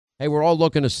Hey, we're all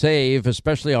looking to save,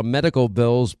 especially on medical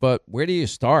bills, but where do you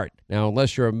start? Now,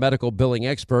 unless you're a medical billing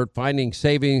expert, finding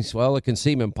savings, well, it can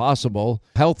seem impossible.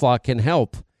 HealthLock can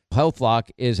help. HealthLock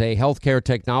is a healthcare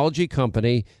technology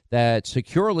company that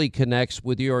securely connects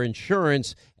with your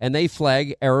insurance, and they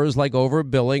flag errors like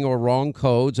overbilling or wrong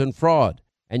codes and fraud.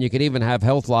 And you can even have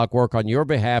HealthLock work on your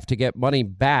behalf to get money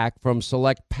back from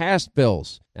select past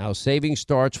bills. Now, saving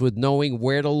starts with knowing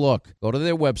where to look. Go to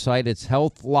their website. It's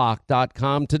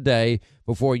healthlock.com today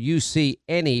before you see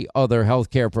any other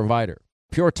healthcare provider.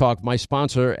 Pure Talk, my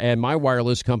sponsor and my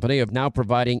wireless company, are now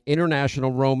providing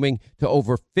international roaming to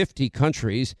over 50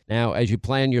 countries. Now, as you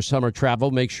plan your summer travel,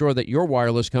 make sure that your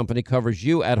wireless company covers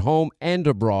you at home and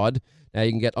abroad. Now,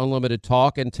 you can get unlimited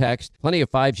talk and text, plenty of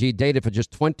 5G data for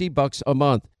just $20 a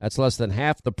month. That's less than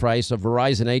half the price of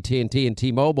Verizon, AT&T, and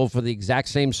T-Mobile for the exact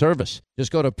same service.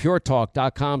 Just go to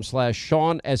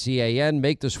puretalk.com/Sean, S-E-A-N.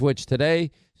 Make the switch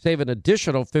today. Save an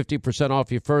additional 50%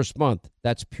 off your first month.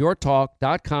 That's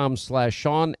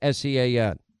puretalk.com/Sean,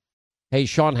 S-E-A-N. Hey,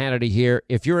 Sean Hannity here.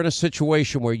 If you're in a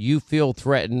situation where you feel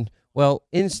threatened, well,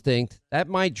 instinct, that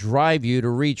might drive you to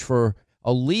reach for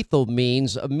a lethal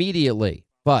means immediately.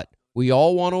 But we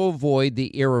all want to avoid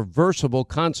the irreversible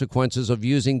consequences of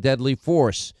using deadly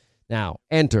force. Now,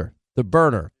 enter the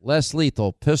Byrna less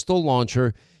lethal pistol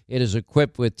launcher. It is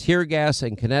equipped with tear gas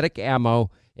and kinetic ammo.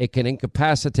 It can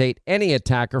incapacitate any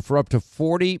attacker for up to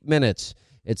 40 minutes.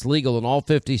 It's legal in all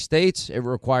 50 states. It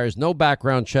requires no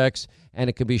background checks, and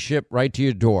it can be shipped right to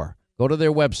your door. Go to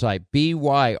their website,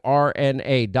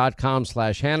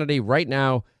 byrna.com/Hannity right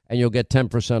now, and you'll get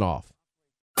 10% off.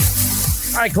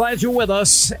 All right, glad you're with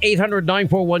us.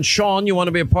 800-941-SEAN. You want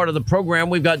to be a part of the program.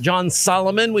 We've got John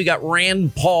Solomon. We got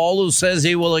Rand Paul, who says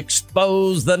he will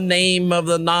expose the name of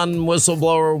the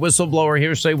non-whistleblower,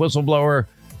 hearsay whistleblower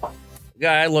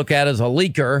guy I look at as a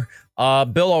leaker.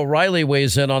 Bill O'Reilly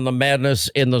weighs in on the madness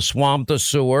in the swamp, the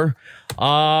sewer.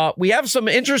 We have some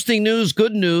interesting news,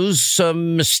 good news,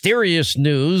 some mysterious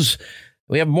news.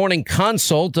 We have Morning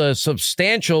Consult. A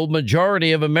substantial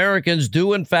majority of Americans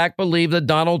do, in fact, believe that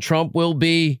Donald Trump will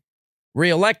be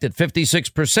reelected.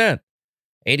 56%,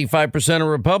 85% of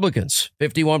Republicans,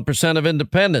 51% of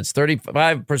independents,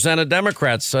 35% of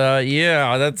Democrats.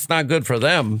 Yeah, that's not good for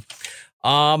them.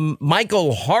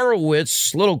 Michael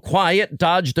Horowitz, a little quiet,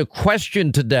 dodged a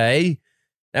question today.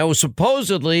 Now,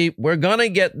 supposedly, we're going to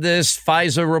get this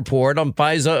FISA report on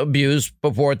FISA abuse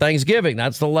before Thanksgiving.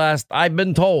 That's the last I've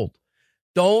been told.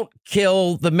 Don't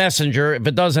kill the messenger if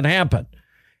it doesn't happen.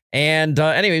 And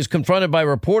anyway, he's confronted by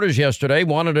reporters yesterday,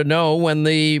 wanted to know when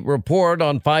the report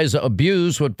on FISA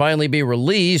abuse would finally be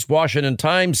released. Washington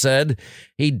Times said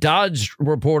he dodged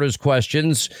reporters'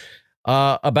 questions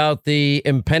about the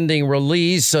impending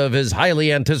release of his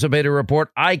highly anticipated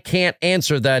report. I can't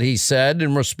answer that, he said,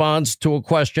 in response to a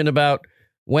question about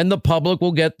when the public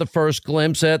will get the first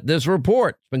glimpse at this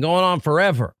report. It's been going on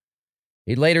forever.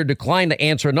 He later declined to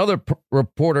answer another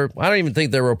reporter. I don't even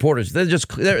think they're reporters.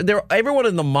 They're everyone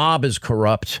in the mob is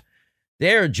corrupt.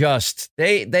 They're just,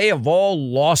 they have all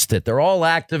lost it. They're all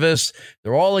activists.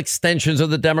 They're all extensions of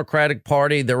the Democratic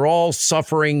Party. They're all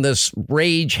suffering this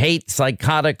rage, hate,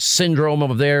 psychotic syndrome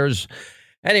of theirs.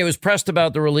 And he was pressed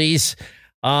about the release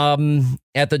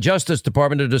at the Justice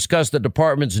Department to discuss the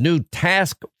department's new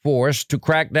task force to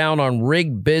crack down on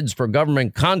rigged bids for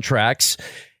government contracts.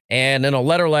 And in a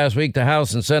letter last week to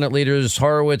House and Senate leaders,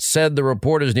 Horowitz said the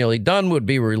report is nearly done, would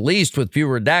be released with few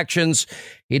redactions.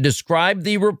 He described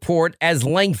the report as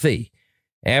lengthy.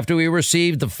 After we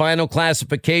received the final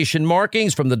classification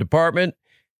markings from the Department,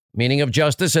 meaning of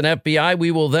Justice and FBI,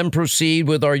 we will then proceed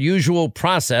with our usual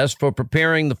process for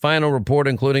preparing the final report,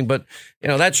 including, but,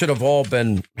 that should have all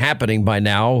been happening by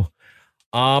now.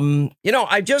 I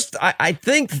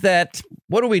think that,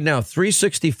 what are we now,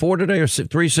 364 today or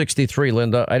 363,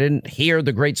 Linda? I didn't hear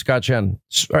the great Scott Chen.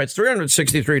 All right, it's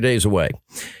 363 days away.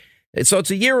 So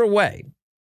it's a year away.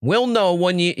 We'll know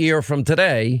 1 year from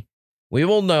today. We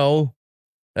will know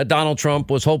that Donald Trump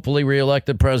was hopefully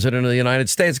reelected president of the United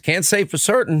States. Can't say for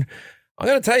certain. I'm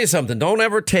going to tell you something. Don't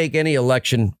ever take any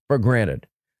election for granted.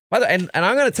 And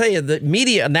I'm going to tell you, the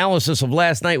media analysis of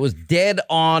last night was dead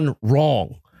on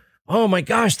wrong. Oh, my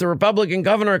gosh, the Republican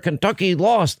governor of Kentucky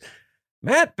lost.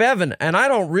 Matt Bevin, and I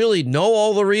don't really know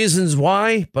all the reasons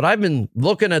why, but I've been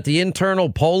looking at the internal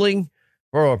polling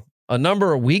for a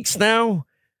number of weeks now.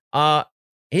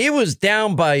 He was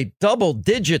down by double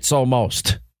digits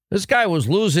almost. This guy was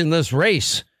losing this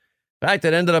race. In fact,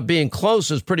 it ended up being close.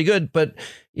 Is pretty good. But,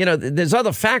 there's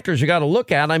other factors you got to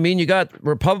look at. I mean, you got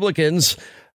Republicans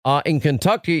in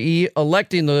Kentucky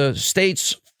electing the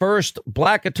state's first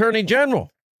black attorney general.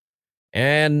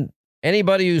 And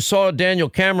Anybody who saw Daniel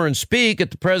Cameron speak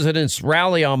at the president's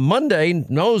rally on Monday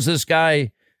knows this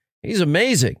guy. He's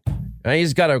amazing.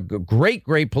 He's got a great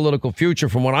political future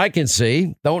from what I can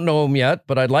see. Don't know him yet,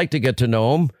 but I'd like to get to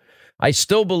know him. I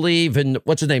still believe in,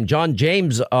 what's his name? John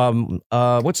James.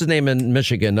 What's his name in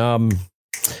Michigan?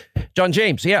 John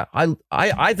James. Yeah,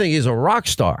 I think he's a rock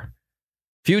star.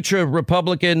 Future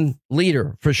Republican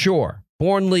leader, for sure.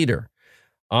 Born leader.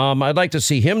 I'd like to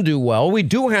see him do well. We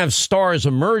do have stars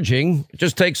emerging. It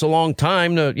just takes a long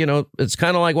time to, it's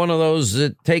kind of like one of those,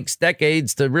 it takes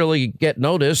decades to really get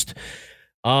noticed.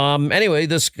 Anyway,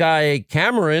 this guy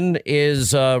Cameron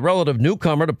is a relative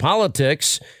newcomer to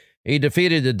politics. He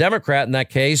defeated the Democrat in that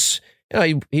case.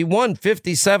 He won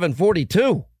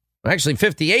 57-42, actually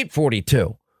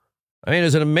 58-42. I mean, it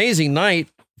was an amazing night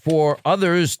for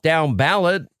others down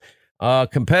ballot.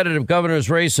 Competitive governor's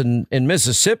race in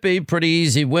Mississippi, pretty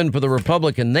easy win for the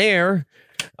Republican there.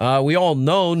 We all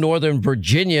know Northern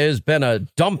Virginia has been a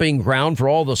dumping ground for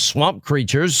all the swamp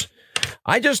creatures.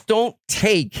 I just don't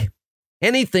take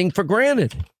anything for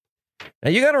granted. Now,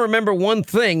 you got to remember one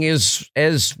thing is,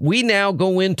 as we now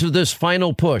go into this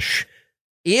final push,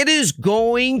 it is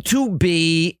going to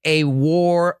be a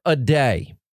war a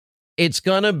day. It's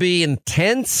going to be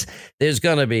intense. There's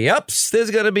going to be ups. There's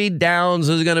going to be downs.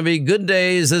 There's going to be good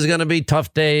days. There's going to be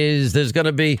tough days. There's going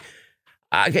to be,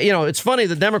 it's funny.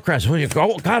 The Democrats,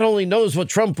 God only knows what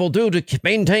Trump will do to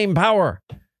maintain power.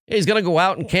 He's going to go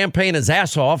out and campaign his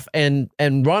ass off and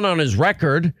run on his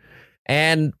record.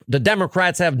 And the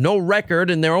Democrats have no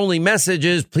record, and their only message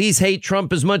is, please hate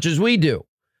Trump as much as we do.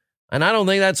 And I don't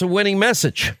think that's a winning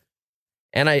message.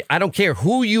 And I don't care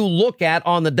who you look at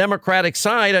on the Democratic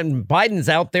side, and Biden's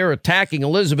out there attacking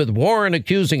Elizabeth Warren,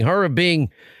 accusing her of being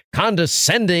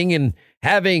condescending and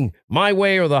having my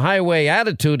way or the highway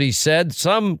attitude, he said.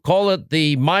 Some call it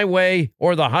the my way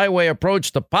or the highway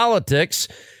approach to politics.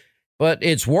 But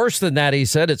it's worse than that, he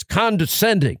said. It's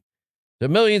condescending to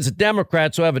millions of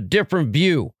Democrats who have a different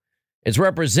view. It's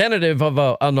representative of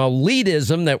an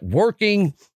elitism that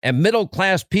working and middle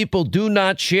class people do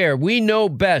not share. We know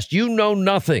best. You know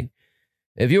nothing.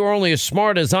 If you were only as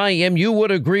smart as I am, you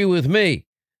would agree with me.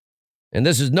 And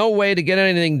this is no way to get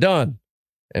anything done.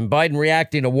 And Biden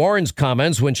reacting to Warren's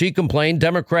comments when she complained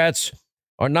Democrats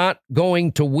are not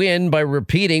going to win by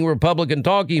repeating Republican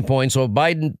talking points. So if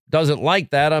Biden doesn't like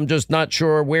that, I'm just not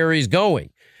sure where he's going.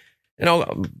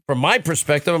 From my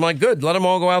perspective, I'm like, good, let them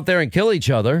all go out there and kill each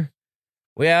other.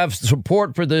 We have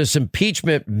support for this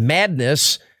impeachment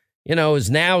madness, is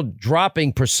now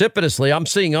dropping precipitously. I'm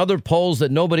seeing other polls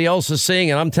that nobody else is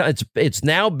seeing, and it's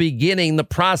now beginning the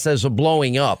process of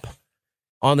blowing up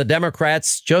on the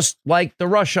Democrats, just like the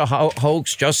Russia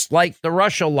hoax, just like the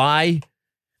Russia lie.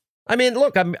 I mean,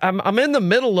 look, I'm in the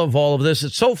middle of all of this.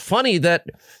 It's so funny that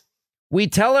we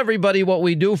tell everybody what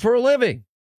we do for a living.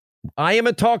 I am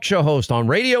a talk show host on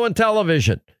radio and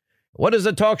television. What is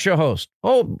a talk show host?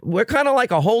 Oh, we're kind of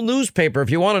like a whole newspaper. If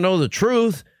you want to know the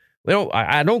truth,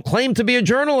 I don't claim to be a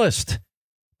journalist,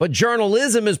 but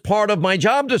journalism is part of my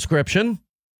job description.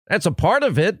 That's a part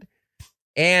of it.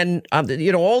 And,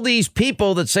 all these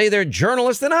people that say they're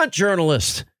journalists, they're not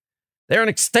journalists. They're an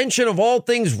extension of all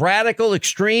things radical,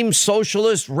 extreme,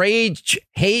 socialist, rage,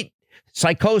 hate,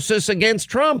 psychosis against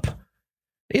Trump.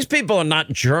 These people are not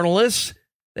journalists.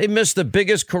 They missed the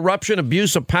biggest corruption,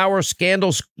 abuse of power,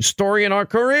 scandal story in our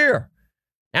career.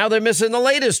 Now they're missing the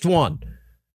latest one.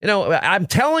 I'm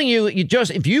telling you,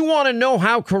 if you want to know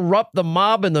how corrupt the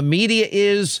mob and the media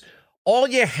is, all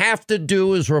you have to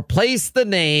do is replace the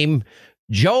name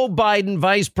Joe Biden,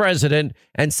 vice president,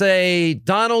 and say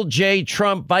Donald J.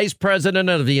 Trump, vice president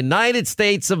of the United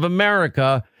States of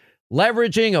America,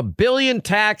 leveraging $1 billion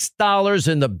tax dollars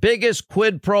in the biggest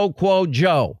quid pro quo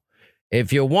Joe.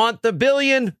 If you want the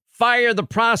billion, fire the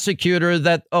prosecutor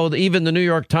that, even the New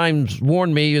York Times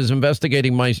warned me is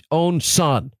investigating my own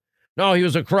son. No, he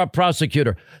was a corrupt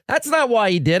prosecutor. That's not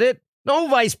why he did it. No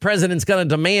vice president's going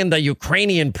to demand a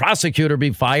Ukrainian prosecutor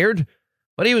be fired.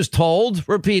 But he was told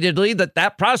repeatedly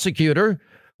that prosecutor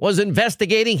was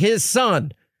investigating his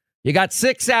son. You got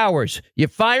 6 hours. You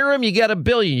fire him, you get $1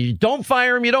 billion. You don't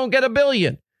fire him, you don't get $1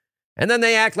 billion. And then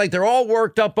they act like they're all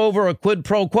worked up over a quid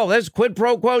pro quo. That's quid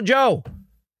pro quo Joe.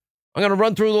 I'm going to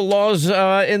run through the laws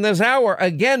in this hour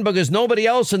again because nobody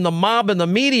else in the mob and the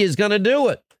media is going to do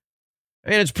it. I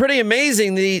mean, it's pretty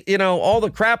amazing. All the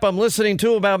crap I'm listening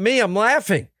to about me, I'm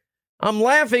laughing. I'm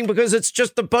laughing because it's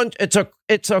just a bunch.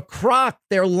 It's a crock.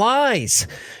 They're lies.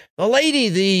 The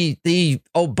lady, the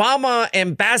Obama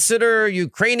ambassador,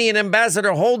 Ukrainian ambassador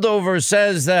holdover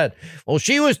says that,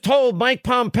 she was told Mike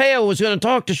Pompeo was going to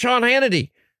talk to Sean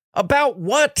Hannity. About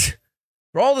what?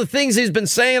 for all the things he's been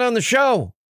saying on the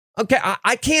show. Okay,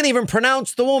 I can't even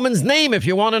pronounce the woman's name if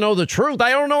you want to know the truth. I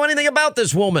don't know anything about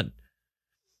this woman.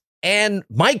 And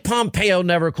Mike Pompeo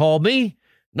never called me.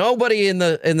 Nobody in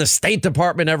the State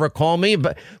Department ever called me.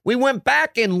 But we went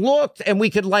back and looked, and we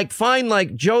could find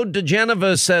Joe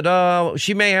DeGeneva said,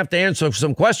 she may have to answer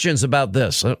some questions about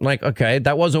this. I'm like, okay,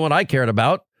 that wasn't what I cared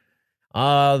about.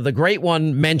 The great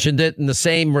one mentioned it in the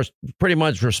same pretty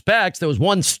much respects. There was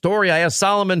one story I asked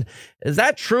Solomon, is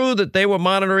that true that they were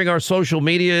monitoring our social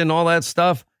media and all that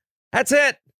stuff? That's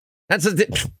it.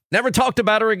 Never talked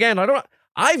about her again.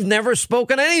 I've never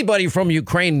spoken to anybody from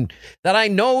Ukraine that I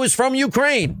know is from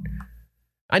Ukraine.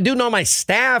 I do know my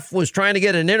staff was trying to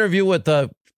get an interview with the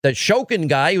Shokin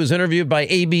guy. He was interviewed by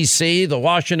ABC, the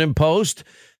Washington Post,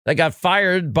 that got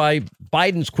fired by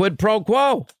Biden's quid pro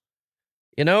quo.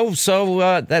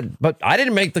 But I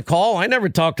didn't make the call. I never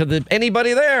talked to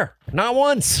anybody there. Not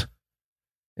once.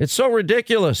 It's so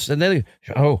ridiculous. And then,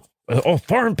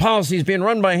 foreign policy is being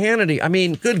run by Hannity. I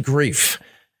mean, good grief.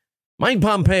 Mike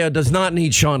Pompeo does not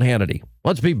need Sean Hannity.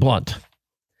 Let's be blunt.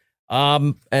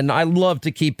 And I love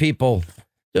to keep people,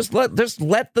 just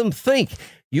let them think.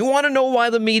 You want to know why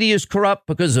the media is corrupt?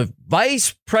 Because of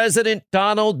Vice President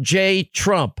Donald J.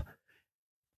 Trump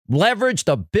leveraged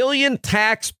 $1 billion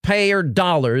taxpayer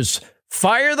dollars.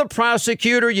 Fire the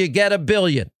prosecutor, you get $1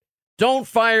 billion. Don't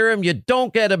fire him, you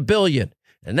don't get $1 billion.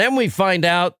 And then we find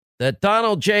out that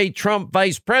Donald J. Trump,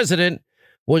 vice president,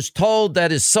 was told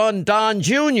that his son, Don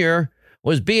Jr.,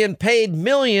 was being paid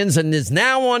millions and is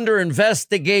now under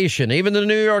investigation. Even the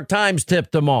New York Times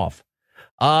tipped him off.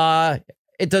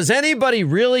 Does anybody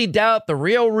really doubt the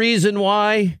real reason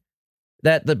why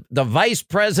that the vice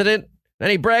president,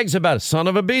 and he brags about it, son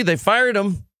of a bee, they fired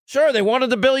him. Sure, they wanted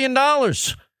 $1 billion.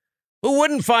 Who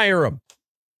wouldn't fire him?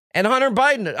 And Hunter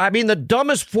Biden, I mean, the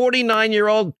dumbest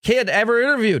 49-year-old kid ever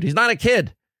interviewed. He's not a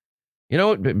kid.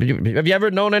 Have you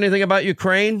ever known anything about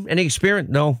Ukraine? Any experience?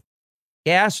 No.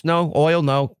 Gas? No. Oil?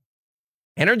 No.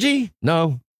 Energy?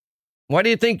 No. Why do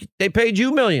you think they paid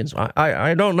you millions?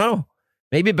 I don't know.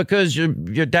 Maybe because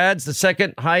your dad's the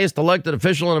second highest elected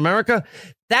official in America?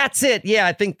 That's it. Yeah,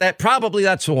 I think that's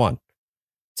the one.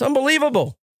 It's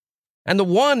unbelievable. And the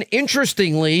one,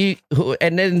 interestingly,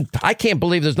 and then I can't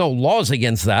believe there's no laws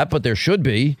against that, but there should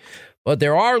be. But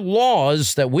there are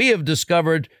laws that we have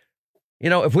discovered.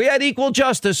 If we had equal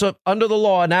justice under the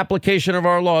law and application of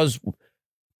our laws,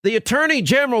 the attorney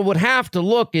general would have to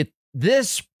look at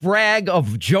this brag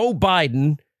of Joe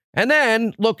Biden and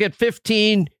then look at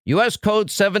 15 U.S. Code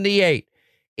 78.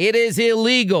 It is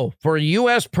illegal for a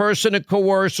U.S. person to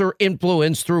coerce or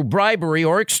influence through bribery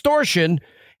or extortion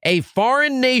a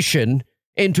foreign nation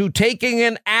into taking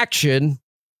an action.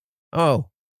 Oh,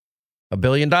 $1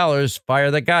 billion.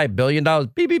 Fire that guy. $1 billion.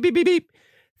 Beep, beep, beep, beep, beep.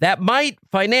 That might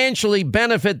financially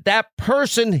benefit that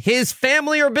person, his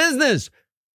family, or business.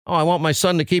 Oh, I want my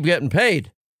son to keep getting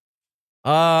paid.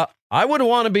 I wouldn't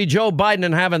want to be Joe Biden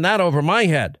and having that over my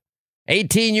head.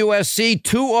 18 U.S.C.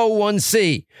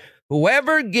 201C.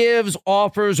 Whoever gives,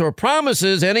 offers, or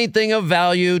promises anything of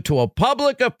value to a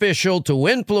public official to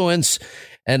influence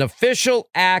an official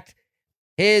act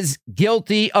is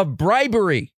guilty of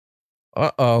bribery.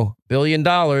 $1 billion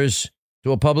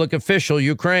to a public official,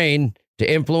 Ukraine,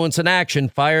 to influence an action.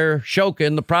 Fire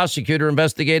Shokin, the prosecutor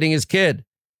investigating his kid.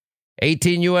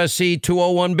 18 U.S.C.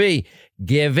 201B.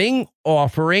 Giving,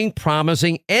 offering,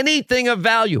 promising anything of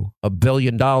value, $1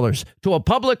 billion to a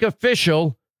public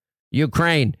official,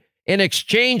 Ukraine, in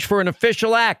exchange for an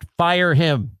official act. Fire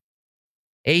him.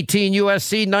 18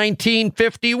 U.S.C.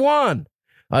 1951.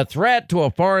 A threat to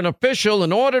a foreign official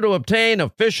in order to obtain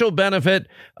official benefit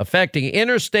affecting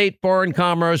interstate foreign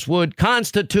commerce would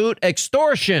constitute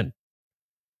extortion.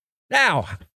 Now,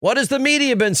 what has the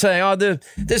media been saying? Oh,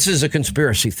 this is a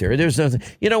conspiracy theory. There's nothing.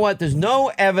 You know what? There's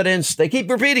no evidence. They keep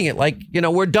repeating it like,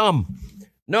 we're dumb.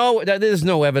 No, there's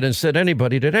no evidence that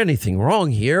anybody did anything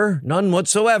wrong here. None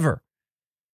whatsoever.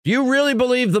 Do you really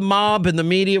believe the mob and the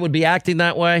media would be acting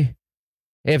that way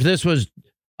if this was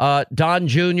Don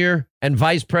Jr. and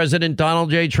Vice President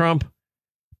Donald J. Trump?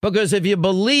 Because if you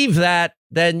believe that,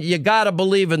 then you got to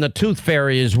believe in the tooth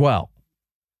fairy as well.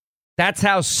 That's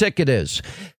how sick it is.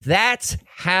 That's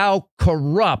how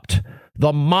corrupt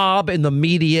the mob and the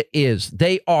media is.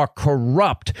 They are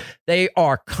corrupt. They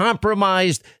are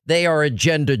compromised. They are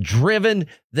agenda driven.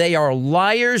 They are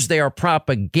liars. They are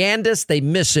propagandists. They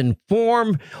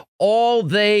misinform. All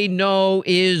they know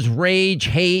is rage,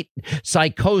 hate,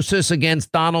 psychosis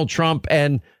against Donald Trump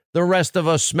and the rest of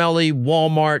us smelly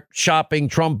Walmart shopping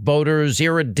Trump voters,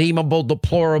 irredeemable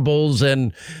deplorables,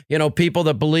 and, people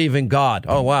that believe in God.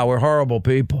 Oh, wow, we're horrible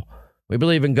people. We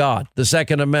believe in God, the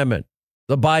Second Amendment,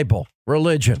 the Bible,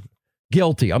 religion.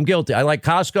 Guilty. I'm guilty. I like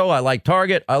Costco. I like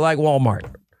Target. I like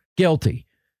Walmart. Guilty.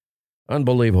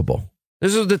 Unbelievable.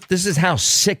 This is how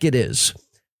sick it is.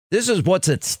 This is what's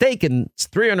at stake in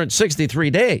 363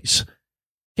 days.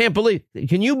 Can't believe.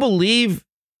 Can you believe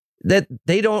that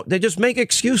they just make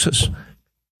excuses?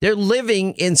 They're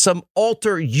living in some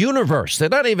alter universe. They're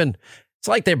not even, it's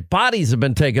like their bodies have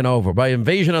been taken over by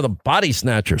invasion of the body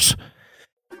snatchers.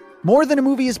 More Than a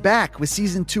Movie is back with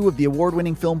season 2 of the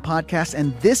award-winning film podcast,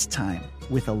 and this time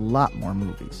with a lot more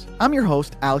movies. I'm your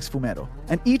host, Alex Fumero,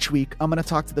 and each week I'm going to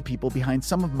talk to the people behind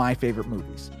some of my favorite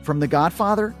movies. From The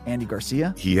Godfather, Andy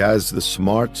Garcia. He has the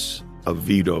smarts of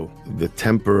Vito, the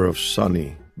temper of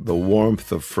Sonny, the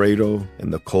warmth of Fredo,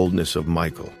 and the coldness of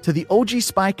Michael. To the OG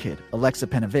Spy Kid, Alexa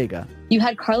Penavega. You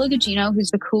had Carla Gugino,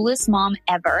 who's the coolest mom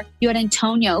ever. You had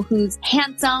Antonio, who's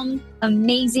handsome,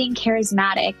 amazing,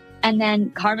 charismatic. And then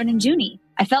Carmen and Junie.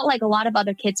 I felt like a lot of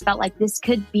other kids felt like this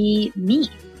could be me.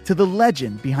 To the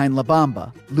legend behind La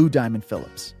Bamba, Lou Diamond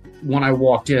Phillips. When I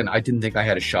walked in, I didn't think I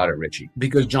had a shot at Richie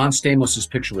because John Stamos'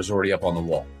 picture was already up on the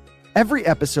wall. Every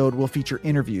episode will feature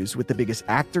interviews with the biggest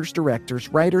actors, directors,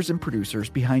 writers, and producers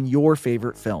behind your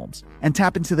favorite films and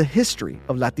tap into the history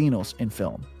of Latinos in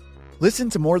film. Listen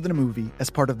to More Than a Movie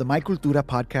as part of the My Cultura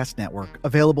Podcast Network,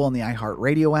 available on the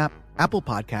iHeartRadio app, Apple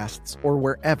Podcasts, or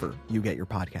wherever you get your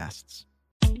podcasts.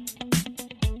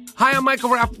 Hi, I'm Michael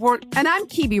Rappaport. And I'm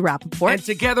Kibi Rappaport. And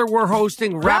together we're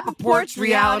hosting Rappaport's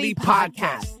Reality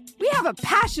Podcast. We have a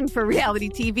passion for reality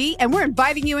TV, and we're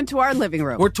inviting you into our living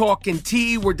room. We're talking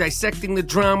tea, we're dissecting the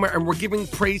drama, and we're giving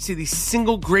praise to the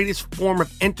single greatest form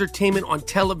of entertainment on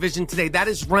television today. That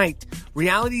is right.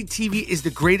 Reality TV is the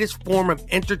greatest form of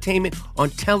entertainment on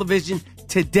television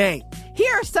today.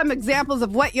 Here are some examples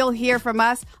of what you'll hear from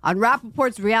us on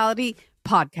Rappaport's Reality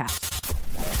Podcast.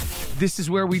 This is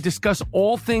where we discuss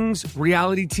all things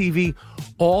reality TV,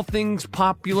 all things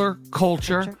popular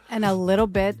culture. And a little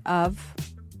bit of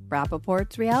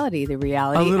Rappaport's reality, the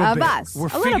reality of us. We're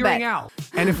figuring out.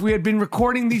 And if we had been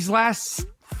recording these last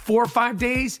 4 or 5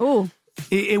 days,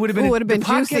 it would have been, the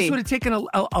podcast juicy. would have taken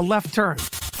a left turn.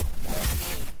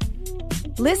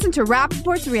 Listen to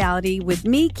Rappaport's Reality with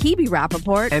me, Kibi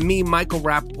Rappaport. And me, Michael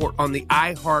Rappaport, on the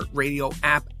iHeartRadio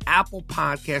app, Apple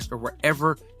Podcast, or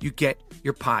wherever you get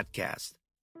your podcast.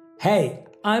 Hey,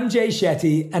 I'm Jay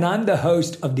Shetty, and I'm the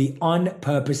host of the On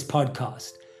Purpose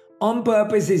podcast. On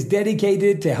Purpose is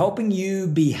dedicated to helping you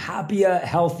be happier,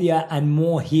 healthier, and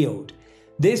more healed.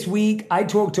 This week, I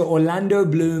talked to Orlando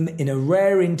Bloom in a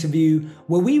rare interview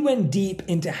where we went deep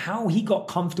into how he got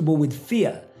comfortable with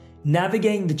fear,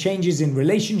 navigating the changes in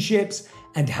relationships,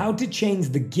 and how to change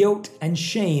the guilt and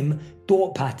shame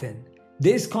thought pattern.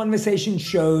 This conversation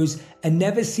shows a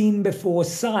never-seen-before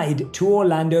side to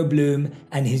Orlando Bloom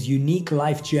and his unique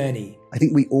life journey. I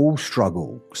think we all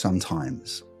struggle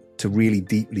sometimes to really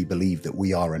deeply believe that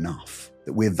we are enough,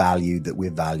 that we're valued, that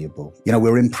we're valuable. You know,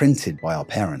 we're imprinted by our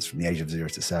parents from the age of 0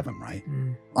 to 7, right?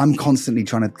 I'm constantly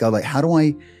trying to go like, how do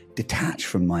I detach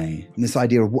from this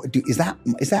idea of is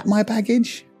that my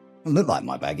baggage? It doesn't look like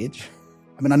my baggage.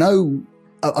 I mean, I know,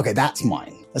 okay, that's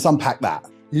mine. Let's unpack that.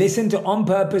 Listen to On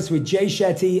Purpose with Jay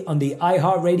Shetty on the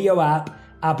iHeartRadio app,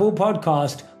 Apple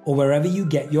Podcast, or wherever you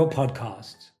get your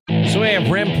podcasts. So we have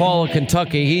Rand Paul of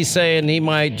Kentucky. He's saying he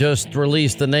might just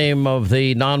release the name of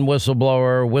the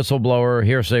whistleblower,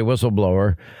 hearsay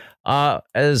whistleblower.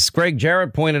 As Greg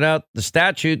Jarrett pointed out, the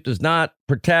statute does not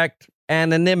protect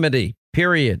anonymity,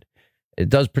 period. It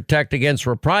does protect against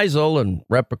reprisal and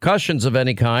repercussions of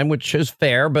any kind, which is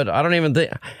fair, but I'm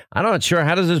not sure.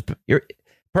 How does this...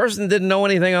 Person didn't know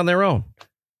anything on their own.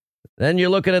 Then you're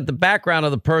looking at the background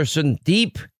of the person,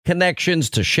 deep connections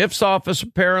to Schiff's office,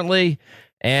 apparently,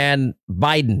 and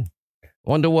Biden.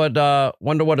 Wonder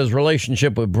what his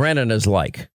relationship with Brennan is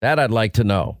like. That I'd like to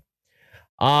know.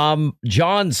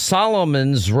 John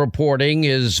Solomon's reporting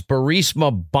is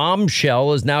Burisma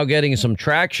bombshell is now getting some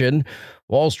traction.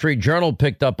 Wall Street Journal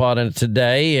picked up on it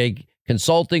today. A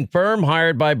consulting firm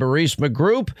hired by Burisma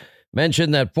Group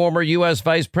mentioned that former U.S.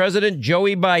 Vice President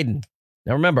Joey Biden.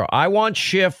 Now, remember, I want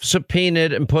Schiff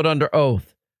subpoenaed and put under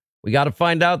oath. We got to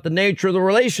find out the nature of the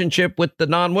relationship with the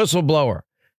non-whistleblower.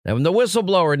 And the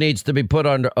whistleblower needs to be put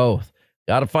under oath.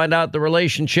 Got to find out the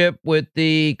relationship with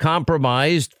the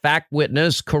compromised, fact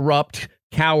witness, corrupt,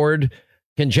 coward,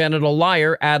 congenital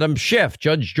liar, Adam Schiff,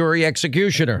 judge, jury,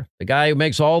 executioner, the guy who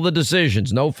makes all the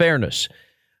decisions, no fairness.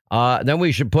 Then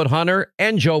we should put Hunter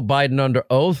and Joe Biden under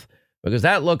oath, because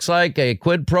that looks like a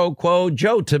quid pro quo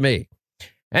Joe to me.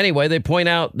 Anyway, they point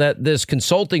out that this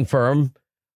consulting firm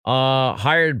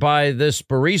hired by this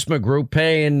Burisma group,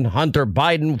 paying Hunter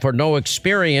Biden for no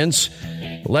experience,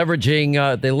 they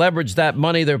leveraged that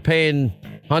money. They're paying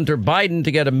Hunter Biden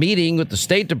to get a meeting with the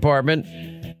State Department.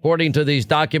 According to these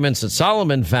documents that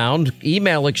Solomon found,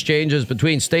 email exchanges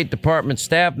between State Department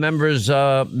staff members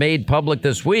made public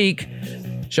this week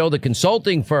show the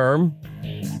consulting firm,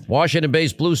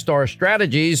 Washington-based Blue Star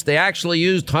Strategies, they actually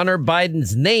used Hunter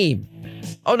Biden's name.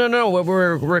 Oh, no,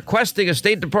 we're requesting a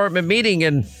State Department meeting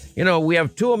and, we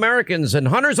have 2 Americans and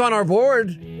Hunter's on our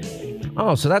board.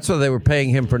 Oh, so that's why they were paying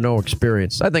him for no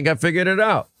experience. I think I figured it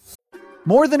out.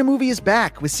 More Than a Movie is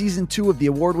back with season 2 of the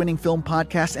award-winning film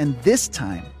podcast, and this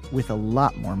time with a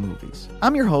lot more movies.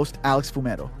 I'm your host, Alex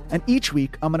Fumero, and each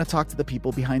week I'm going to talk to the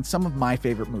people behind some of my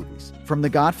favorite movies. From The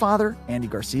Godfather, Andy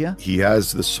Garcia. He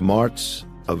has the smarts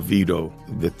of Vito,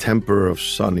 the temper of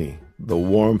Sonny, the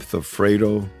warmth of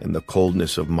Fredo, and the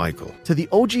coldness of Michael. To the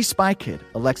OG Spy Kid,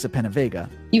 Alexa Penavega.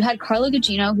 You had Carla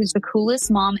Gugino, who's the coolest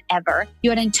mom ever.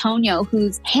 You had Antonio,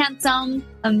 who's handsome,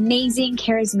 amazing,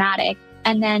 charismatic.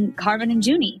 And then Carmen and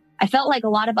Junie. I felt like a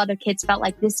lot of other kids felt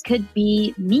like this could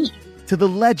be me. To the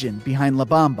legend behind La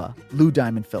Bamba, Lou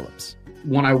Diamond Phillips.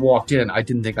 When I walked in, I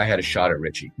didn't think I had a shot at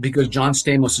Richie because John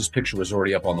Stamos' picture was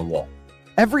already up on the wall.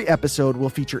 Every episode will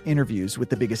feature interviews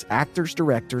with the biggest actors,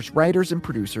 directors, writers, and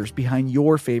producers behind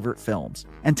your favorite films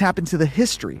and tap into the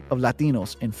history of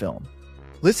Latinos in film.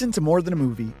 Listen to More Than a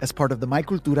Movie as part of the My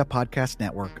Cultura podcast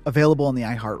network, available on the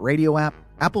iHeartRadio app,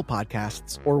 Apple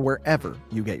Podcasts, or wherever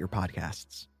you get your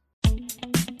podcasts.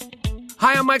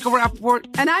 Hi, I'm Michael Rappaport.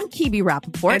 And I'm Kibi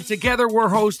Rappaport. And together we're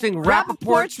hosting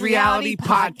Rappaport's Reality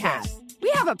Podcast. We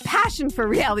have a passion for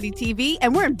reality TV,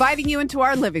 and we're inviting you into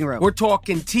our living room. We're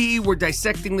talking tea, we're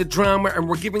dissecting the drama, and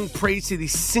we're giving praise to the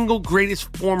single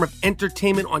greatest form of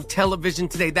entertainment on television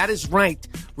today. That is right.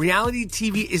 Reality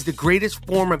TV is the greatest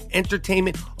form of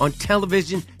entertainment on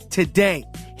television today.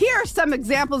 Here are some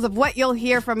examples of what you'll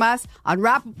hear from us on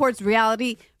Rappaport's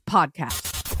Reality Podcast.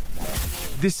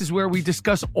 This is where we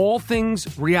discuss all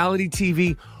things reality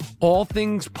TV, all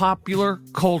things popular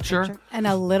culture. And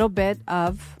a little bit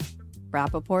of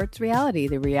Rappaport's reality,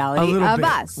 the reality of bit.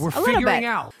 us. We're figuring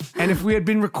out. And if we had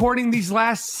been recording these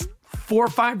last 4 or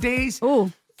 5 days,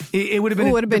 it would have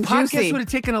been, the podcast juicy. would have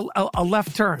taken a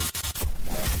left turn.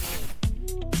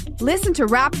 Listen to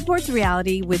Rappaport's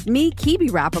Reality with me, Kibi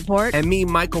Rappaport. And me,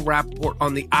 Michael Rappaport,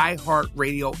 on the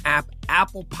iHeartRadio app,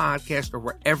 Apple Podcast, or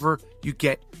wherever you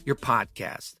get your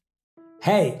podcast.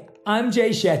 Hey, I'm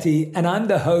Jay Shetty, and I'm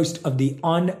the host of the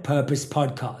On Purpose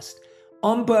podcast.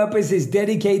 On Purpose is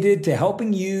dedicated to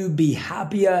helping you be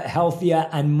happier, healthier,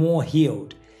 and more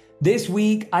healed. This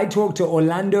week, I talked to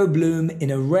Orlando Bloom in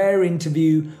a rare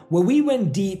interview where we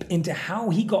went deep into how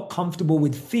he got comfortable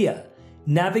with fear,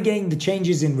 navigating the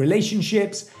changes in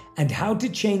relationships, and how to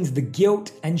change the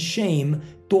guilt and shame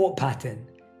thought pattern.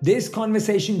 This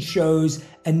conversation shows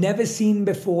a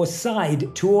never-seen-before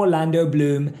side to Orlando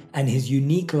Bloom and his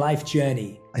unique life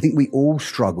journey. I think we all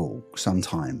struggle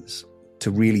sometimes to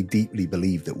really deeply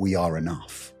believe that we are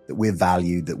enough, that we're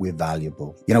valued, that we're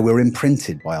valuable. We're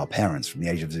imprinted by our parents from the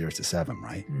age of 0 to 7,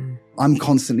 right? I'm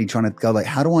constantly trying to go like,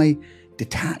 how do I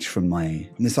detach from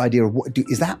this idea of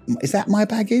is that my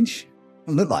baggage? It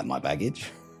doesn't look like my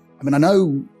baggage. I mean, I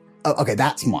know, okay,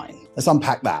 that's mine. Let's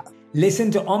unpack that.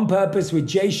 Listen to On Purpose with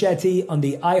Jay Shetty on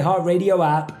the iHeartRadio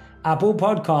app, Apple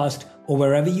Podcast, or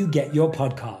wherever you get your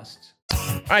podcasts.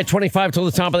 All right, 25 till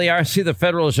the top of the hour. I see the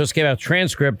Federalist just gave out a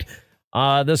transcript.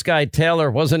 This guy,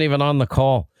 Taylor, wasn't even on the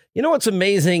call. You know what's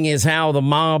amazing is how the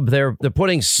mob, they're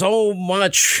putting so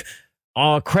much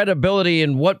credibility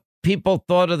in what people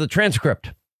thought of the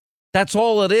transcript. That's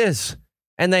all it is.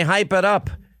 And they hype it up.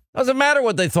 Doesn't matter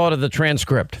what they thought of the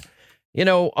transcript.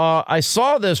 I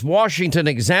saw this Washington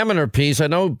Examiner piece. I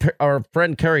know our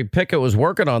friend Kerry Pickett was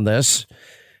working on this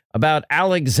about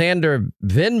Alexander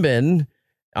Vindman.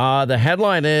 The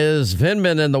headline is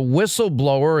Vindman and the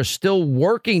whistleblower are still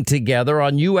working together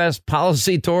on U.S.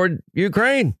 policy toward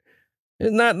Ukraine.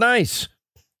 Isn't that nice?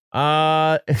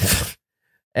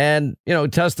 And,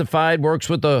 testified, works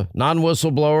with the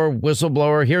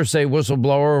whistleblower, hearsay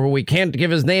whistleblower, who we can't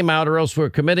give his name out or else we're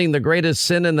committing the greatest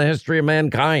sin in the history of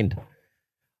mankind.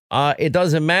 It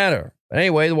doesn't matter.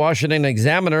 Anyway, the Washington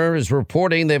Examiner is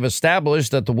reporting they've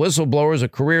established that the whistleblower is a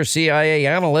career CIA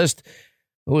analyst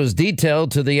who was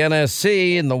detailed to the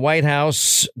NSC in the White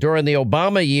House during the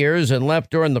Obama years and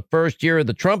left during the first year of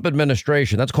the Trump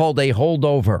administration. That's called a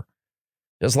holdover.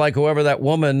 Just like whoever that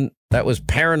woman that was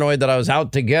paranoid that I was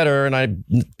out to get her and I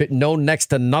know next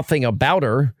to nothing about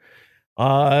her.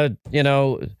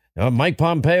 Mike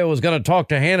Pompeo was going to talk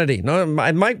to Hannity. No,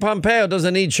 Mike Pompeo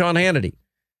doesn't need Sean Hannity.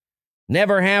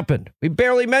 Never happened. We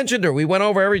barely mentioned her. We went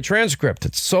over every transcript.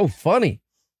 It's so funny.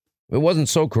 It wasn't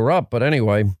so corrupt, but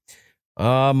anyway,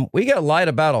 we get lied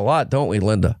about a lot, don't we,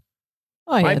 Linda?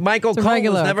 Oh, yeah. Michael Cohen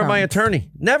was never my attorney.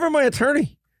 Never my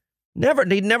attorney. Never.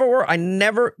 He never were. I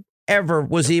never, ever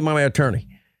was he my attorney.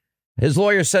 His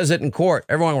lawyer says it in court.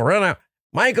 Everyone will run out.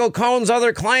 Michael Cohen's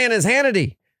other client is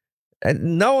Hannity.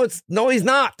 And no, he's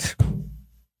not.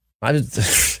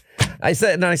 I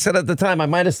said at the time, I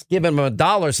might have given him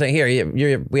 $1 saying,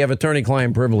 here, we have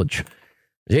attorney-client privilege.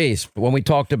 Jeez, when we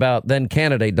talked about then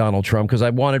candidate Donald Trump, because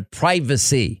I wanted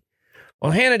privacy.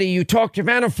 Well, Hannity, you talked to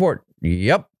Manafort.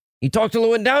 Yep. You talked to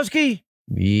Lewandowski?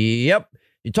 Yep.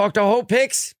 You talked to Hope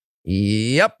Hicks?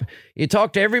 Yep. You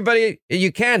talked to everybody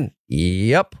you can?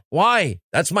 Yep. Why?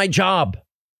 That's my job.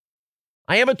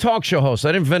 I am a talk show host.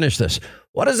 I didn't finish this.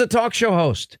 What is a talk show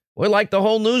host? We're like the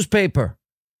whole newspaper.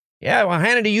 Yeah, well,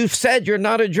 Hannity, you said you're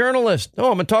not a journalist.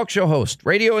 No, I'm a talk show host,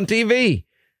 radio and TV.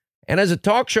 And as a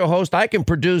talk show host, I can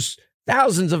produce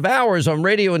thousands of hours on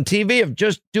radio and TV of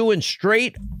just doing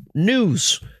straight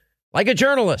news, like a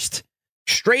journalist.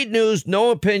 Straight news, no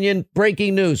opinion,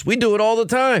 breaking news. We do it all the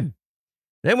time.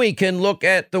 Then we can look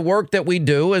at the work that we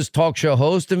do as talk show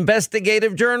host,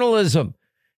 investigative journalism.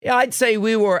 Yeah, I'd say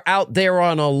we were out there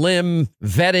on a limb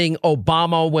vetting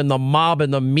Obama when the mob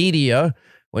and the media,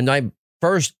 when I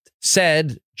first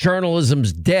said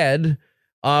journalism's dead,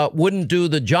 wouldn't do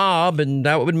the job. And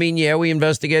that would mean, yeah, we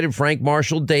investigated Frank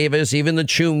Marshall Davis, even the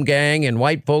Choom Gang, and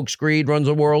white folks' greed runs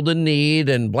a world in need,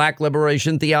 and black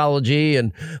liberation theology,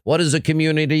 and what is a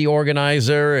community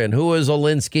organizer, and who is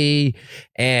Alinsky,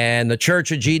 and the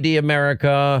Church of GD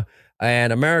America,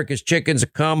 and America's chickens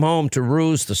come home to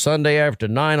roost the Sunday after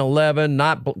 9/11,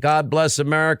 not God Bless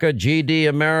America, GD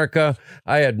America.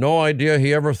 I had no idea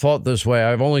he ever thought this way.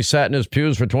 I've only sat in his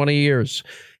pews for 20 years.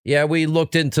 Yeah, we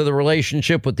looked into the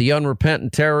relationship with the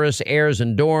unrepentant terrorists, Ayers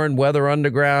and Dorn, Weather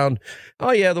Underground. Oh,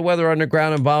 yeah, the Weather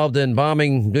Underground involved in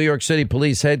bombing New York City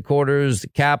police headquarters, the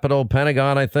Capitol,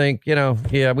 Pentagon, I think.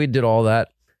 Yeah, we did all that.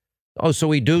 Oh, so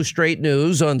we do straight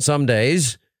news on some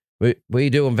days.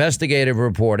 We do investigative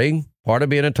reporting, part of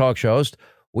being a talk show host.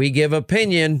 We give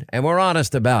opinion, and we're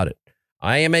honest about it.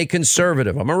 I am a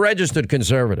conservative. I'm a registered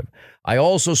conservative. I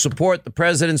also support the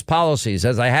president's policies,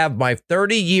 as I have my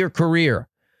 30-year career.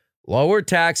 Lower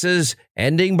taxes,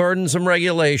 ending burdensome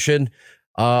regulation,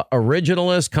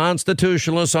 originalist,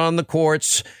 constitutionalists on the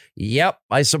courts. Yep,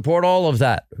 I support all of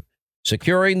that.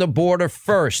 Securing the border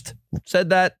first.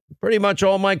 Said that pretty much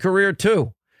all my career,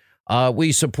 too.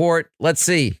 We support, let's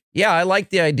see. Yeah, I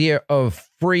like the idea of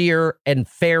freer and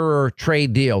fairer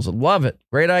trade deals. I love it.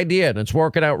 Great idea. And it's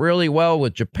working out really well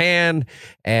with Japan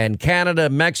and Canada,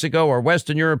 Mexico, our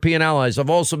Western European allies. I've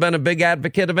also been a big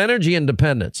advocate of energy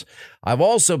independence. I've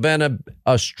also been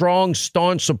a strong,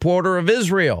 staunch supporter of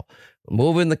Israel.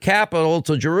 Moving the capital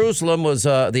to Jerusalem was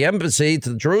the embassy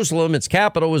to Jerusalem, its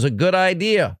capital, was a good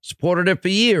idea. Supported it for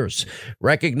years.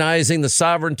 Recognizing the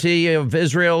sovereignty of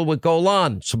Israel with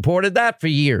Golan. Supported that for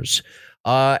years.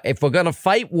 If we're going to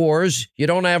fight wars, you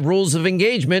don't have rules of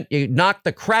engagement. You knock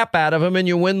the crap out of them and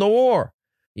you win the war.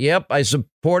 Yep, I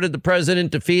supported the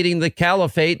president defeating the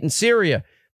caliphate in Syria.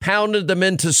 Pounded them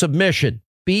into submission.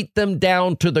 Beat them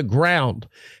down to the ground.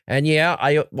 And yeah,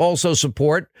 I also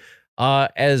support,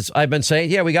 as I've been saying,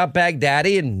 yeah, we got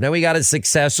Baghdadi, and then we got his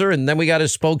successor, and then we got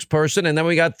his spokesperson, and then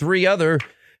we got three other,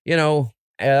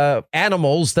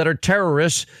 animals that are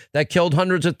terrorists that killed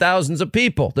hundreds of thousands of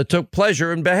people, that took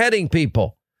pleasure in beheading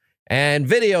people and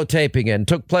videotaping it, and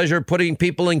took pleasure putting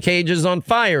people in cages on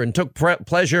fire, and took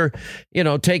pleasure,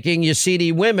 taking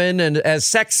Yazidi women and as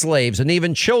sex slaves, and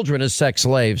even children as sex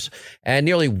slaves, and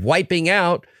nearly wiping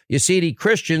out Yazidi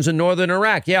Christians in northern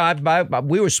Iraq. Yeah,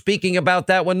 we were speaking about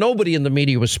that when nobody in the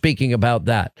media was speaking about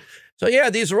that. So,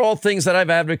 yeah, these are all things that I've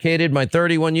advocated my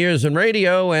 31 years in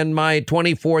radio and my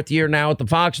 24th year now at the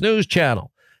Fox News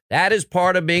Channel. That is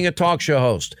part of being a talk show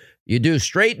host. You do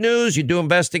straight news, you do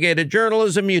investigative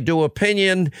journalism, you do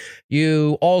opinion,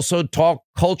 you also talk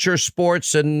culture,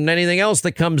 sports, and anything else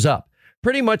that comes up.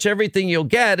 Pretty much everything you'll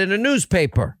get in a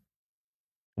newspaper.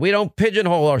 We don't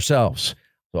pigeonhole ourselves.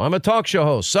 So I'm a talk show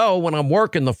host. So when I'm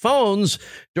working the phones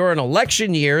during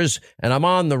election years and I'm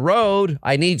on the road,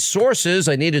 I need sources.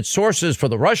 I needed sources for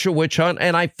the Russia witch hunt,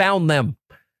 and I found them.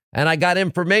 And I got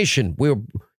information.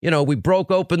 We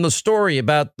broke open the story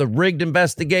about the rigged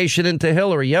investigation into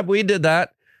Hillary. Yep, we did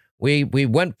that. We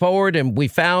went forward and we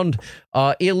found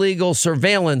illegal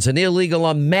surveillance and illegal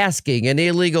unmasking and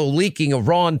illegal leaking of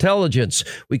raw intelligence.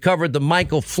 We covered the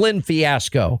Michael Flynn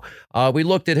fiasco. We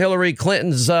looked at Hillary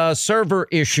Clinton's server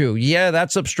issue. Yeah,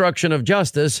 that's obstruction of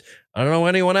justice. I don't know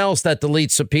anyone else that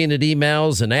deletes subpoenaed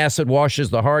emails and acid washes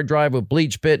the hard drive with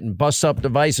bleach bit and busts up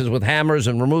devices with hammers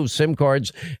and removes SIM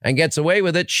cards and gets away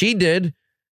with it. She did.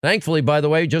 Thankfully, by the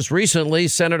way, just recently,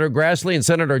 Senator Grassley and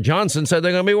Senator Johnson said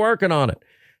they're going to be working on it.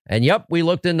 And yep, we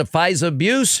looked into FISA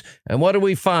abuse. And what did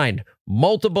we find?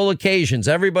 Multiple occasions.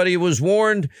 Everybody was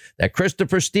warned that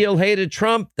Christopher Steele hated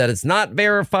Trump, that it's not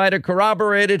verified or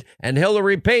corroborated, and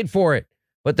Hillary paid for it.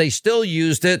 But they still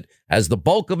used it as the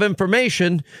bulk of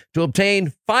information to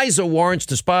obtain FISA warrants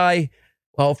to spy,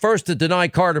 well, first to deny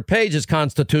Carter Page's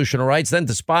constitutional rights, then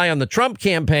to spy on the Trump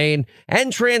campaign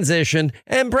and transition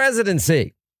and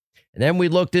presidency. And then we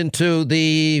looked into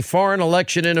the foreign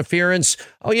election interference.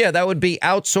 Oh, yeah, that would be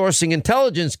outsourcing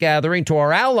intelligence gathering to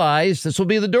our allies. This will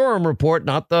be the Durham report,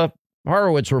 not the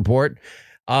Horowitz report.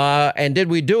 And did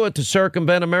we do it to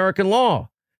circumvent American law?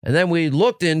 And then we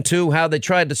looked into how they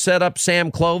tried to set up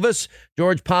Sam Clovis,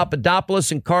 George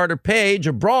Papadopoulos, and Carter Page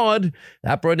abroad.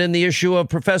 That brought in the issue of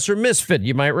Professor Misfit,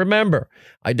 you might remember.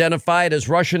 Identified as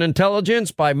Russian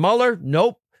intelligence by Mueller?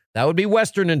 Nope. That would be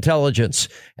Western intelligence.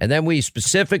 And then we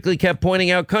specifically kept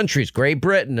pointing out countries, Great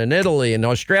Britain and Italy and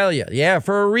Australia. Yeah,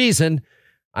 for a reason.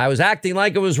 I was acting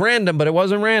like it was random, but it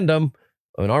wasn't random.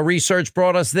 And our research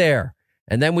brought us there.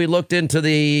 And then we looked into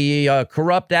the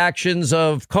corrupt actions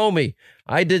of Comey.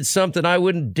 I did something I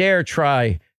wouldn't dare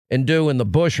try and do in the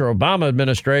Bush or Obama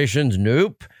administrations.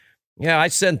 Nope. Yeah, I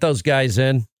sent those guys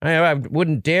in. I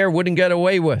wouldn't get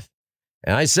away with.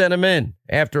 And I sent him in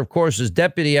after, of course, his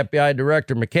deputy FBI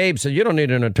director, McCabe, said, you don't need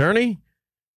an attorney.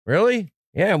 Really?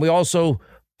 Yeah, and we also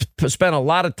spent a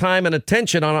lot of time and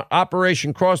attention on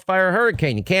Operation Crossfire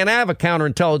Hurricane. You can't have a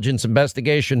counterintelligence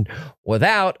investigation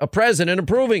without a president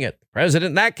approving it. The president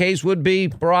in that case would be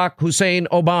Barack Hussein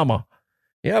Obama.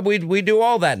 Yeah, we do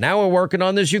all that. Now we're working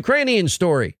on this Ukrainian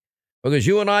story because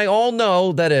you and I all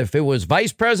know that if it was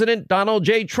Vice President Donald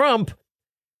J. Trump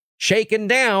shaking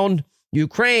down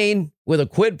Ukraine with a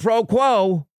quid pro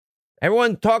quo,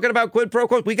 everyone talking about quid pro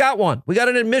quo, we got one. We got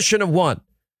an admission of one.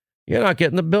 You're not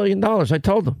getting the $1 billion. I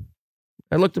told them.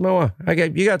 I looked at my wife.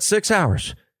 You got 6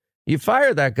 hours. You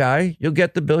fire that guy, you'll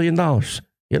get the $1 billion.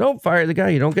 You don't fire the guy,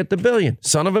 you don't get the $1 billion.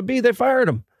 Son of a bee, they fired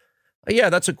him.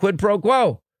 Yeah, that's a quid pro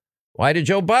quo. Why did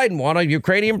Joe Biden want a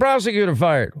Ukrainian prosecutor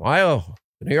fired? Why? Oh,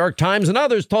 the New York Times and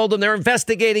others told him they're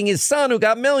investigating his son who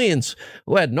got millions,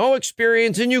 who had no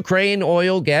experience in Ukraine,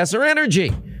 oil, gas, or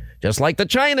energy, just like the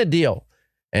China deal.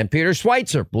 And Peter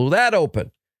Schweitzer blew that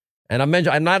open. And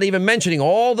I'm not even mentioning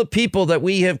all the people that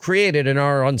we have created in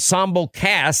our ensemble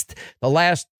cast the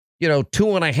last,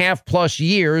 2.5+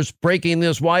 years, breaking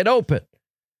this wide open.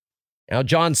 Now,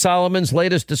 John Solomon's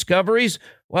latest discoveries.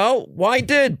 Well, why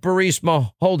did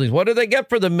Burisma Holdings? What did they get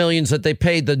for the millions that they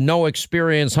paid the no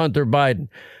experience Hunter Biden?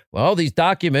 Well, these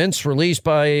documents released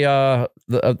by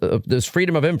this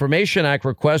Freedom of Information Act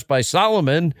request by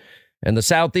Solomon and the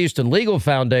Southeastern Legal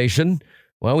Foundation.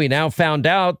 Well, we now found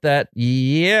out that,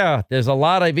 there's a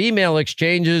lot of email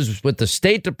exchanges with the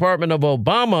State Department of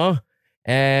Obama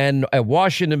and a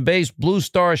Washington-based Blue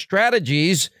Star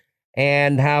Strategies,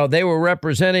 and how they were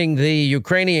representing the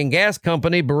Ukrainian gas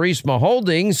company, Burisma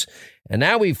Holdings. And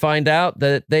now we find out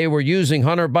that they were using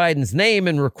Hunter Biden's name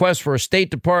in requests for a State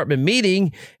Department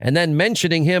meeting and then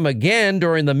mentioning him again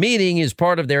during the meeting as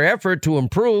part of their effort to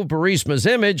improve Burisma's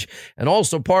image and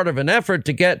also part of an effort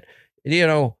to get,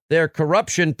 their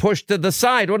corruption pushed to the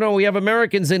side. Oh, no, we have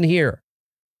Americans in here.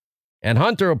 And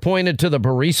Hunter appointed to the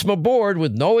Burisma board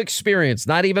with no experience,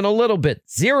 not even a little bit,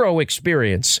 zero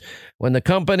experience, when the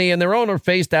company and their owner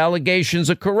faced allegations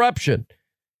of corruption.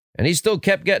 And he still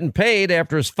kept getting paid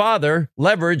after his father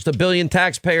leveraged $1 billion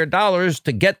taxpayer dollars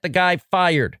to get the guy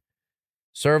fired.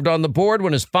 Served on the board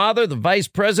when his father, the vice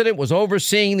president, was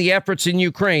overseeing the efforts in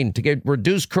Ukraine to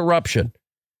reduce corruption.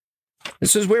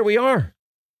 This is where we are.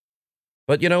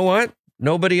 But you know what?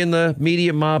 Nobody in the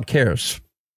media mob cares.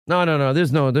 No.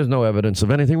 There's no evidence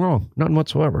of anything wrong. None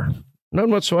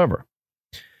whatsoever.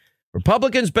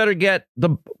 Republicans better get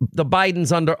the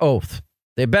Bidens under oath.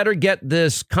 They better get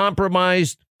this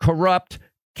compromised, corrupt,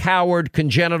 coward,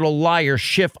 congenital liar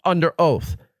Schiff under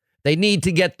oath. They need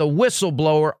to get the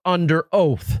whistleblower under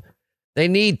oath. They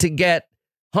need to get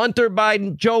Hunter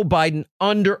Biden, Joe Biden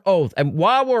under oath. And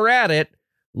while we're at it,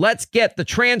 let's get the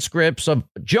transcripts of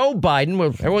Joe Biden.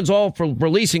 Everyone's all for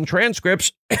releasing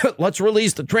transcripts. Let's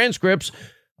release the transcripts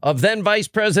of then Vice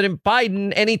President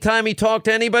Biden anytime he talked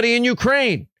to anybody in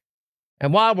Ukraine.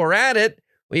 And while we're at it,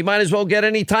 we might as well get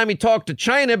any time he talked to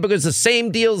China because the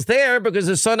same deal's there because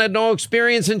his son had no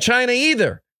experience in China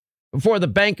either. Before the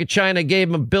Bank of China gave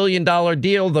him $1 billion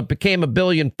deal that became $1.5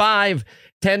 billion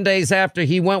 10 days after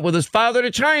he went with his father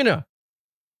to China.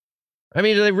 I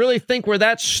mean, do they really think we're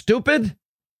that stupid?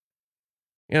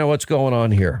 You know what's going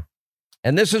on here.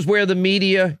 And this is where the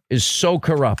media is so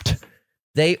corrupt.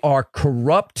 They are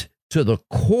corrupt to the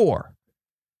core.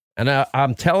 And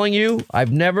I'm telling you, I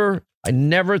never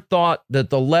thought that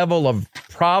the level of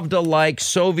Pravda-like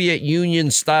Soviet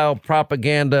Union-style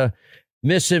propaganda,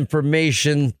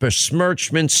 misinformation,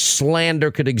 besmirchment,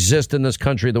 slander could exist in this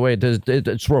country the way it does.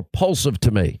 It's repulsive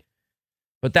to me.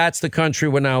 But that's the country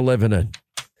we're now living in.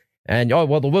 And, the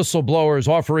whistleblower is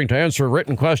offering to answer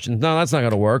written questions. No, that's not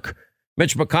going to work.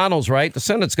 Mitch McConnell's right. The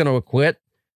Senate's going to acquit.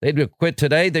 They'd acquit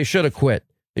today. They should have quit.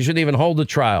 They shouldn't even hold the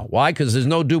trial. Why? Because there's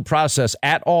no due process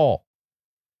at all.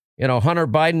 Hunter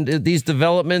Biden, these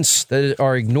developments that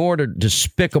are ignored are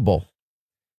despicable.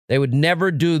 They would never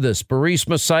do this.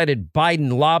 Burisma cited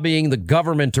Biden lobbying the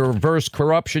government to reverse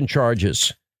corruption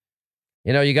charges.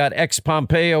 You got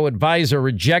ex-Pompeo advisor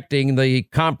rejecting the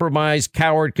compromised,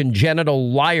 coward,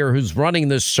 congenital liar who's running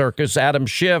this circus, Adam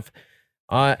Schiff,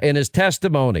 in his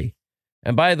testimony.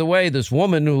 And by the way, this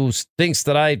woman who thinks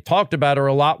that I talked about her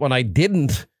a lot when I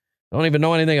didn't, I don't even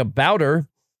know anything about her.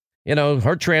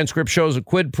 Her transcript shows a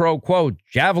quid pro quo.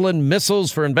 Javelin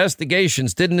missiles for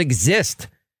investigations didn't exist.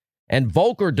 And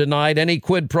Volker denied any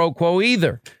quid pro quo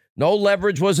either. No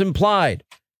leverage was implied.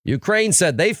 Ukraine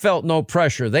said they felt no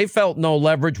pressure. They felt no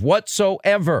leverage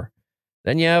whatsoever.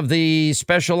 Then you have the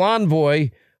special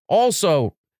envoy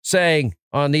also saying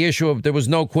on the issue of there was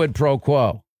no quid pro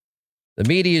quo. The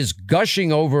media is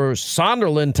gushing over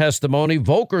Sonderland testimony.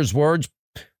 Volker's words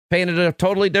painted a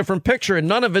totally different picture, and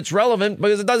none of it's relevant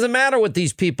because it doesn't matter what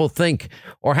these people think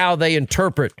or how they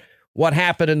interpret what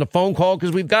happened in the phone call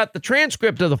because we've got the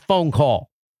transcript of the phone call.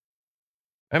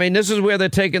 I mean, this is where they're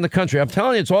taking the country. I'm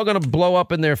telling you, it's all going to blow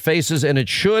up in their faces, and it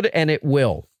should, and it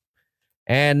will.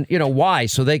 And, why?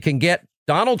 So they can get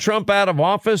Donald Trump out of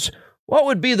office? What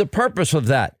would be the purpose of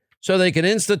that? So they can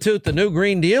institute the new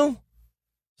Green Deal?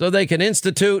 So they can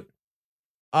institute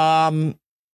the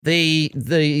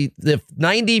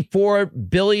 $94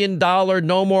 billion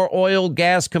no more oil,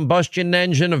 gas, combustion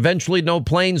engine, eventually no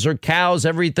planes or cows,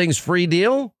 everything's free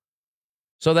deal?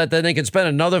 So that then they can spend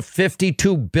another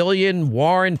 $52 billion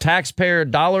Warren taxpayer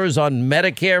dollars on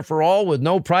Medicare for all with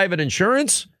no private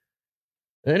insurance?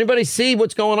 Anybody see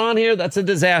what's going on here? That's a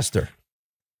disaster.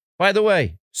 By the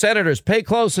way, senators, pay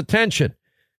close attention.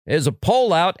 There's a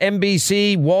poll out,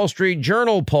 NBC Wall Street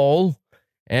Journal poll,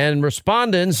 and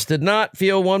respondents did not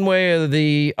feel one way or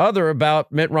the other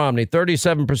about Mitt Romney.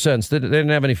 37% didn't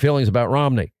have any feelings about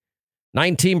Romney.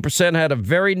 19% had a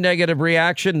very negative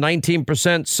reaction,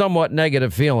 19% somewhat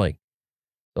negative feeling.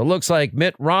 So it looks like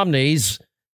Mitt Romney's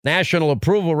national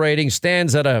approval rating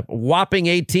stands at a whopping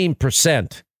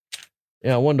 18%.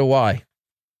 I wonder why.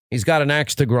 He's got an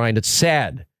axe to grind. It's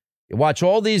sad. You watch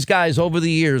all these guys over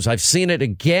the years. I've seen it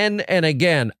again and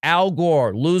again. Al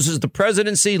Gore loses the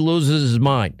presidency, loses his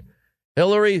mind.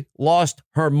 Hillary lost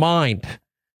her mind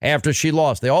after she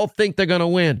lost. They all think they're going to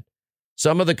win.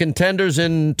 Some of the contenders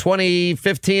in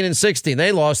 2015 and 16,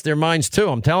 they lost their minds, too.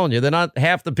 I'm telling you, they're not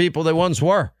half the people they once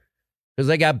were because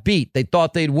they got beat. They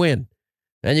thought they'd win.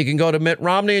 And you can go to Mitt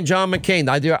Romney and John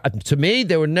McCain. To me,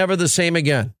 they were never the same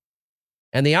again.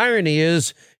 And the irony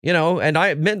is,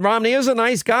 Mitt Romney is a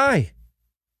nice guy.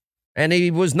 And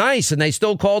he was nice. And they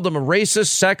still called him a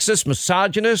racist, sexist,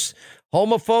 misogynist,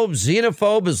 homophobe,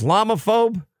 xenophobe,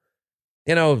 Islamophobe.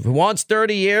 Wants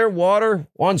dirty air, water,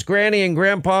 wants granny and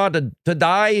grandpa to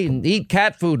die and eat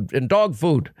cat food and dog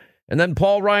food. And then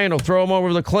Paul Ryan will throw him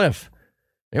over the cliff.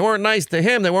 They weren't nice to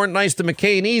him. They weren't nice to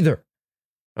McCain either.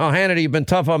 Oh, Hannity, you've been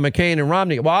tough on McCain and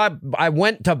Romney. Well, I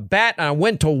went to bat and I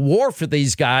went to war for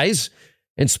these guys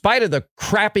in spite of the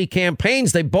crappy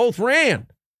campaigns they both ran.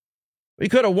 We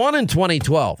could have won in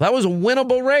 2012. That was a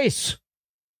winnable race.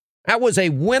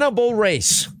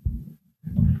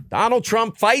 Donald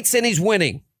Trump fights and he's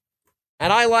winning.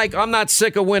 And I'm not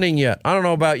sick of winning yet. I don't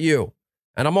know about you.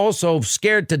 And I'm also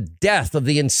scared to death of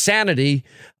the insanity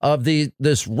of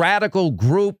this radical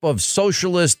group of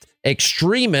socialist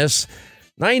extremists.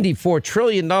 $94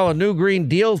 trillion new Green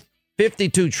Deal,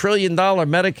 $52 trillion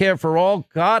Medicare for all.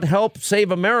 God help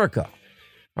save America.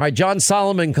 All right, John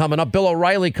Solomon coming up, Bill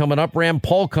O'Reilly coming up, Rand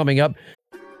Paul coming up.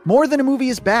 More Than a Movie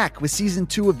is back with season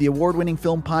 2 of the award-winning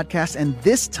film podcast, and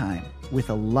this time with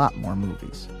a lot more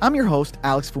movies. I'm your host,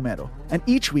 Alex Fumero, and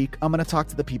each week I'm going to talk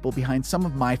to the people behind some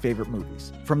of my favorite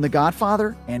movies. From The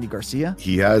Godfather, Andy Garcia.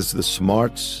 He has the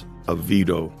smarts of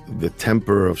Vito, the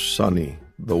temper of Sonny,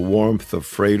 the warmth of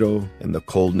Fredo, and the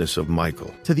coldness of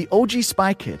Michael. To the OG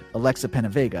Spy Kid, Alexa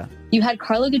Penavega. You had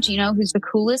Carla Gugino, who's the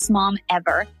coolest mom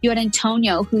ever. You had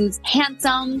Antonio, who's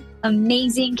handsome,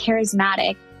 amazing,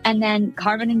 charismatic. And then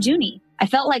Carmen and Junie. I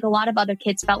felt like a lot of other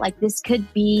kids felt like this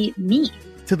could be me.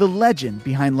 To the legend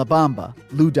behind La Bamba,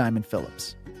 Lou Diamond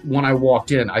Phillips. When I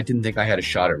walked in, I didn't think I had a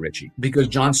shot at Richie because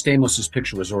John Stamos'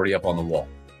 picture was already up on the wall.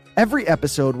 Every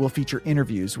episode will feature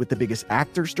interviews with the biggest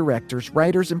actors, directors,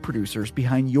 writers, and producers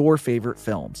behind your favorite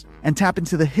films and tap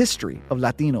into the history of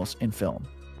Latinos in film.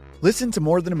 Listen to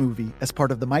More Than a Movie as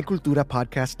part of the My Cultura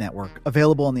Podcast Network,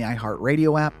 available on the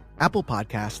iHeartRadio app, Apple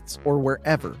Podcasts, or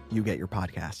wherever you get your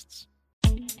podcasts.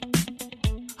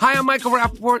 Hi, I'm Michael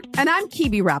Rappaport. And I'm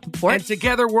Kibi Rappaport. And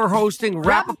together we're hosting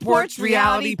Rappaport's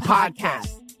Reality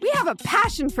Podcast. We have a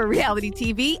passion for reality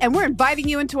TV, and we're inviting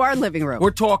you into our living room. We're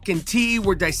talking tea,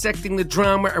 we're dissecting the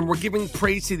drama, and we're giving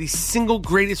praise to the single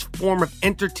greatest form of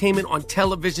entertainment on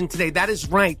television today. That is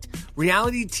right.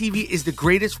 Reality TV is the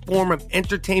greatest form of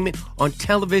entertainment on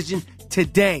television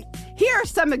today. Here are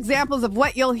some examples of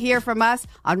what you'll hear from us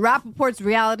on Rappaport's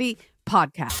Reality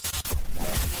Podcast.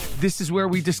 This is where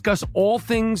we discuss all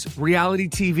things reality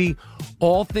TV,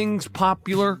 all things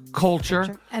popular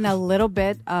culture. And a little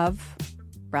bit of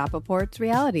Rappaport's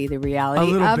reality, the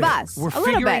reality of bit. us. We're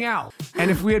figuring out.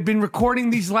 And if we had been recording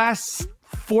these last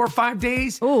 4 or 5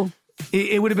 days,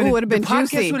 it would have been, the podcast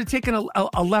juicy. would have taken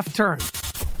a left turn.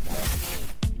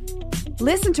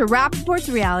 Listen to Rappaport's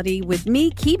Reality with me,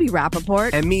 Kibi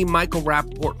Rappaport. And me, Michael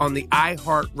Rappaport, on the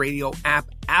iHeartRadio app,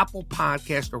 Apple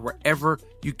Podcast, or wherever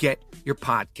you get your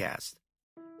podcast.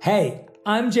 Hey,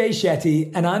 I'm Jay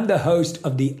Shetty, and I'm the host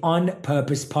of the On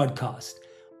Purpose podcast.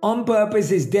 On Purpose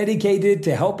is dedicated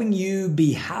to helping you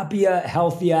be happier,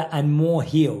 healthier, and more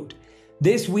healed.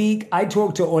 This week, I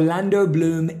talked to Orlando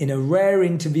Bloom in a rare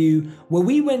interview where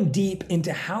we went deep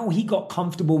into how he got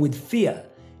comfortable with fear,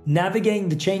 navigating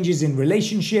the changes in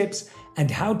relationships,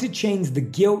 and how to change the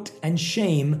guilt and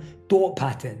shame thought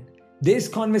pattern. This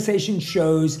conversation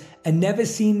shows a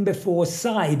never-seen-before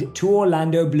side to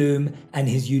Orlando Bloom and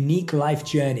his unique life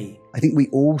journey. I think we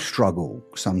all struggle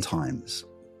sometimes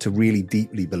to really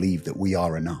deeply believe that we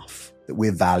are enough, that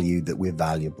we're valued, that we're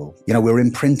valuable. You know, we're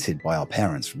imprinted by our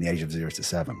parents from the age of 0 to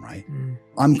 7, right?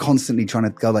 I'm constantly trying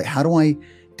to go like, how do I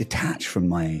detach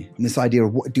from this idea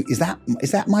of is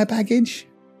that my baggage?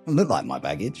 It doesn't look like my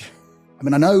baggage. I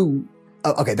mean, I know,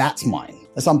 okay, that's mine.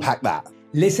 Let's unpack that.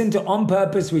 Listen to On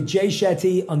Purpose with Jay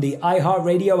Shetty on the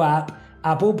iHeartRadio app,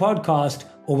 Apple Podcast,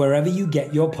 or wherever you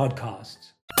get your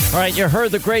podcasts. All right, you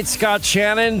heard the great Scott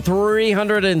Shannon.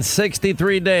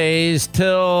 363 days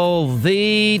till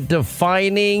the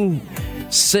defining,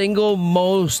 single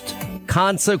most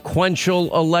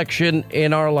consequential election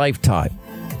in our lifetime.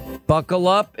 Buckle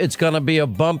up. It's going to be a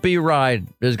bumpy ride.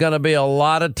 There's going to be a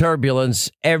lot of turbulence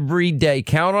every day.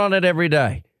 Count on it every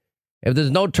day. If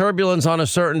there's no turbulence on a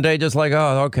certain day, just like,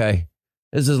 oh, okay,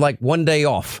 this is like one day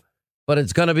off. But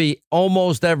it's going to be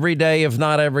almost every day, if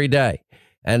not every day.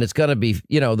 And it's going to be,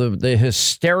 you know, the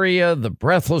hysteria, the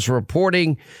breathless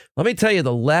reporting. Let me tell you,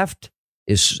 the left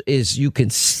is you can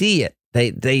see it.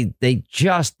 They're going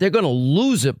to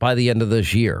lose it by the end of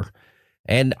this year.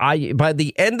 And by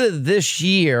the end of this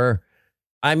year,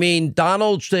 I mean,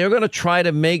 they're going to try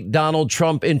to make Donald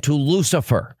Trump into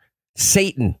Lucifer,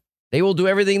 Satan. They will do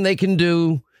everything they can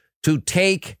do to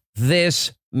take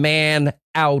this man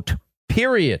out,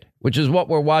 period, which is what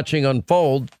we're watching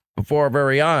unfold before our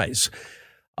very eyes.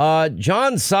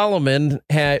 John Solomon,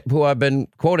 who I've been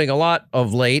quoting a lot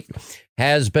of late,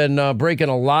 has been breaking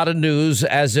a lot of news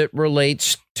as it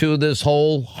relates to this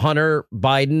whole Hunter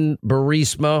Biden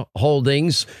Burisma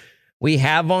holdings. We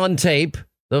have on tape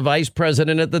the vice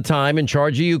president at the time in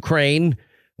charge of Ukraine,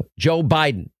 Joe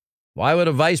Biden. Why would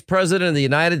a vice president of the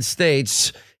United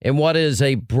States in what is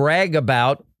a brag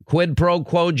about quid pro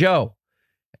quo Joe?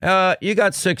 You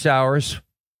got 6 hours.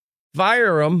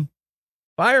 Fire him,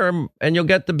 and you'll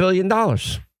get the $1 billion.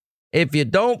 If you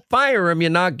don't fire him,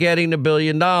 you're not getting the $1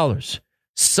 billion.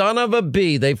 Son of a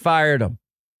B, they fired him.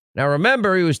 Now,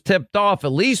 remember, he was tipped off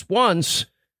at least once.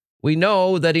 We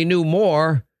know that he knew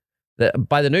more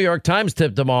by the New York Times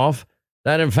tipped him off.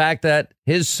 That, in fact, that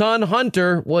his son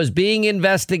Hunter was being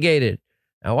investigated.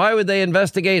 Now, why would they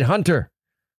investigate Hunter?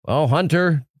 Well,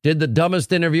 Hunter did the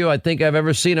dumbest interview I think I've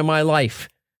ever seen in my life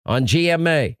on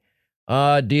GMA.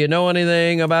 Do you know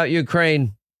anything about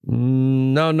Ukraine?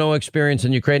 No experience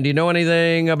in Ukraine. Do you know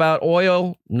anything about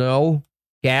oil? No.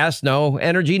 Gas? No.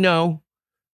 Energy? No.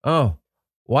 Oh,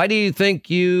 why do you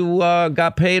think you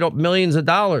got paid millions of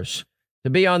dollars to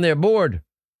be on their board?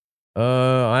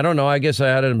 I don't know. I guess I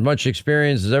had as much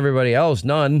experience as everybody else.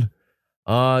 None.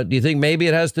 Do you think maybe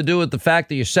it has to do with the fact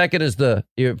that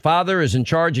your father is in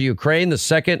charge of Ukraine, the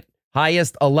second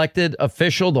highest elected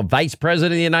official, the vice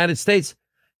president of the United States?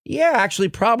 Yeah, actually,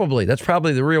 probably. That's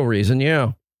probably the real reason.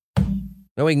 Yeah.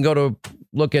 Then we can go to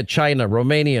look at China,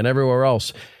 Romania, and everywhere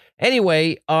else.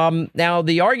 Anyway, now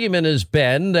the argument has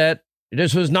been that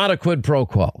this was not a quid pro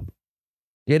quo.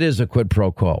 It is a quid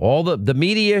pro quo. All the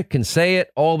media can say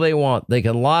it all they want. They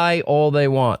can lie all they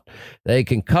want. They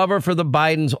can cover for the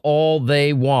Bidens all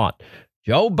they want.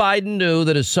 Joe Biden knew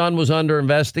that his son was under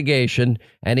investigation,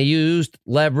 and he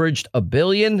leveraged $1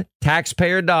 billion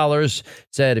taxpayer dollars,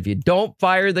 said, if you don't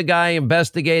fire the guy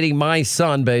investigating my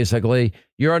son, basically,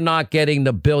 you're not getting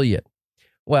the $1 billion.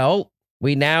 Well,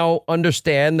 we now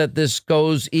understand that this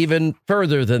goes even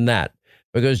further than that,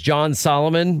 because John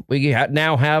Solomon, we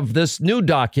now have this new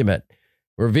document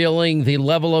revealing the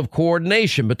level of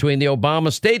coordination between the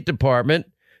Obama State Department,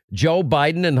 Joe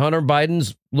Biden, and Hunter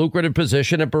Biden's lucrative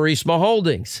position at Burisma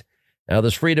Holdings. Now,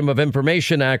 this Freedom of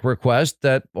Information Act request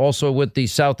that also with the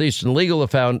Southeastern Legal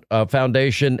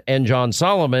Foundation and John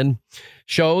Solomon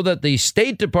show that the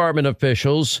State Department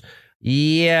officials,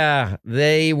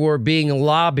 they were being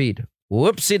lobbied.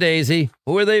 Whoopsie daisy.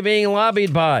 Who are they being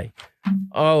lobbied by?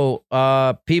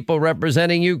 People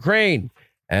representing Ukraine.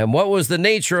 And what was the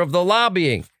nature of the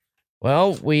lobbying?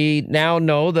 Well, we now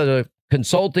know that a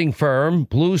consulting firm,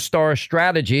 Blue Star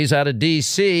Strategies out of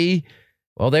D.C.,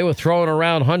 well, they were throwing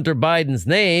around Hunter Biden's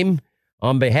name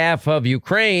on behalf of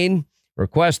Ukraine,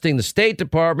 requesting the State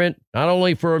Department not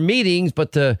only for meetings,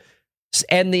 but to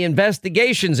end the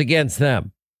investigations against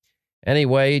them.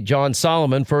 Anyway, John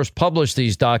Solomon first published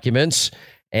these documents,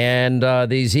 and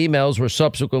these emails were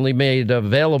subsequently made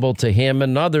available to him,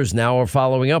 and others now are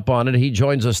following up on it. He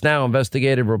joins us now,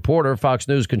 investigative reporter, Fox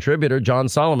News contributor, John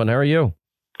Solomon. How are you?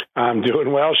 I'm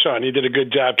doing well, Sean. You did a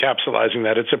good job capsulizing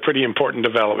that. It's a pretty important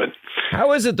development.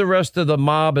 How is it the rest of the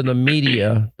mob and the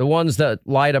media, the ones that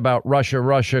lied about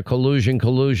Russia, collusion,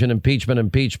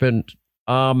 impeachment,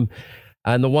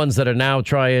 and the ones that are now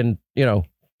trying,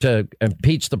 to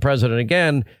impeach the president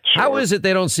again, sure. How is it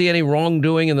they don't see any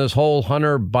wrongdoing in this whole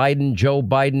Hunter Biden, Joe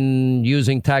Biden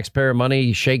using taxpayer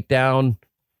money shakedown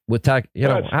with tax?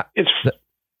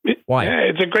 Why?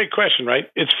 Yeah, it's a great question, right?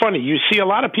 It's funny. You see a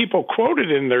lot of people quoted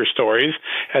in their stories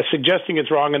as suggesting it's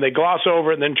wrong, and they gloss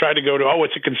over it and then try to go to,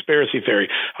 it's a conspiracy theory.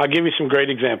 I'll give you some great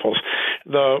examples.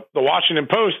 The Washington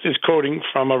Post is quoting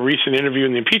from a recent interview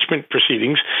in the impeachment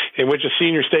proceedings in which a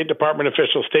senior State Department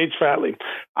official states flatly,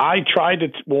 I tried to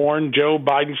warn Joe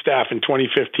Biden staff in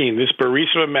 2015. This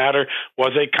Burisma matter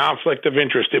was a conflict of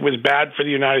interest. It was bad for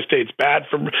the United States, bad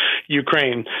for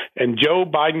Ukraine, and Joe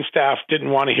Biden staff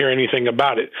didn't want to hear anything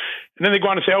about it. And then they go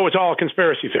on to say, it's all a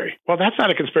conspiracy theory. Well, that's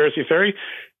not a conspiracy theory.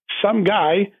 Some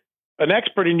guy, an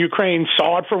expert in Ukraine,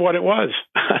 saw it for what it was.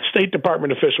 A State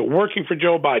Department official working for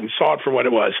Joe Biden saw it for what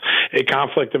it was, a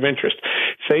conflict of interest.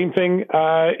 Same thing,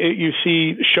 you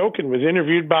see Shokin was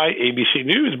interviewed by ABC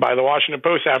News, by the Washington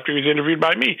Post after he was interviewed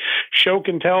by me.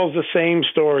 Shokin tells the same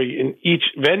story in each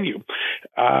venue.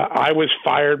 I was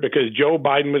fired because Joe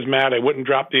Biden was mad I wouldn't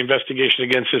drop the investigation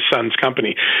against his son's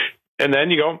company. And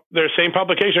then you go, their same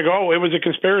publication, it was a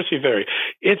conspiracy theory.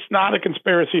 It's not a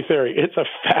conspiracy theory. It's a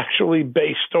factually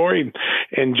based story.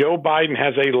 And Joe Biden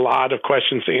has a lot of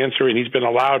questions to answer, and he's been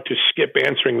allowed to skip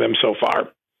answering them so far.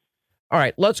 All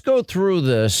right, let's go through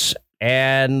this,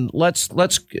 and let's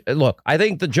look. I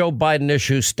think the Joe Biden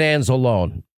issue stands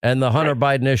alone, and the Hunter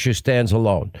Biden issue stands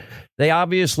alone. They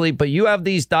obviously, but you have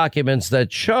these documents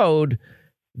that showed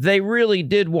they really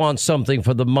did want something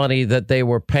for the money that they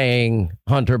were paying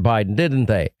Hunter Biden, didn't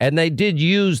they? And they did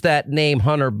use that name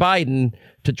Hunter Biden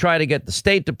to try to get the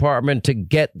State Department to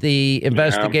get the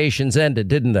investigations ended,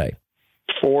 didn't they?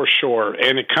 For sure.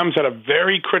 And it comes at a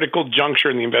very critical juncture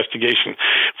in the investigation.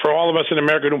 For all of us in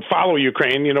America who don't follow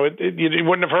Ukraine, you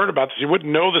wouldn't have heard about this. You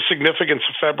wouldn't know the significance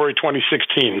of February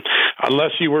 2016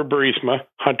 unless you were Burisma,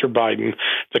 Hunter Biden,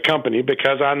 the company,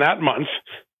 because on that month,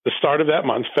 the start of that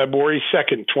month, February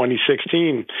 2nd,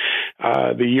 2016,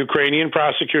 the Ukrainian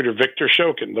prosecutor, Viktor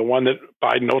Shokin, the one that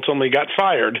Biden ultimately got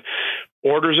fired,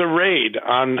 orders a raid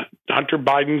on Hunter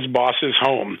Biden's boss's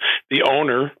home, the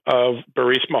owner of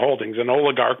Burisma Holdings, an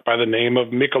oligarch by the name of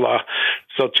Mykola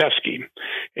Zlochevsky.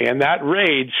 And that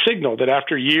raid signaled that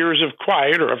after years of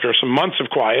quiet, or after some months of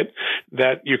quiet,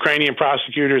 that Ukrainian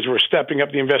prosecutors were stepping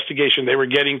up the investigation. They were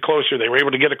getting closer. They were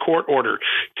able to get a court order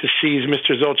to seize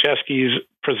Mr. Zlochevsky's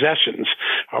possessions,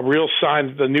 a real sign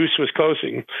that the noose was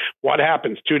closing. What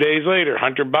happens? 2 days later,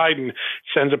 Hunter Biden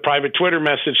sends a private Twitter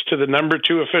message to the number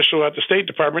 2 official at the State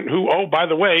Department, who, by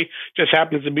the way, just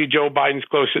happens to be Joe Biden's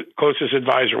closest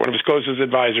advisor, one of his closest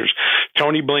advisors,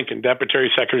 Tony Blinken,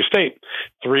 Deputy Secretary of State.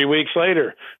 3 weeks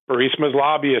later, Burisma's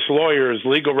lobbyists, lawyers,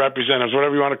 legal representatives,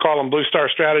 whatever you want to call them, Blue Star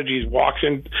Strategies, walks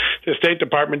into the State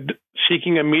Department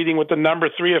seeking a meeting with the number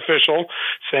 3 official,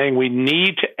 saying we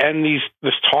need to end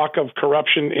this talk of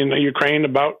corruption in Ukraine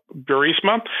about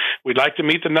Burisma. We'd like to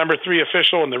meet the number 3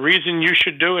 official, and the reason you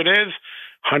should do it is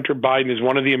Hunter Biden is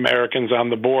one of the Americans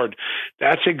on the board.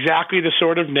 That's exactly the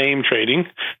sort of name trading,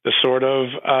 the sort of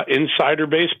insider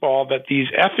baseball that these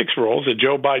ethics rules that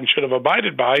Joe Biden should have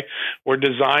abided by were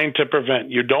designed to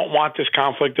prevent. You don't want this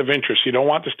conflict of interest. You don't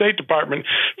want the State Department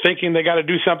thinking they got to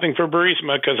do something for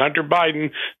Burisma because Hunter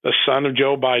Biden, the son of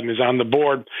Joe Biden, is on the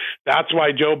board. That's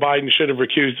why Joe Biden should have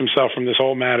recused himself from this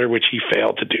whole matter, which he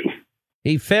failed to do.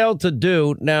 He failed to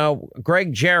do. Now,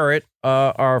 Greg Jarrett,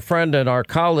 our friend and our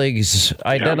colleagues,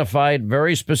 identified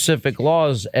very specific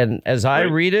laws. And as I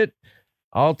read it,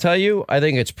 I'll tell you, I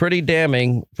think it's pretty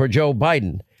damning for Joe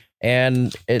Biden.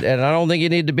 And I don't think you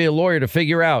need to be a lawyer to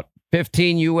figure out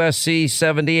 15 U.S.C.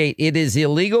 78. It is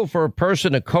illegal for a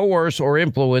person to coerce or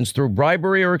influence through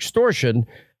bribery or extortion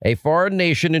a foreign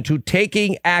nation into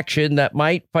taking action that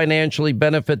might financially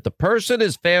benefit the person,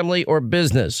 his family, or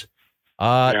business.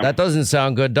 That doesn't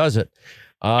sound good, does it?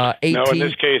 18... No, in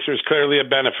this case, there's clearly a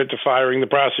benefit to firing the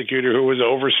prosecutor who was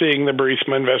overseeing the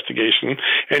Burisma investigation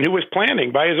and who was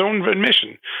planning, by his own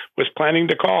admission, was planning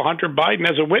to call Hunter Biden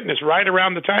as a witness right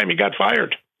around the time he got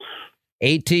fired.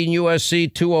 18 U.S.C.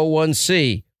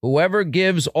 201C. Whoever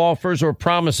gives, offers, or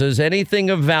promises anything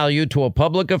of value to a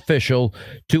public official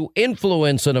to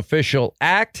influence an official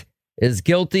act is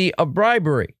guilty of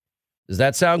bribery. Does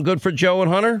that sound good for Joe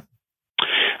and Hunter?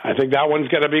 I think that one's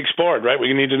got to be explored, right?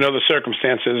 We need to know the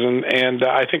circumstances. And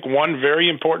I think one very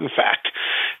important fact,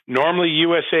 normally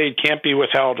USAID can't be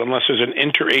withheld unless there's an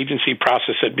interagency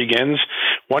process that begins.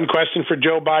 One question for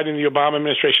Joe Biden and the Obama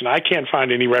administration, I can't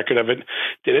find any record of it.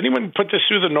 Did anyone put this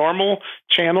through the normal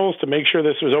channels to make sure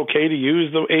this was okay to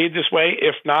use the aid this way?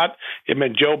 If not, it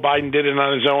meant Joe Biden did it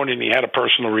on his own and he had a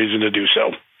personal reason to do so.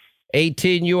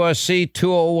 18 U.S.C.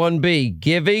 201B,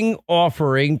 giving,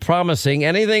 offering, promising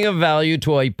anything of value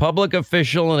to a public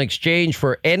official in exchange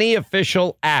for any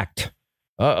official act.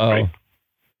 Right.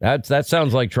 That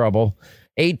sounds like trouble.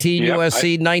 18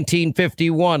 U.S.C.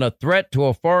 1951, a threat to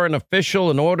a foreign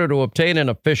official in order to obtain an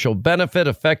official benefit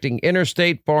affecting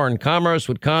interstate foreign commerce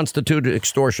would constitute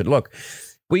extortion. Look,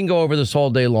 we can go over this all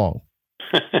day long,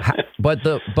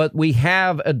 but we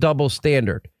have a double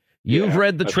standard. You've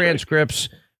read the transcripts.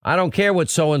 Right. I don't care what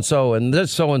so-and-so and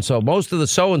this so-and-so. Most of the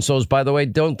so-and-sos, by the way,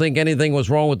 don't think anything was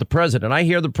wrong with the president. I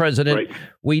hear the president. Right.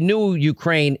 We knew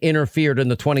Ukraine interfered in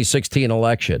the 2016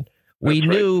 election. We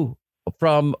knew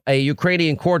from a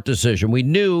Ukrainian court decision. We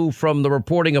knew from the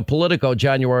reporting of Politico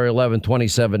January 11,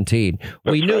 2017.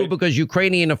 We knew because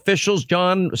Ukrainian officials,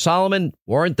 John Solomon,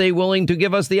 weren't they willing to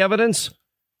give us the evidence?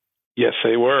 Yes,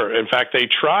 they were. In fact, they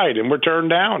tried and were turned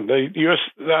down. The U.S.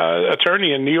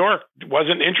 attorney in New York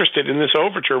wasn't interested in this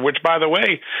overture, which, by the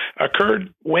way,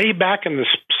 occurred way back in the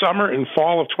summer and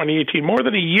fall of 2018, more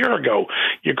than a year ago.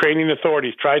 Ukrainian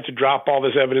authorities tried to drop all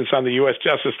this evidence on the U.S.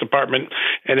 Justice Department,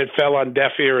 and it fell on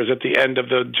deaf ears at the end of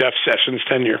the Jeff Sessions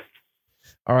tenure.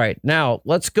 All right. Now,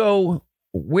 let's go.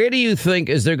 Where do you think,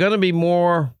 is there going to be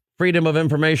more Freedom of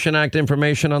Information Act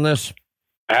information on this?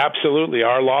 Absolutely.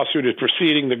 Our lawsuit is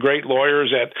proceeding. The great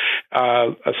lawyers at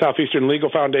Southeastern Legal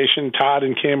Foundation, Todd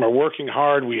and Kim, are working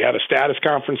hard. We had a status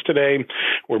conference today.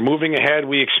 We're moving ahead.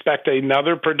 We expect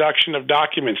another production of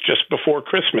documents just before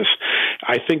Christmas.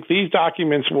 I think these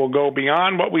documents will go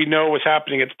beyond what we know was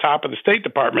happening at the top of the State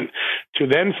Department to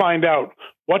then find out,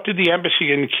 what did the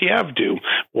embassy in Kiev do?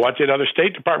 What did other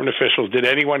State Department officials? Did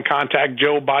anyone contact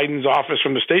Joe Biden's office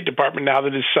from the State Department now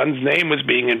that his son's name was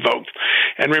being invoked?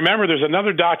 And remember, there's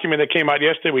another document that came out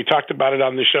yesterday. We talked about it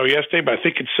on the show yesterday, but I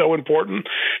think it's so important.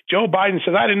 Joe Biden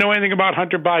says, I didn't know anything about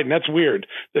Hunter Biden. That's weird.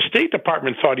 The State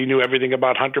Department thought he knew everything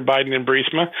about Hunter Biden and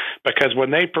Burisma because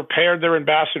when they prepared their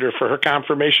ambassador for her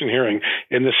confirmation hearing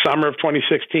in the summer of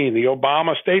 2016, the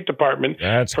Obama State Department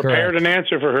prepared an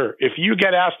answer for her. If you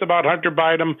get asked about Hunter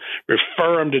Biden,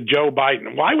 refer him to Joe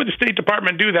Biden. Why would the State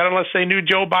Department do that unless they knew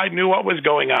Joe Biden knew what was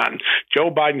going on?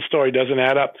 Joe Biden's story doesn't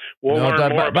add up. We'll learn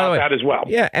more about that as well.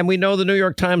 Yeah, and we know the New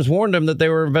York Times warned him that they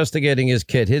were investigating his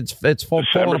kid. It's falling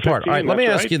apart. All right, let me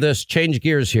ask you this. Change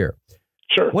gears here.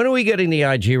 Sure. When are we getting the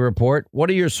IG report? What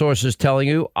are your sources telling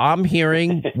you? I'm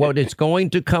hearing what it's going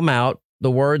to come out.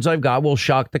 The words I've got will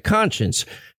shock the conscience.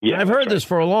 Yeah, I've heard this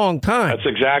for a long time. That's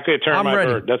exactly a term I've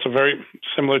heard. That's a very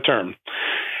similar term.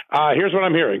 Here's what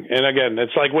I'm hearing. And again,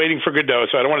 it's like waiting for Godot,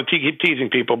 so I don't want to keep teasing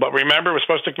people. But remember, it was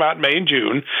supposed to come out in May and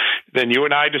June. Then you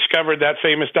and I discovered that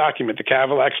famous document, the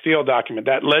Cadillac Steele document.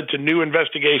 That led to new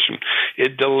investigation.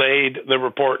 It delayed the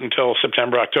report until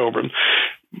September, October.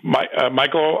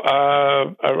 Michael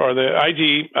or the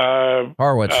IG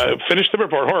Horowitz finished the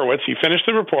report. Horowitz, he finished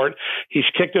the report. He's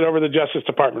kicked it over to the Justice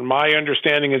Department. My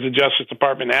understanding is the Justice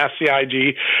Department asked the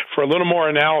IG for a little more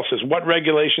analysis. What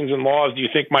regulations and laws do you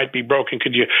think might be broken?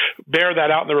 Could you bear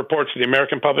that out in the report so the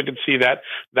American public could see that?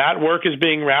 That work is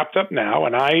being wrapped up now,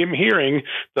 and I am hearing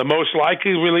the most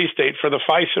likely release date for the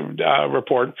FISA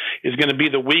report is going to be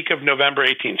the week of November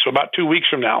 18th, so about 2 weeks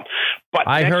from now. But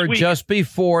I heard week, just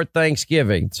before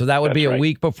Thanksgiving, so that would be a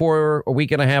week before, a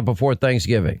week and a half before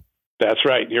Thanksgiving. That's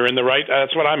right. You're in the right.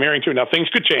 That's what I'm hearing too. Now things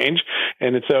could change,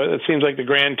 and it seems like the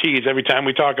grand tease every time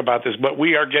we talk about this. But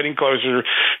we are getting closer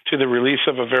to the release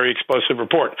of a very explosive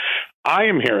report. I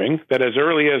am hearing that as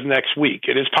early as next week,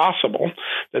 it is possible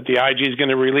that the IG is going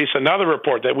to release another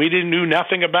report that we knew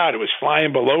nothing about. It was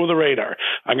flying below the radar.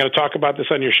 I'm going to talk about this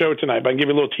on your show tonight, but I can give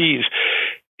you a little tease.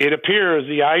 It appears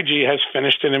the IG has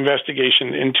finished an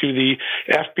investigation into the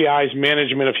FBI's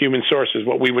management of human sources,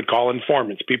 what we would call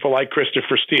informants, people like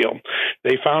Christopher Steele.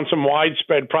 They found some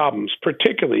widespread problems,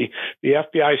 particularly the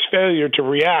FBI's failure to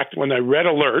react when a red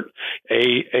alert,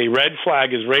 a red flag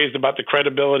is raised about the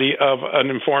credibility of an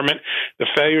informant, the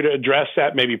failure to address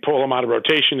that, maybe pull them out of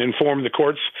rotation, inform the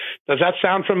courts. Does that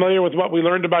sound familiar with what we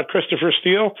learned about Christopher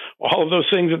Steele? All of those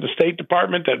things at the State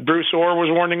Department that Bruce Orr was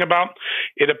warning about?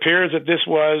 It appears that this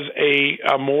was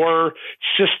a more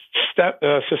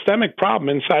systemic problem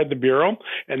inside the Bureau,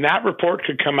 and that report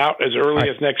could come out as early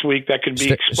as next week. That could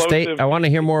be explosive. I want to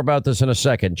hear more about this in a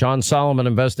second. John Solomon,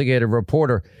 investigative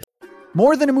reporter.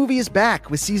 More Than a Movie is back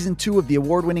with season 2 of the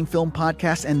award-winning film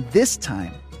podcast, and this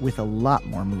time with a lot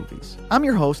more movies. I'm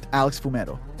your host, Alex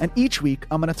Fumero, and each week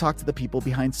I'm going to talk to the people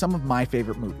behind some of my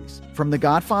favorite movies. From The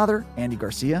Godfather, Andy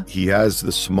Garcia. He has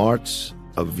the smarts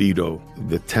of Vito,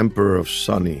 the temper of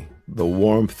Sonny, the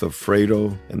warmth of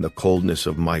Fredo, and the coldness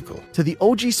of Michael. To the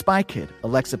OG Spy Kid,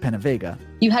 Alexa Penavega.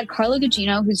 You had Carla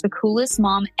Gugino, who's the coolest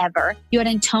mom ever. You had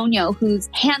Antonio, who's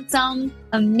handsome,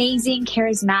 amazing,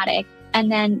 charismatic.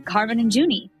 And then Carmen and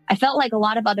Junie. I felt like a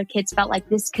lot of other kids felt like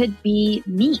this could be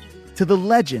me. To the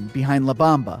legend behind La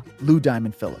Bamba, Lou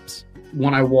Diamond Phillips.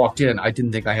 When I walked in, I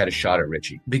didn't think I had a shot at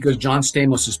Richie because John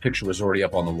Stamos' picture was already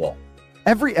up on the wall.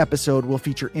 Every episode will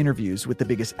feature interviews with the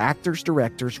biggest actors,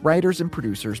 directors, writers, and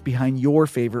producers behind your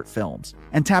favorite films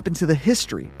and tap into the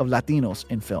history of Latinos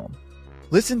in film.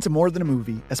 Listen to More Than a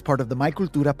Movie as part of the My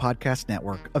Cultura Podcast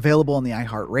Network, available on the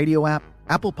iHeartRadio app,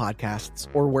 Apple Podcasts,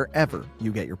 or wherever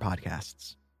you get your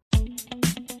podcasts.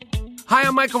 Hi,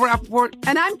 I'm Michael Rappaport.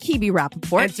 And I'm Kibi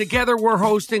Rappaport. And together we're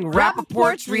hosting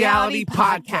Rappaport's Reality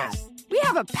Podcast. We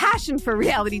have a passion for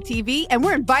reality TV, and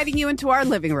we're inviting you into our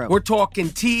living room. We're talking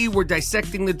tea, we're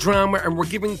dissecting the drama, and we're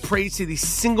giving praise to the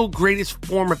single greatest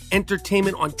form of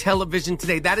entertainment on television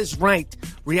today. That is right.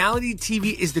 Reality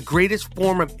TV is the greatest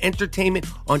form of entertainment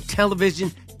on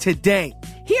television today.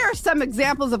 Here are some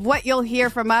examples of what you'll hear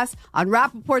from us on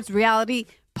Rappaport's Reality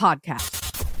Podcast.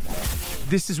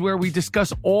 This is where we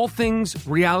discuss all things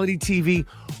reality TV,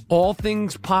 all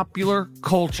things popular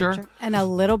culture. And a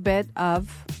little bit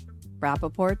of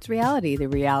Rappaport's reality, the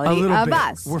reality of bit.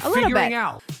 us. We're figuring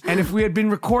out. And if we had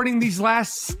been recording these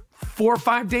last 4 or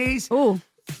 5 days,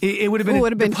 it would have been,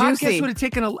 the podcast juicy. would have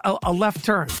taken a left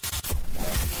turn.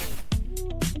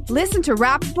 Listen to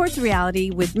Rappaport's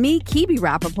Reality with me, Kibi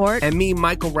Rappaport. And me,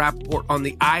 Michael Rappaport, on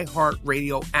the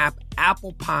iHeartRadio app,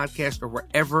 Apple Podcast, or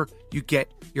wherever you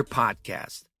get your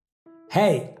podcast.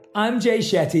 Hey, I'm Jay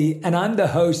Shetty, and I'm the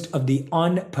host of the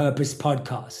On Purpose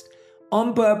podcast.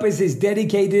 On Purpose is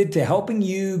dedicated to helping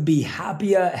you be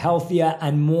happier, healthier,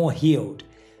 and more healed.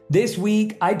 This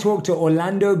week, I talked to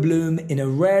Orlando Bloom in a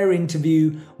rare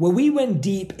interview where we went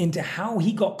deep into how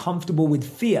he got comfortable with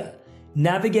fear,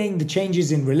 navigating the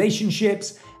changes in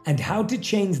relationships, and how to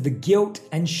change the guilt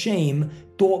and shame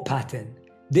thought pattern.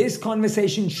 This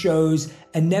conversation shows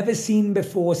a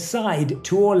never-seen-before side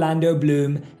to Orlando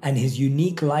Bloom and his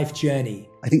unique life journey.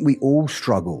 I think we all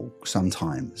struggle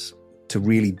sometimes to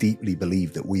really deeply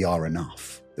believe that we are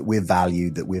enough, that we're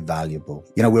valued, that we're valuable.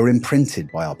 You know, we're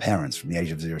imprinted by our parents from the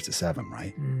age of 0 to 7,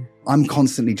 right? I'm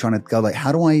constantly trying to go like,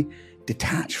 how do I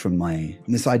detach from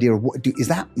this idea of is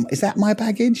that my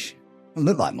baggage? It doesn't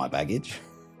look like my baggage.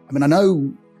 I mean, I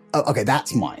know, okay,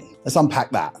 that's mine. Let's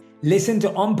unpack that. Listen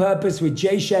to On Purpose with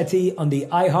Jay Shetty on the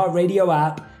iHeartRadio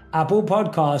app, Apple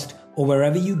Podcast, or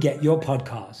wherever you get your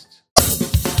podcasts.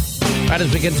 All right,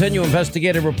 as we continue,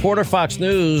 investigative reporter, Fox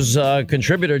News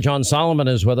contributor John Solomon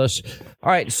is with us.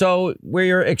 All right, so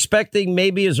we're expecting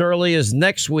maybe as early as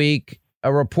next week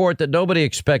a report that nobody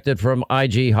expected from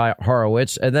IG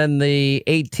Horowitz. And then the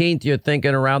 18th, you're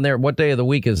thinking around there. What day of the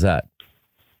week is that?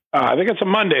 I think it's a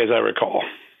Monday, as I recall.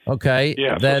 Okay,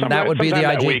 Yeah, then that would be the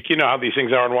sometime IG. that week. You know how these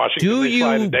things are in Washington. They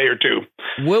slide a day or two.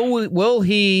 Will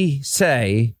he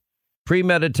say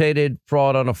premeditated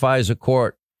fraud on a FISA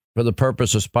court for the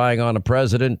purpose of spying on a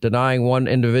president, denying one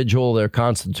individual their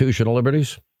constitutional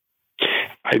liberties?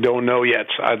 I don't know yet.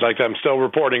 I'm still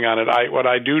reporting on it. What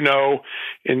I do know,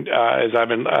 is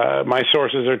my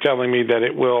sources are telling me that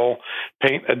it will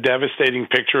paint a devastating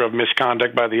picture of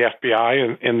misconduct by the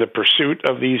FBI in the pursuit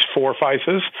of these 4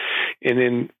 FISAs, and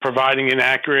in providing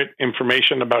inaccurate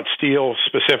information about Steele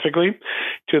specifically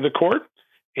to the court.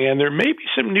 And there may be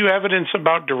some new evidence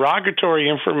about derogatory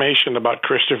information about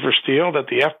Christopher Steele that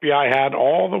the FBI had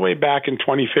all the way back in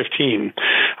 2015.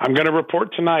 I'm going to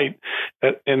report tonight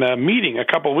that in a meeting a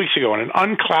couple of weeks ago in an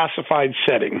unclassified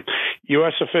setting,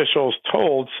 U.S. officials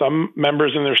told some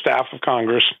members in their staff of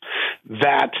Congress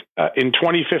that in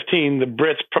 2015, the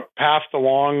Brits passed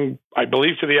along, I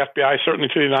believe to the FBI, certainly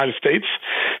to the United States,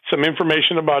 some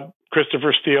information about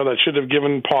Christopher Steele that should have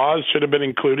given pause, should have been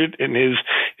included in his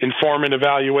informant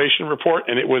evaluation report,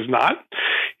 and it was not.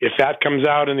 If that comes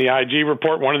out in the IG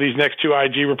report, one of these next 2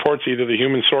 IG reports, either the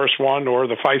human source one or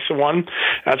the FISA one,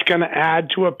 that's going to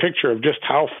add to a picture of just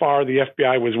how far the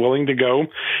FBI was willing to go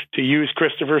to use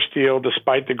Christopher Steele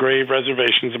despite the grave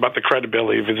reservations about the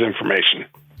credibility of his information.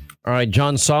 All right,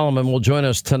 John Solomon will join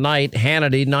us tonight.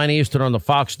 Hannity, 9 Eastern on the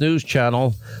Fox News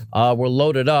Channel. We're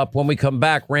loaded up. When we come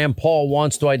back, Rand Paul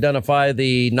wants to identify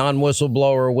the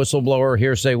whistleblower,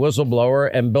 hearsay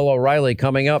whistleblower, and Bill O'Reilly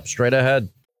coming up straight ahead.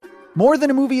 More Than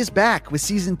a Movie is back with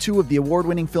season 2 of the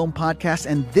award-winning film podcast,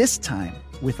 and this time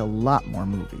with a lot more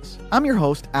movies. I'm your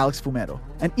host, Alex Fumero,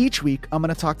 and each week I'm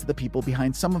going to talk to the people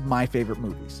behind some of my favorite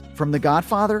movies. From The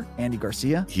Godfather, Andy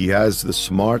Garcia. He has the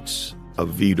smarts of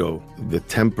Vito, the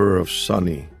temper of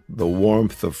Sonny, the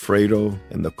warmth of Fredo,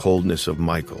 and the coldness of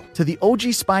Michael. To the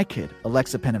OG Spy Kid,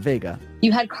 Alexa Penavega.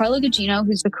 You had Carla Gugino,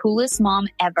 who's the coolest mom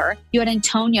ever. You had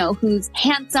Antonio, who's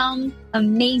handsome,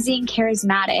 amazing,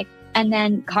 charismatic. And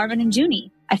then Carmen and Junie.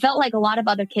 I felt like a lot of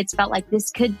other kids felt like this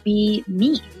could be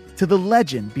me. To the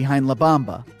legend behind La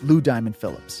Bamba, Lou Diamond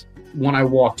Phillips. When I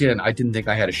walked in, I didn't think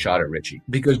I had a shot at Richie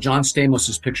because John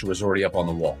Stamos' picture was already up on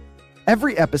the wall.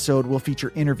 Every episode will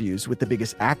feature interviews with the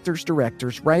biggest actors,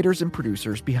 directors, writers, and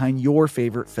producers behind your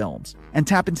favorite films, and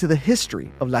tap into the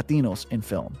history of Latinos in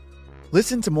film.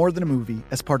 Listen to More Than a Movie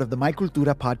as part of the My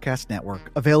Cultura Podcast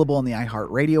Network, available on the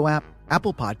iHeartRadio app,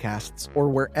 Apple Podcasts, or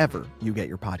wherever you get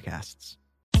your podcasts.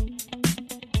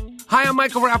 Hi, I'm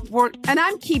Michael Rappaport. And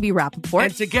I'm Kibi Rappaport.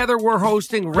 And together we're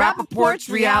hosting Rappaport's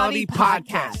Reality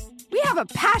Podcast. We have a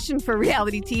passion for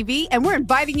reality TV, and we're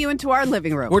inviting you into our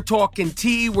living room. We're talking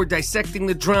tea, we're dissecting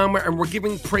the drama, and we're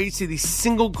giving praise to the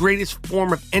single greatest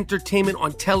form of entertainment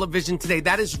on television today.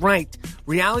 That is right.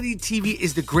 Reality TV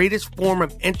is the greatest form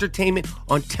of entertainment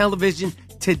on television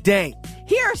today.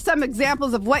 Here are some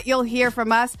examples of what you'll hear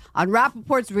from us on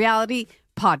Rappaport's Reality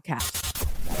Podcast.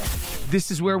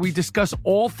 This is where we discuss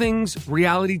all things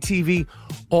reality TV,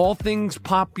 all things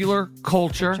popular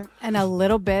culture. And a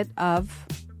little bit of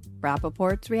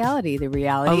Rappaport's reality, the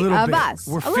reality of bit. us.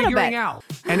 We're figuring out.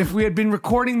 And if we had been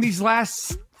recording these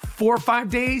last 4 or 5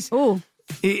 days,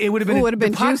 it would have been,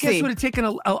 the podcast juicy. would have taken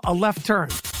a left turn.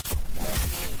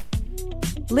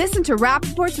 Listen to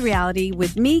Rappaport's Reality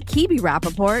with me, Kibi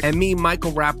Rappaport. And me,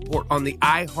 Michael Rappaport, on the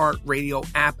iHeartRadio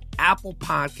app, Apple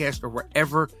Podcast, or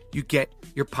wherever you get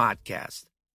your podcast.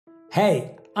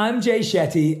 Hey, I'm Jay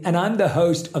Shetty, and I'm the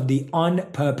host of the On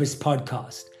Purpose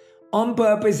podcast. On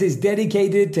Purpose is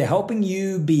dedicated to helping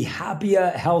you be happier,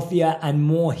 healthier, and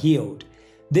more healed.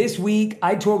 This week,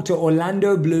 I talked to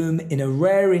Orlando Bloom in a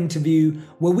rare interview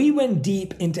where we went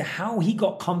deep into how he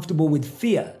got comfortable with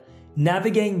fear,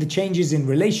 navigating the changes in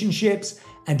relationships,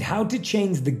 and how to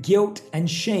change the guilt and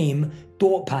shame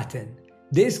thought pattern.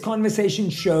 This conversation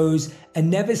shows a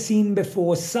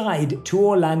never-seen-before side to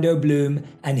Orlando Bloom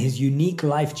and his unique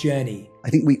life journey. I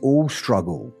think we all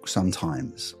struggle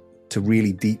sometimes to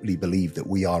really deeply believe that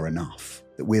we are enough,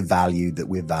 that we're valued, that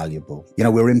we're valuable. You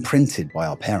know, we're imprinted by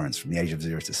our parents from the age of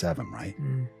 0 to 7, right?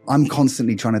 I'm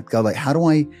constantly trying to go like, how do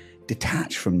I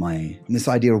detach from this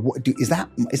idea of is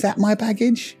that my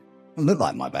baggage? It doesn't look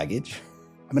like my baggage.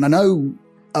 I mean, I know,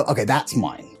 okay, that's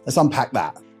mine. Let's unpack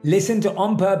that. Listen to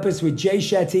On Purpose with Jay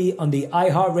Shetty on the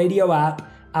iHeartRadio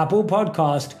app, Apple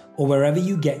Podcast, or wherever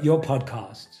you get your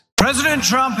podcasts. President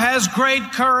Trump has great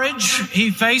courage. He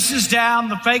faces down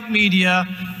the fake media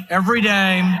every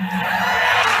day.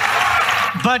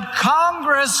 But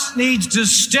Congress needs to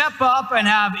step up and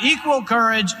have equal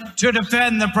courage to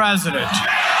defend the president.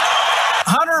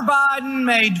 Hunter Biden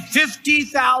made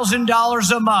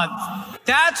 $50,000 a month.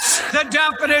 That's the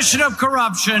definition of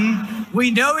corruption.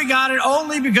 We know he got it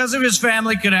only because of his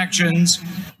family connections.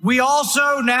 We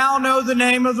also now know the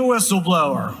name of the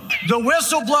whistleblower. The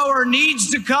whistleblower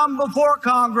needs to come before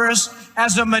Congress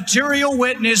as a material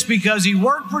witness because he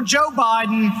worked for Joe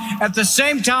Biden at the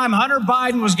same time Hunter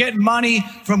Biden was getting money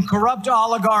from corrupt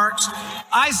oligarchs.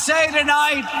 I say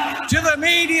tonight to the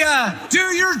media, do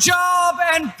your job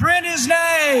and print his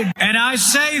name. And I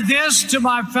say this to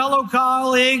my fellow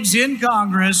colleagues in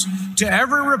Congress, to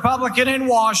every Republican in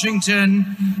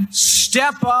Washington,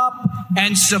 step up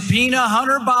and subpoena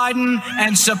Hunter Biden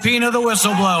and subpoena the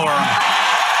whistleblower.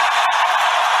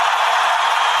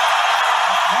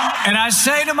 And I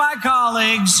say to my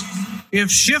colleagues, if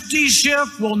Shifty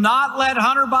Schiff will not let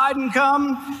Hunter Biden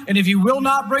come, and if he will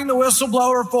not bring the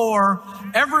whistleblower forward,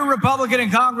 every Republican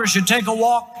in Congress should take a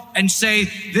walk and say,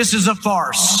 this is a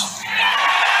farce.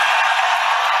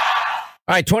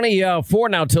 All right, 24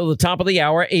 now till the top of the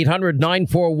hour,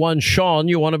 800-941-SEAN.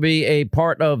 You want to be a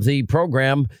part of the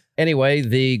program. Anyway,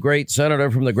 the great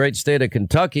senator from the great state of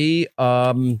Kentucky,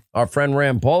 our friend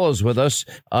Rand Paul is with us.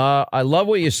 I love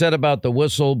what you said about the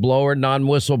whistleblower,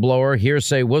 non-whistleblower,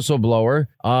 hearsay whistleblower.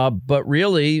 But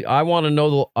really, I want to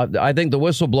know, I think the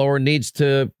whistleblower needs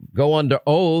to go under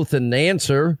oath and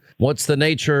answer what's the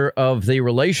nature of the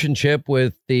relationship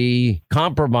with the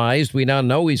compromised. We now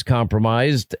know he's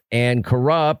compromised and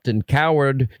corrupt and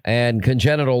coward and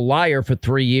congenital liar for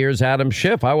 3 years, Adam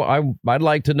Schiff. I'd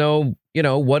like to know, you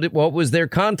know, what was their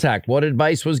contact? What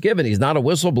advice was given? He's not a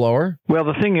whistleblower. Well,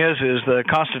 the thing is the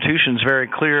Constitution is very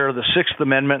clear. The Sixth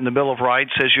Amendment in the Bill of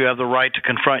Rights says you have the right to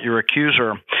confront your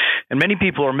accuser. And many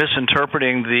people are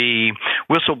misinterpreting the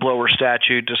whistleblower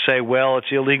statute to say, well,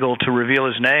 it's illegal to reveal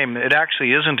his name. It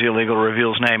actually isn't illegal to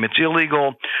reveal his name. It's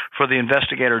illegal for the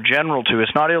investigator general to.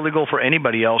 It's not illegal for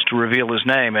anybody else to reveal his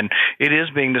name. And it is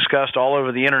being discussed all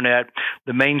over the internet.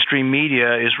 The mainstream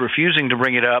media is refusing to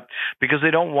bring it up because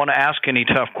they don't want to ask any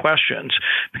tough questions,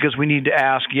 because we need to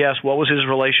ask, yes, what was his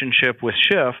relationship with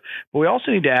Schiff? But we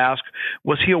also need to ask,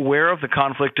 was he aware of the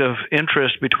conflict of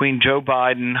interest between Joe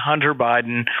Biden, Hunter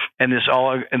Biden, and this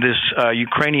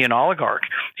Ukrainian oligarch?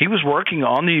 He was working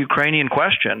on the Ukrainian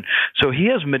question. So he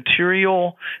has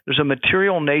there's a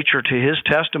material nature to his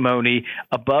testimony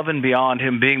above and beyond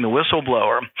him being the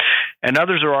whistleblower. And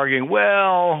others are arguing,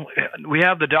 well, we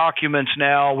have the documents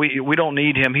now. We don't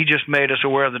need him. He just made us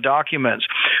aware of the documents.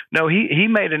 No, he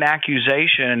made an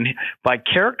accusation by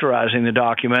characterizing the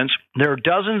documents. There are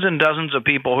dozens and dozens of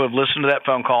people who have listened to that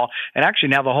phone call, and actually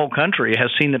now the whole country has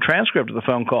seen the transcript of the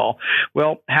phone call.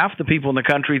 Well, half the people in the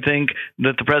country think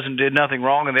that the president did nothing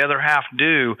wrong, and the other half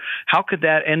do. How could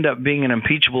that end up being an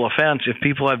impeachable offense if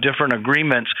people have different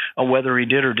agreements on whether he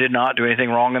did or did not do anything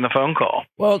wrong in the phone call?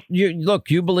 Well,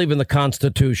 you believe in the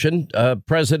Constitution.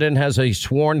 President has a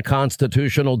sworn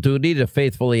constitutional duty to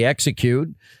faithfully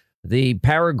execute. The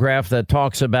paragraph that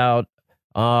talks about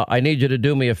I need you to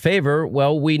do me a favor.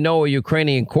 Well, we know a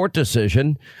Ukrainian court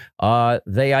decision.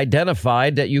 They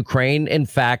identified that Ukraine, in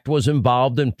fact, was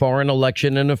involved in foreign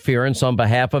election interference on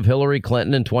behalf of Hillary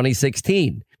Clinton in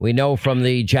 2016. We know from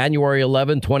the January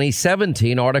 11,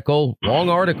 2017 long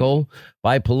article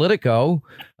by Politico,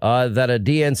 that a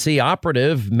DNC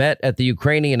operative met at the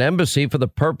Ukrainian embassy for the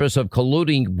purpose of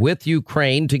colluding with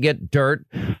Ukraine to get dirt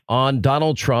on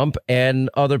Donald Trump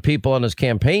and other people on his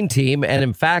campaign team. And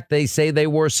in fact, they say they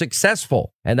were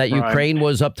successful and that Ukraine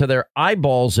was up to their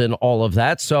eyeballs in all of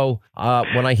that. So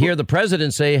when I hear the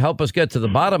president say, help us get to the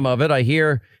bottom of it, I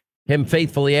hear him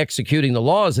faithfully executing the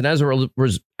laws. And as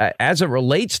it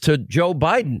relates to Joe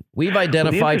Biden, we've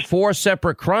identified 4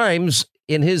 separate crimes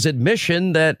in his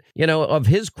admission that, of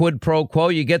his quid pro quo.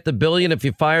 You get the $1 billion if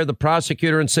you fire the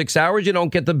prosecutor in 6 hours. You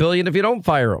don't get the $1 billion if you don't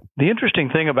fire him. The interesting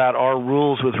thing about our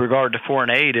rules with regard to foreign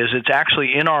aid is it's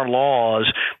actually in our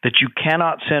laws that you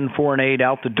cannot send foreign aid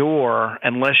out the door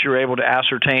unless you're able to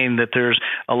ascertain that there's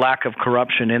a lack of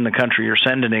corruption in the country you're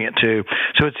sending it to.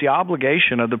 So it's the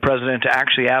obligation of the president to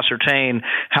actually ascertain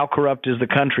how corrupt is the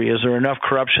country. Is there enough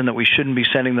corruption that we shouldn't be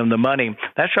sending them the money?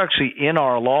 That's actually in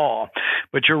our law.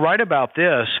 But you're right about this.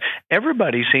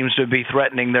 Everybody seems to be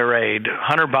threatening their aid.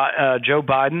 Joe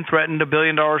Biden threatened $1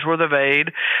 billion worth of aid.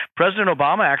 President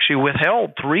Obama actually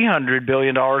withheld $300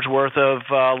 billion worth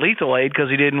of lethal aid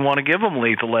because he didn't want to give them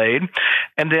lethal aid.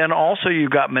 And then also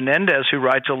you've got Menendez, who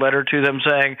writes a letter to them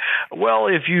saying, well,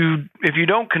 if you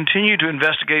don't continue to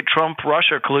investigate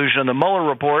Trump-Russia collusion in the Mueller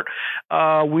report,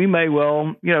 we may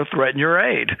well, threaten your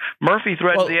aid. Murphy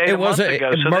threatened the aid a month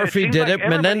ago. So Murphy did it.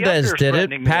 Menendez did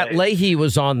it. Pat Leahy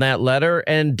was on that letter,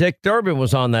 and Dick Durbin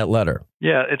was on that letter.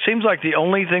 Yeah, it seems like the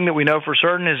only thing that we know for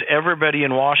certain is everybody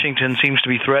in Washington seems to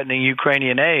be threatening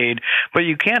Ukrainian aid, but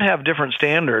you can't have different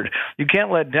standard. You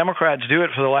can't let Democrats do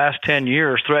it for the last 10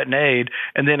 years, threaten aid,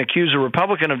 and then accuse a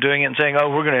Republican of doing it and saying,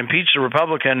 oh, we're going to impeach the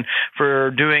Republican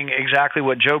for doing exactly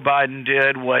what Joe Biden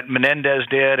did, what Menendez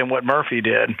did, and what Murphy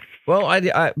did. Well,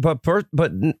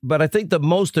 but I think the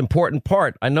most important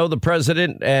part, I know the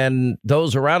president and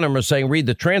those around him are saying, read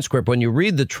the transcript. When you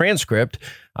read the transcript,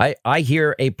 I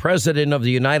hear a president of the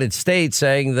United States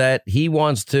saying that he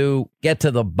wants to get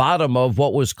to the bottom of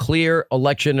what was clear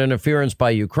election interference by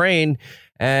Ukraine.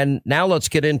 And now let's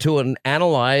get into and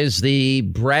analyze the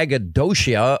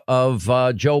braggadocio of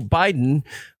Joe Biden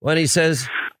when he says,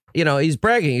 you know, he's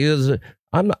bragging. He goes,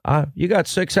 you got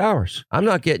 6 hours. I'm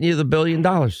not getting you the $1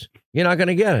 billion. You're not going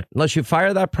to get it unless you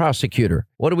fire that prosecutor.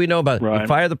 What do we know about it? You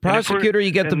fire the prosecutor,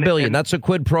 you get the $1 billion. That's a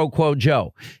quid pro quo,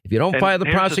 Joe. If you don't fire the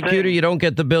prosecutor, you don't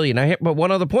get the $1 billion. But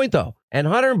one other point, though. And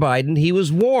Hunter Biden, he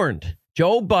was warned.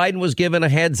 Joe Biden was given a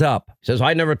heads up. He says,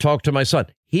 I never talked to my son.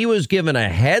 He was given a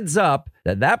heads up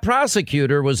that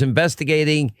prosecutor was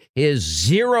investigating his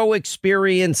zero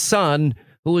experience son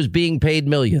who was being paid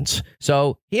millions.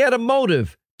 So he had a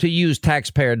motive to use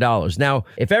taxpayer dollars. Now,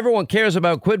 if everyone cares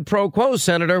about quid pro quo,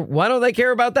 Senator, why don't they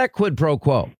care about that quid pro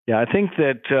quo? Yeah, I think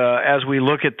that as we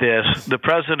look at this, the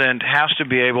president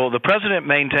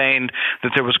maintained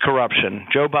that there was corruption.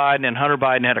 Joe Biden and Hunter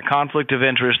Biden had a conflict of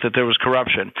interest, that there was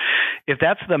corruption. If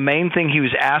that's the main thing he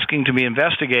was asking to be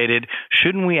investigated,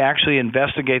 shouldn't we actually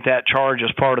investigate that charge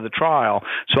as part of the trial?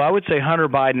 So I would say Hunter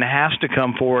Biden has to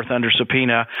come forth under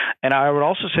subpoena, and I would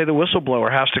also say the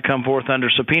whistleblower has to come forth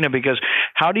under subpoena, because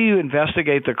how do you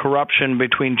investigate the corruption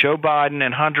between Joe Biden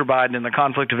and Hunter Biden and the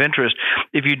conflict of interest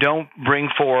if you don't bring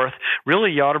forth,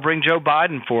 really you ought to bring Joe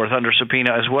Biden forth under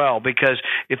subpoena as well, because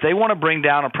if they want to bring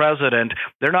down a president,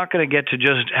 they're not going to get to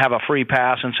just have a free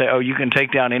pass and say, oh, you can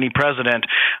take down any president.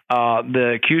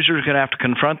 The accuser is going to have to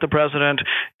confront the president,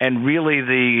 and really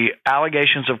the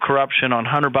allegations of corruption on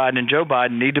Hunter Biden and Joe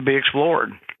Biden need to be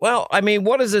explored. Well, I mean,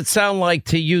 what does it sound like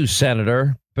to you,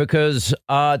 Senator? Because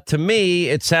to me,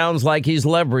 it sounds like he's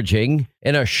leveraging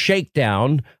in a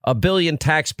shakedown $1 billion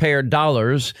taxpayer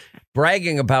dollars,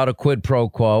 bragging about a quid pro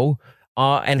quo.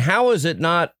 And how is it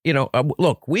not,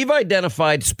 look, we've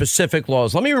identified specific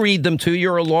laws. Let me read them to you.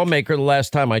 You're a lawmaker the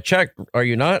last time I checked. Are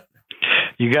you not?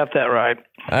 You got that right.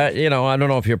 I don't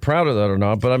know if you're proud of that or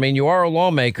not, but I mean, you are a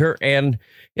lawmaker, and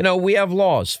we have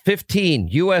laws. 15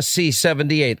 USC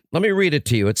 78. Let me read it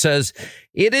to you. It says,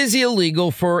 it is illegal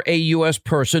for a U.S.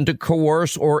 person to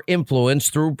coerce or influence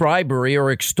through bribery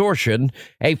or extortion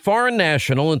a foreign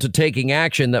national into taking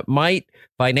action that might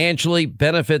financially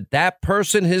benefit that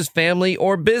person, his family,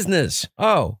 or business.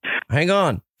 Oh, hang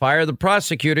on. Fire the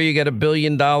prosecutor. You get $1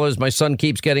 billion. My son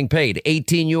keeps getting paid.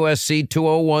 18 USC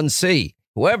 201C.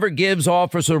 Whoever gives,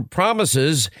 offers, or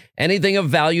promises anything of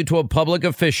value to a public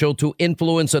official to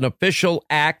influence an official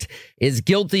act is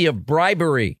guilty of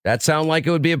bribery. That sound like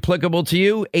it would be applicable to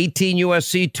you? 18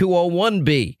 USC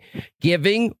 201B.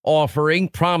 Giving, offering,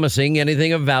 promising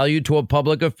anything of value to a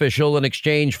public official in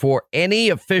exchange for any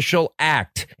official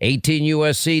act. 18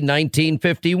 USC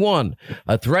 1951.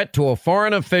 A threat to a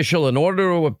foreign official in order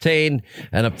to obtain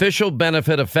an official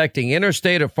benefit affecting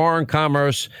interstate or foreign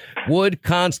commerce would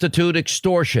constitute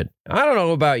extortion. I don't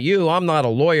know about you. I'm not a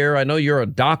lawyer. I know you're a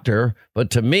doctor. But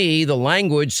to me, the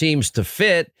language seems to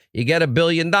fit. You get $1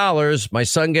 billion. My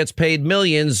son gets paid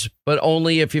millions, but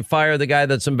only if you fire the guy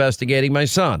that's investigating my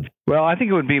son. Well, I think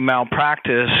it would be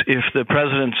malpractice if the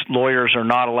president's lawyers are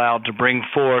not allowed to bring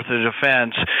forth a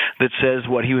defense that says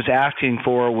what he was asking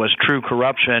for was true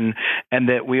corruption, and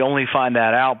that we only find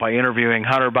that out by interviewing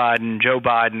Hunter Biden, Joe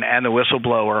Biden, and the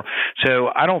whistleblower. So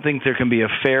I don't think there can be a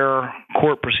fair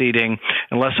court proceeding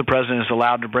unless the president is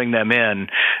allowed to bring them in.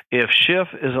 If Schiff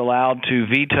is allowed to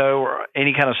veto or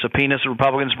any kind of subpoenas the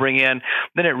Republicans bring in,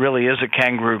 then it really is a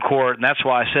kangaroo court. And that's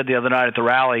why I said the other night at the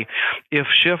rally, if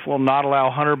Schiff will not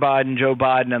allow Hunter Biden, Joe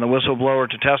Biden, and the whistleblower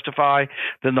to testify,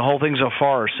 then the whole thing's a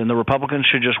farce, and the Republicans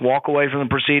should just walk away from the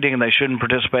proceeding and they shouldn't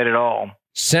participate at all.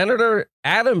 Senator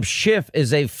Adam Schiff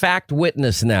is a fact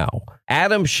witness now.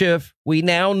 Adam Schiff, we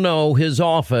now know his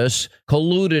office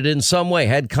colluded in some way,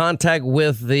 had contact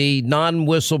with the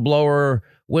non-whistleblower,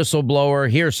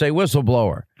 hearsay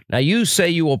whistleblower. Now, you say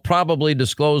you will probably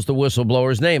disclose the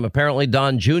whistleblower's name. Apparently,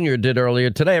 Don Jr. did earlier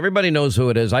today. Everybody knows who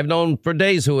it is. I've known for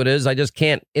days who it is. I just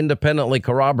can't independently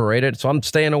corroborate it, so I'm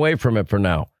staying away from it for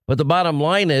now. But the bottom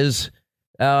line is,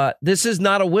 this is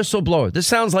not a whistleblower. This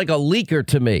sounds like a leaker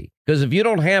to me. Because if you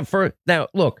don't have now,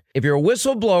 look, if you're a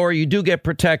whistleblower, you do get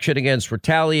protection against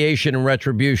retaliation and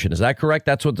retribution. Is that correct?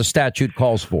 That's what the statute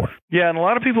calls for. Yeah, and a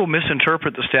lot of people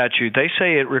misinterpret the statute. They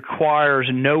say it requires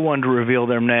no one to reveal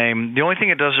their name. The only thing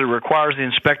it does is it requires the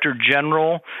inspector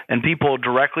general and people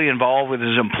directly involved with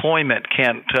his employment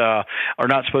are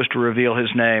not supposed to reveal his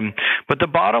name. But the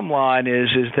bottom line is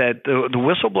that the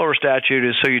whistleblower statute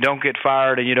is so you don't get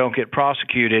fired and you don't get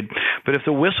prosecuted. But if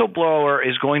the whistleblower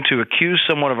is going to accuse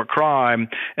someone of a crime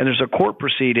and there's a court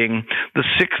proceeding, the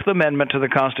Sixth Amendment to the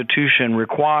Constitution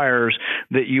requires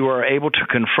that you are able to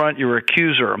confront your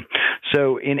accuser.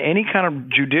 So in any kind of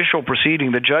judicial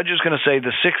proceeding, the judge is going to say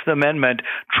the Sixth Amendment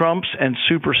trumps and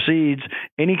supersedes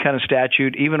any kind of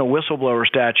statute, even a whistleblower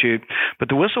statute. But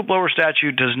the whistleblower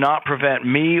statute does not prevent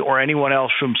me or anyone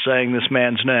else from saying this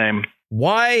man's name.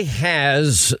 Why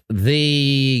has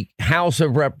the House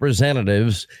of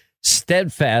Representatives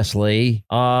steadfastly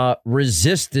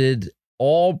resisted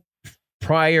all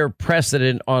prior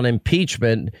precedent on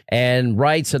impeachment and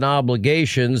rights and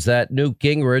obligations that Newt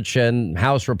Gingrich and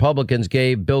House Republicans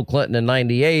gave Bill Clinton in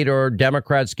 98 or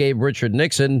Democrats gave Richard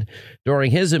Nixon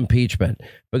during his impeachment?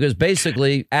 Because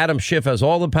basically, Adam Schiff has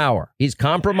all the power. He's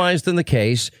compromised in the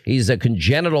case. He's a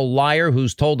congenital liar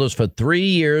who's told us for 3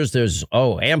 years there's,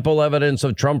 ample evidence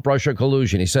of Trump-Russia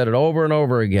collusion. He said it over and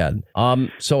over again.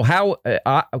 So how,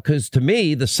 because to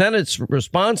me, the Senate's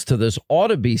response to this ought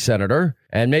to be, Senator,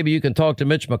 and maybe you can talk to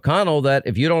Mitch McConnell, that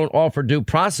if you don't offer due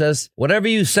process, whatever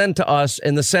you send to us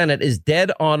in the Senate is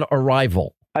dead on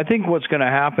arrival. I think what's going to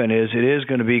happen is it is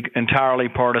going to be entirely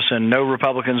partisan. No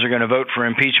Republicans are going to vote for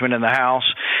impeachment in the House,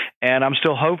 and I'm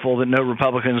still hopeful that no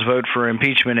Republicans vote for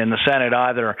impeachment in the Senate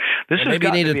either. Maybe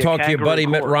you need to talk to your buddy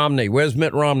Mitt Romney. Where's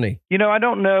Mitt Romney? I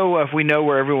don't know if we know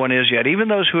where everyone is yet. Even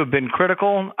those who have been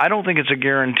critical, I don't think it's a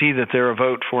guarantee that they're a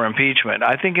vote for impeachment.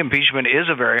 I think impeachment is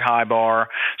a very high bar,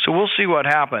 so we'll see what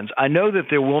happens. I know that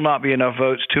there will not be enough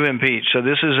votes to impeach, so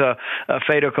this is a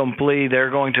fait accompli.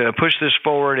 They're going to push this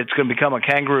forward. It's going to become a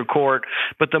kangaroo court.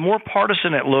 But the more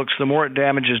partisan it looks, the more it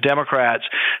damages Democrats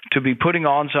to be putting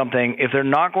on something. If they're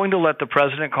not going to let the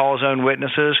president call his own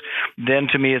witnesses, then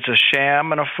to me it's a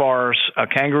sham and a farce, a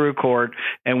kangaroo court,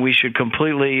 and we should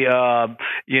completely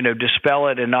dispel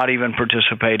it and not even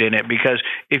participate in it. Because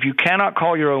if you cannot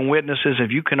call your own witnesses,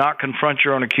 if you cannot confront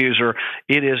your own accuser,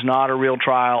 it is not a real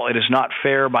trial. It is not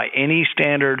fair by any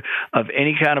standard of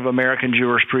any kind of American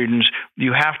jurisprudence.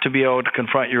 You have to be able to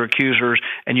confront your accusers,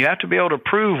 and you have to be able to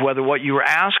prove whether what you were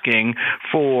asking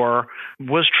for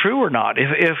was true or not.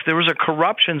 If there was a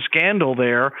corruption scandal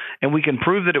there and we can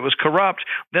prove that it was corrupt,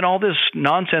 then all this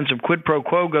nonsense of quid pro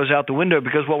quo goes out the window,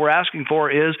 because what we're asking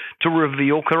for is to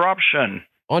reveal corruption.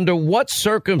 Under what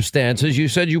circumstances, you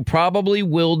said you probably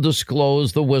will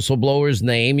disclose the whistleblower's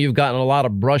name. You've gotten a lot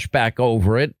of brushback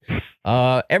over it.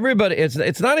 Everybody,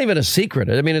 it's not even a secret.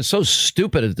 I mean, it's so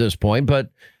stupid at this point, but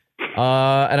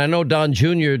and I know Don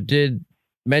Jr. did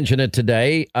mention it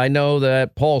today. I know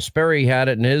that Paul Sperry had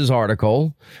it in his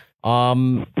article.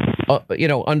 You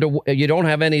don't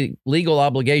have any legal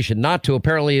obligation not to.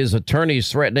 Apparently his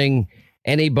attorney's threatening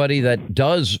anybody that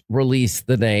does release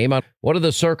the name. What are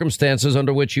the circumstances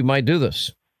under which you might do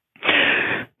this?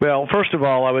 Well, first of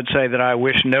all, I would say that I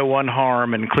wish no one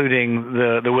harm, including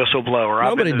the whistleblower.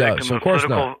 Nobody does. Of course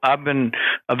not. I've been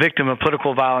a victim of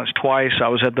political violence twice. I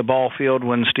was at the ball field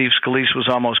when Steve Scalise was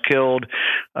almost killed.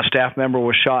 A staff member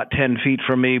was shot 10 feet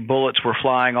from me. Bullets were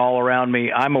flying all around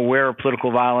me. I'm aware of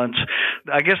political violence.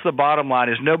 I guess the bottom line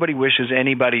is nobody wishes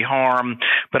anybody harm,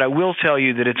 but I will tell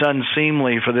you that it's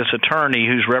unseemly for this attorney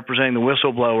who's representing the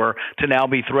whistleblower to now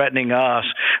be threatening us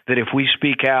that if we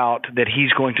speak out that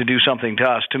he's going to do something to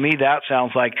us. To me, that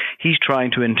sounds like he's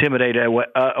trying to intimidate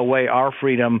away our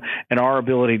freedom and our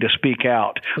ability to speak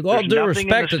out. With all due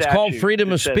respect, it's called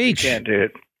freedom of speech. You can't do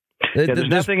it. There's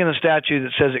nothing in the statute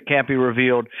that says it can't be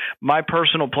revealed. My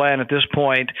personal plan at this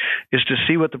point is to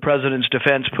see what the president's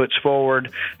defense puts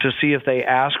forward, to see if they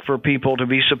ask for people to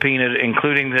be subpoenaed,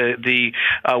 including the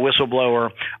whistleblower.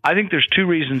 I think there's two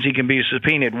reasons he can be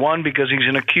subpoenaed. One, because he's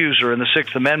an accuser in the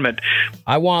Sixth Amendment.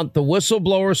 I want the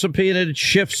whistleblower subpoenaed,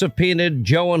 Schiff subpoenaed,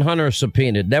 Joe and Hunter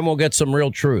subpoenaed. Then we'll get some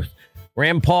real truth.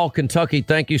 Rand Paul, Kentucky.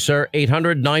 Thank you, sir.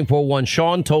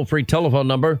 800-941-SEAN, toll-free telephone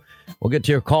number. We'll get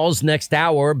to your calls next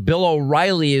hour. Bill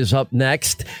O'Reilly is up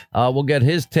next. We'll get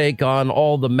his take on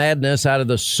all the madness out of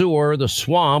the sewer, the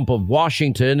swamp of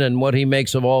Washington, and what he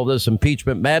makes of all this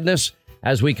impeachment madness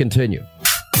as we continue.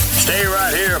 Stay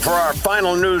right here for our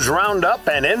final news roundup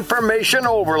and information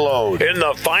overload in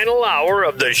the final hour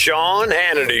of the Sean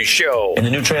Hannity Show. In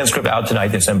the new transcript out tonight,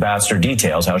 this ambassador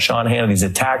details how Sean Hannity's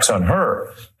attacks on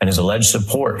her and his alleged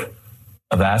support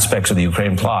of aspects of the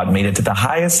Ukraine plot made it to the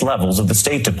highest levels of the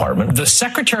State Department. The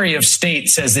Secretary of State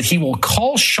says that he will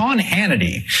call Sean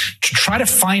Hannity to try to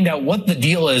find out what the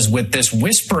deal is with this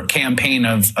whisper campaign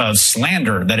of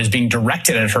slander that is being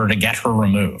directed at her to get her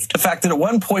removed. The fact that at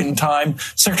one point in time,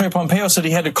 Secretary Pompeo said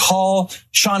he had to call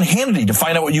Sean Hannity to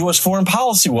find out what U.S. foreign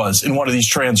policy was in one of these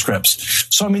transcripts.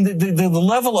 So, I mean, the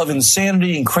level of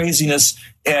insanity and craziness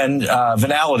and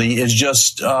venality is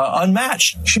just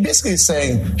unmatched. She basically is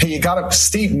saying, hey, you got to,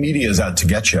 state media is out to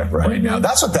get you right now.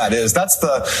 That's what that is. That's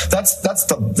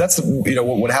you know,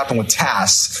 what happened with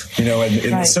TASS, you know,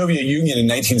 in the Soviet Union in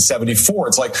 1974.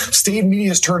 It's like state media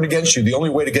is turned against you. The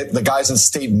only way to get the guys in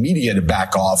state media to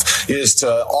back off is to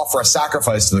offer a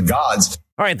sacrifice to the gods.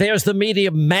 All right, there's the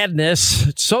media madness.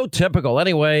 It's so typical.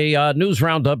 Anyway, news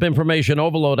roundup, information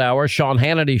overload hour, Sean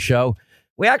Hannity show.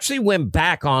 We actually went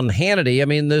back on Hannity. I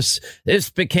mean, this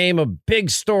became a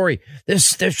big story.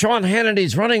 This Sean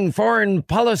Hannity's running foreign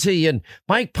policy, and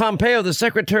Mike Pompeo, the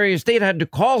Secretary of State, had to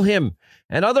call him,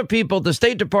 and other people at the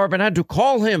State Department had to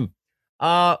call him.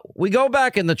 We go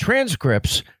back in the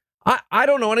transcripts. I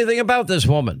don't know anything about this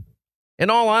woman. In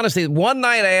all honesty, one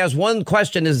night I asked one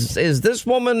question: Is this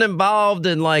woman involved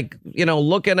in, like, you know,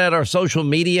 looking at our social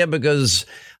media because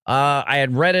I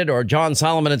had read it or John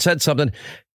Solomon had said something?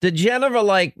 Did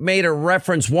Jennifer made a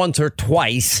reference once or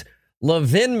twice?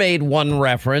 Levin made one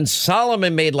reference.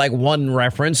 Solomon made one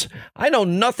reference. I know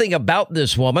nothing about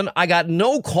this woman. I got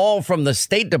no call from the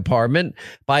State Department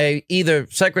by either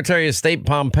Secretary of State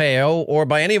Pompeo or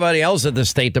by anybody else at the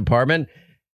State Department.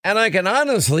 And I can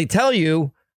honestly tell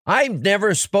you, I've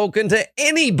never spoken to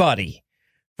anybody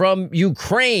from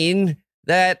Ukraine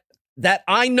that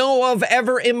I know of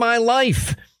ever in my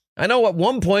life. I know at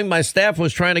one point my staff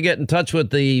was trying to get in touch with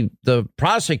the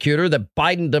prosecutor that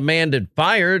Biden demanded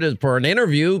fired for an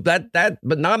interview. But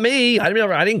not me. I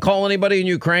didn't call anybody in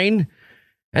Ukraine.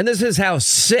 And this is how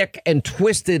sick and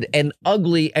twisted and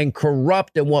ugly and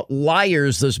corrupt and what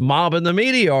liars this mob in the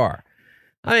media are.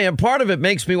 I mean, part of it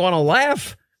makes me want to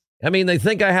laugh. I mean, they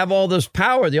think I have all this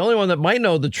power. The only one that might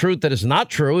know the truth that is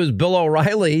not true is Bill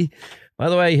O'Reilly. By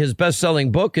the way, his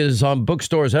best-selling book is on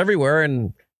bookstores everywhere,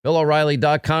 and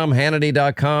BillO'Reilly.com,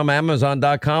 Hannity.com,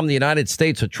 Amazon.com, the United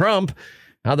States of Trump,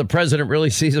 how the president really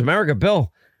sees America.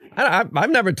 Bill, I've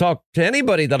never talked to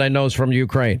anybody that I know is from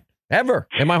Ukraine, ever,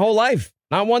 in my whole life.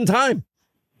 Not one time.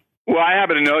 Well, I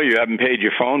happen to know you haven't paid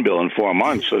your phone bill in 4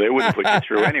 months, so they wouldn't put you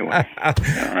through anyway. All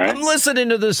right? I'm listening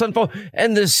to this info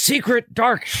and the secret,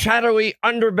 dark, shadowy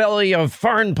underbelly of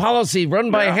foreign policy run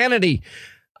by Hannity.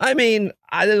 I mean,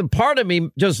 part of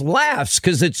me just laughs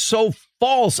because it's so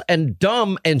false and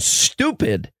dumb and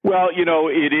stupid. Well, you know,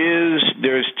 it is.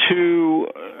 There's two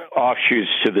offshoots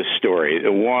to this story.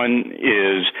 The one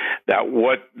is that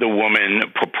what the woman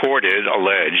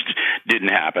alleged didn't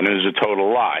happen. It was a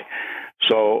total lie.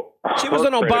 So she was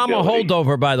an Obama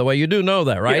holdover, by the way. You do know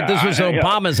that, right? Yeah, this was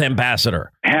Obama's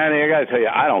ambassador. Honey, I got to tell you,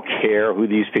 I don't care who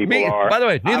these people are. By the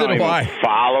way, neither do I.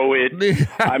 Follow it.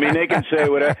 I mean, they can say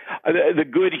whatever. The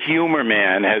good humor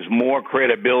man has more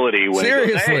credibility when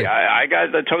seriously. He goes, hey, I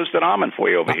got the toasted almond for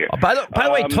you over here. By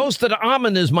the way, toasted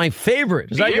almond is my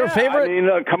favorite. Is that your favorite? I mean,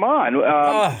 come on.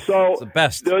 So it's the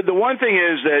best. The one thing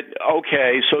is that,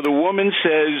 okay, so the woman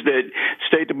says that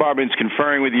State Department's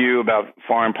conferring with you about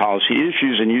foreign policy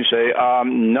issues, and you say,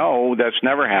 no, that's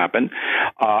never happened.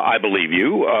 I believe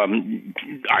you.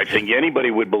 I think anybody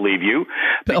would believe you.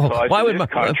 Why would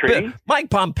Mike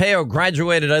Pompeo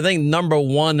graduated, I think,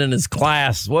 #1 in his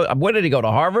class. Where did he go,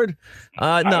 to Harvard? No,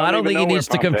 I don't think he needs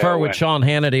to confer with Sean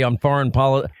Hannity on foreign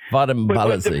policy. But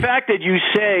the fact that you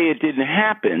say it didn't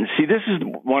happen, see, this is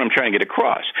what I'm trying to get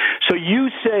across. So you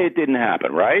say it didn't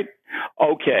happen, right?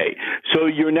 Okay, so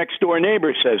your next door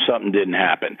neighbor says something didn't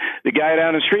happen. The guy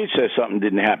down the street says something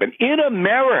didn't happen. In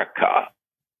America,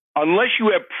 unless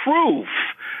you have proof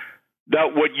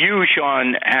that what you,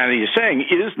 Sean Hannity, is saying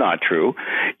is not true,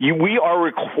 we are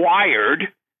required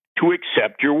to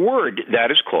accept your word. That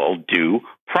is called due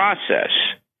process.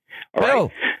 All right?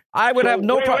 Bill, I would have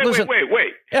no problem.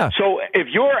 Wait. Yeah. So if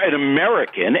you're an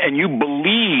American and you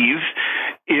believe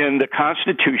in the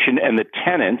Constitution and the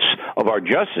tenets of our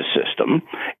justice system,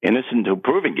 innocent until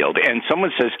proven guilty, and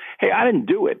someone says, hey, I didn't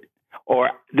do it,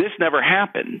 or this never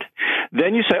happened,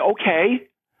 then you say, okay,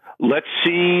 let's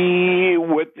see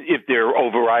if they're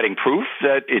overriding proof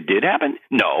that it did happen.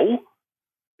 No.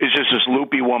 It's just this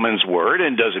loopy woman's word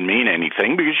and doesn't mean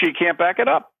anything because she can't back it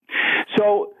up.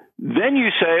 So then you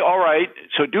say, all right,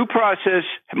 so due process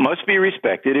must be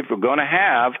respected if we're going to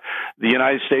have the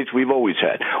United States we've always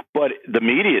had. But the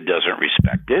media doesn't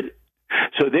respect it.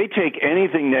 So they take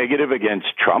anything negative against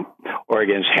Trump or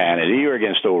against Hannity or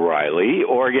against O'Reilly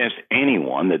or against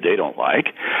anyone that they don't like,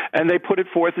 and they put it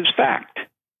forth as fact.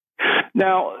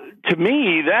 Now, to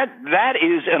me, that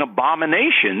is an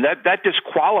abomination. That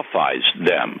disqualifies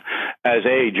them as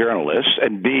A, journalists,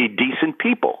 and B, decent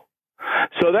people.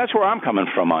 So that's where I'm coming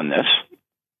from on this.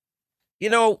 You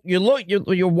know,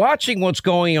 you're watching what's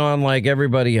going on like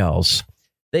everybody else.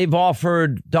 They've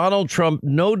offered Donald Trump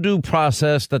no due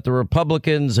process that the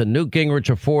Republicans and Newt Gingrich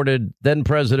afforded then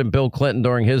President Bill Clinton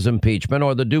during his impeachment,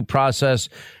 or the due process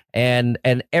and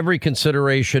every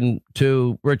consideration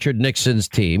to Richard Nixon's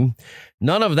team.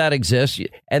 None of that exists.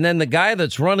 And then the guy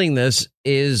that's running this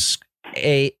is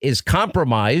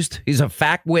compromised. He's a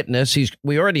fact witness.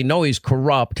 We already know he's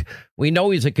corrupt. We know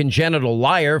he's a congenital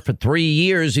liar. For 3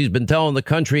 years, he's been telling the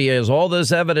country he has all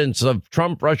this evidence of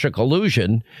Trump-Russia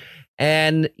collusion.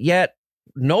 And yet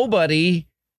nobody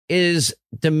is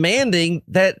demanding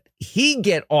that he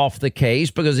get off the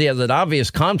case because he has an obvious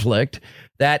conflict,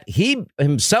 that he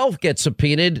himself gets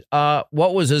subpoenaed.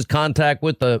 What was his contact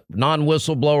with the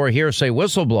non-whistleblower, hearsay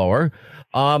whistleblower?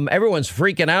 Everyone's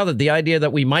freaking out at the idea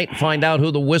that we might find out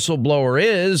who the whistleblower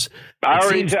is.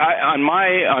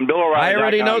 On Bill O'Reilly. I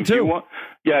already know, too.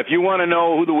 If you want to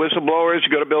know who the whistleblower is,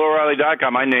 you go to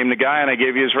BillO'Reilly.com. I named the guy and I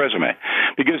gave you his resume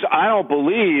because I don't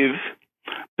believe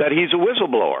that he's a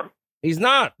whistleblower. He's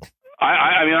not.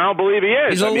 I mean, I don't believe he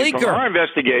is. He's a leaker. From our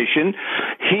investigation,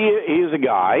 he is a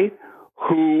guy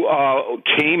who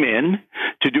came in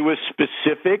to do a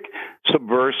specific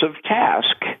subversive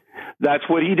task. That's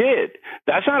what he did.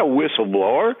 That's not a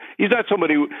whistleblower. He's not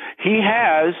somebody he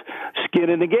has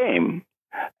skin in the game.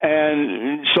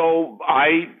 And so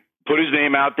I put his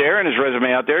name out there and his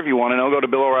resume out there. If you want to know, go to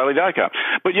BillO'Reilly.com.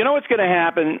 But you know what's going to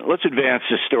happen? Let's advance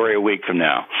this story a week from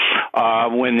now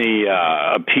when the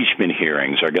impeachment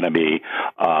hearings are going to be.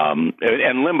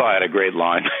 And Limbaugh had a great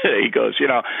line. He goes,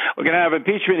 we're going to have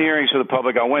impeachment hearings for the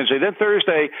public on Wednesday. Then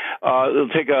Thursday,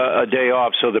 they'll take a day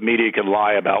off so the media can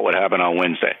lie about what happened on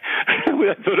Wednesday. I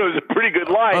thought it was a pretty good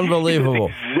line.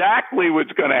 Unbelievable. Exactly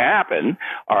what's going to happen.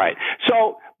 All right.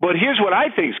 But here's what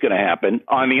I think is going to happen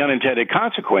on the unintended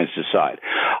consequences side.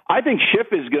 I think Schiff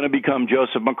is going to become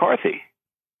Joseph McCarthy.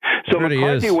 So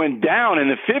McCarthy went down in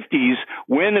the 50s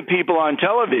when the people on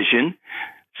television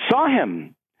saw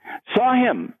him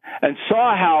and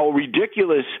saw how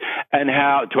ridiculous and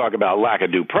how talk about lack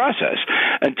of due process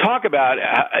and talk about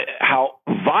how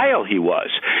vile he was.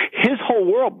 His whole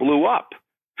world blew up.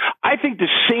 I think the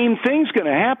same thing's going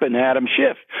to happen to Adam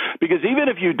Schiff, because even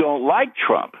if you don't like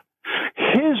Trump,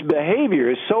 his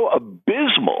behavior is so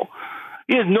abysmal.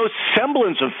 He has no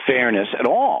semblance of fairness at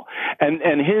all. And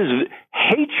his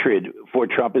hatred for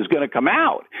Trump is going to come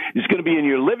out. It's going to be in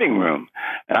your living room.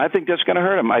 And I think that's going to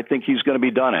hurt him. I think he's going to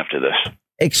be done after this.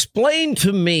 Explain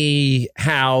to me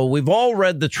how we've all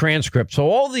read the transcript. So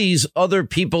all these other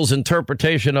people's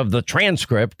interpretation of the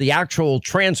transcript, the actual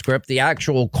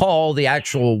call, the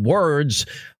actual words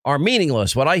are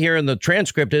meaningless. What I hear in the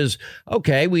transcript is,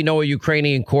 okay, we know a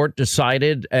Ukrainian court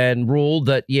decided and ruled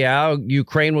that,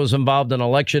 Ukraine was involved in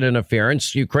election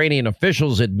interference. Ukrainian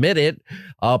officials admit it.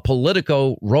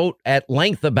 Politico wrote at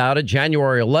length about it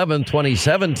January 11,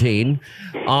 2017.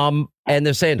 And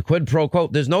they're saying quid pro quo.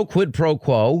 There's no quid pro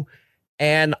quo.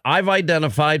 And I've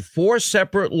identified 4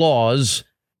 separate laws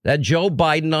that Joe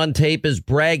Biden on tape is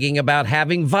bragging about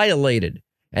having violated.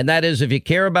 And that is, if you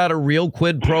care about a real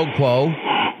quid pro quo,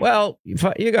 well,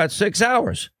 you got 6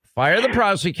 hours. Fire the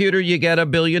prosecutor, you get $1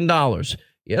 billion.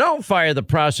 You don't fire the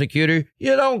prosecutor,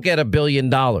 you don't get $1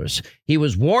 billion. He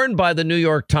was warned by the New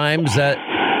York Times that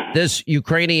this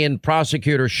Ukrainian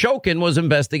prosecutor Shokin was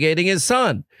investigating his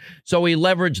son. So he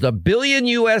leveraged $1 billion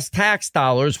U.S. tax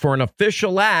dollars for an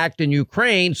official act in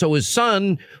Ukraine. So his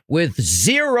son, with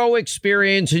zero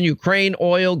experience in Ukraine,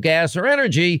 oil, gas, or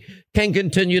energy, can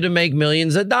continue to make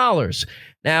millions of dollars.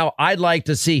 Now, I'd like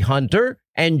to see Hunter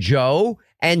and Joe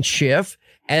and Schiff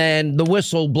and the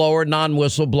whistleblower,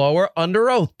 non-whistleblower under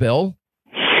oath, Bill.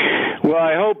 Well,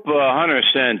 I hope Hunter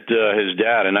sent his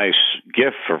dad a nice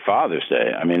gift for Father's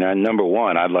Day. I mean, number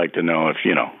one, I'd like to know if,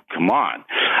 come on.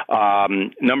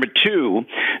 Number two,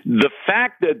 the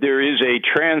fact that there is a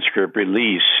transcript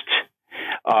released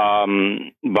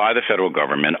by the federal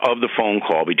government of the phone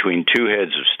call between 2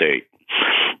 heads of state,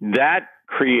 that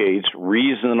creates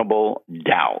reasonable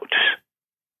doubt.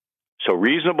 So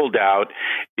reasonable doubt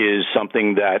is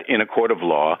something that in a court of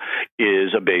law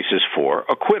is a basis for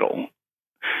acquittal.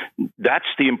 That's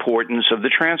the importance of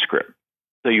the transcript.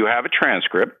 So you have a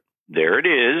transcript. There it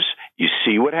is. You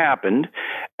see what happened.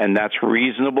 And that's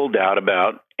reasonable doubt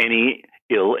about any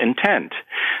ill intent.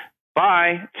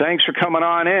 Bye. Thanks for coming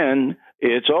on in.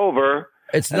 It's over.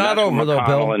 It's not over, though,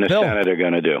 Bill. And the Senate are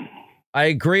going to do. I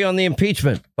agree on the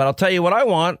impeachment, but I'll tell you what I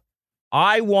want.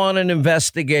 I want an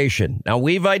investigation. Now,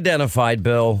 we've identified,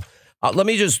 Bill. Let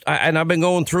me just, and I've been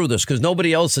going through this because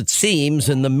nobody else, it seems,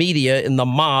 in the media, in the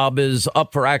mob, is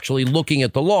up for actually looking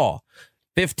at the law.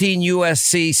 15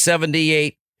 U.S.C.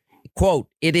 78, quote,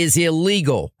 it is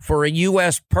illegal for a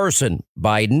U.S. person,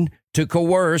 Biden, to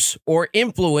coerce or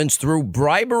influence through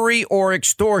bribery or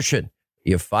extortion.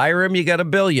 You fire him, you got $1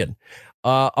 billion.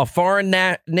 A foreign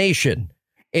nation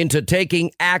into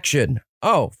taking action.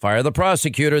 Oh, fire the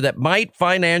prosecutor that might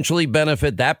financially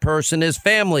benefit that person, his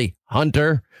family,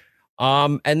 Hunter.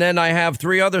 And then I have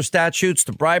 3 other statutes,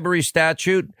 the bribery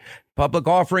statute, public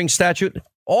offering statute,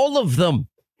 all of them.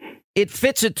 It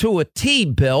fits it to a T,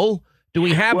 Bill. Do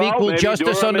we have equal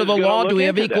justice under the law? Do we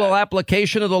have equal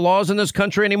application of the laws in this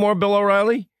country anymore, Bill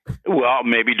O'Reilly? Well,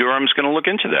 maybe Durham's going to look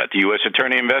into that. The U.S.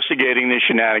 attorney investigating the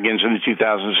shenanigans in the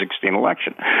 2016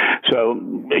 election. So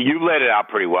you laid it out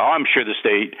pretty well. I'm sure the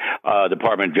State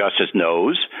Department of Justice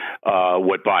knows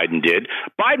what Biden did.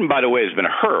 Biden, by the way, has been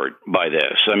hurt by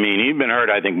this. I mean, he's been hurt,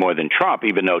 I think, more than Trump,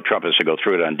 even though Trump has to go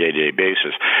through it on a day-to-day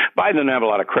basis. Biden doesn't have a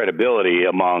lot of credibility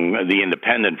among the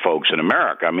independent folks in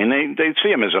America. I mean, they see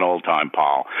him as an old-time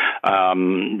pal.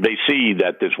 They see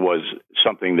that this was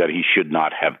something that he should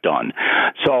not have done.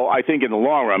 So I think in the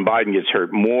long run, Biden gets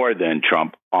hurt more than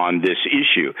Trump on this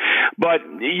issue. But,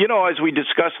 you know, as we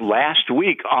discussed last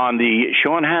week on the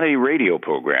Sean Hannity radio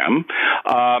program,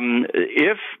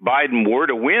 if Biden were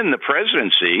to win the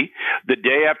presidency the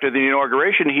day after the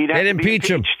inauguration, he'd have to be impeached.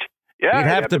 Him. Yeah, he'd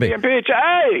have to be impeached.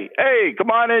 Hey,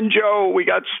 come on in, Joe. We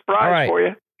got a surprise for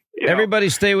you. Everybody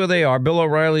stay where they are. Bill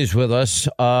O'Reilly's with us.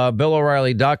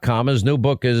 BillO'Reilly.com. His new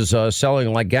book is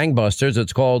selling like gangbusters.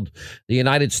 It's called The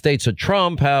United States of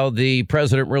Trump, How the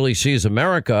President Really Sees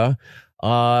America.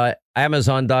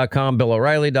 Amazon.com,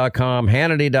 BillO'Reilly.com,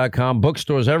 Hannity.com,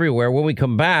 bookstores everywhere. When we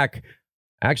come back,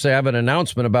 actually I have an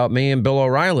announcement about me and Bill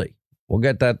O'Reilly. We'll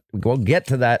get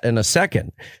to that in a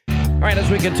second. All right,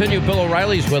 as we continue, Bill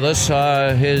O'Reilly's with us.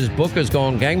 His book is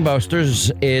going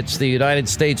gangbusters. It's The United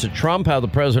States of Trump, How the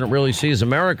President Really Sees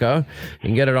America. You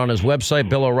can get it on his website,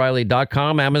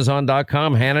 BillO'Reilly.com,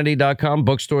 Amazon.com, Hannity.com,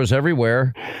 bookstores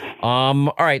everywhere.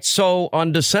 All right, so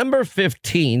on December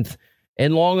 15th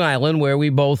in Long Island, where we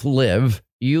both live,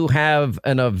 you have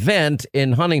an event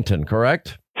in Huntington,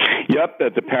 correct? Yep,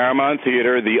 at the Paramount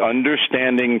Theater, the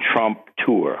Understanding Trump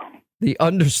Tour. The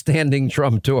Understanding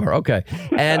Trump Tour. Okay.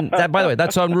 And that, by the way,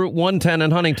 that's on Route 110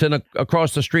 in Huntington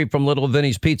across the street from Little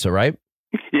Vinny's Pizza, right?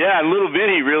 Yeah, and Little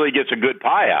Vinny really gets a good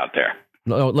pie out there.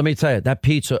 No, let me tell you, that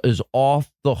pizza is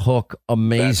off the hook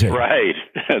amazing. That's right.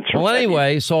 Well,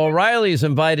 anyway, so O'Reilly's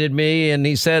invited me and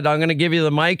he said, I'm going to give you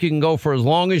the mic. You can go for as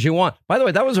long as you want. By the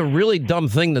way, that was a really dumb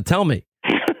thing to tell me.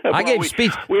 I gave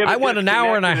speech. I went an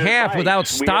hour and a half without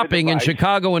stopping in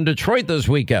Chicago and Detroit this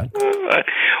weekend.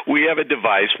 We have a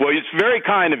device. Well, it's very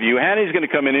kind of you. Hanny's going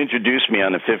to come and introduce me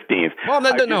on the 15th. Well,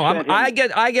 no. I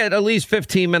get at least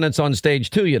 15 minutes on stage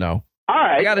too, you know. All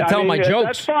right. I got to tell my jokes.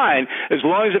 That's fine, as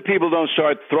long as the people don't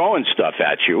start throwing stuff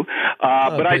at you.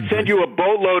 But I sent you a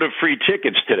boatload of free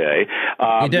tickets today.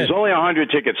 There's only 100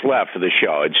 tickets left for the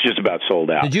show. It's just about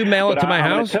sold out. Did you mail it to my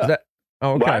house? Okay.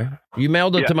 What? You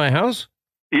mailed it to my house?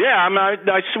 Yeah,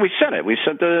 we sent it. We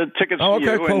sent the tickets to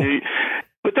you. Cool.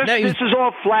 But this is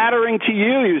all flattering to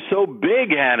you. You're so big,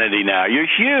 Hannity, now. You're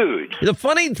huge. The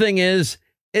funny thing is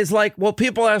like, well,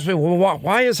 people ask me, well,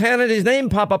 why is Hannity's name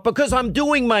pop up? Because I'm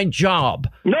doing my job.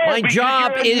 No, my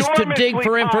job is to dig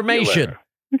for information.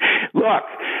 Look,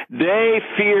 they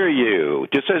fear you,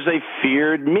 just as they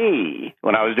feared me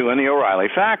when I was doing the O'Reilly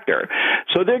Factor.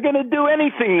 So they're going to do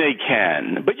anything they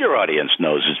can. But your audience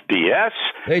knows it's BS.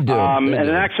 They do. And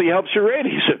it actually helps your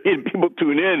ratings. People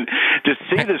tune in to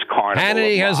see this carnival.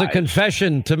 Hannity has a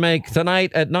confession to make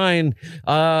tonight at 9.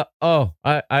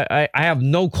 I have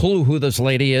no clue who this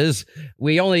lady is.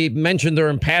 We only mentioned her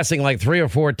in passing like 3 or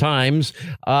 4 times.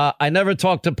 I never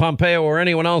talked to Pompeo or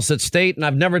anyone else at State, and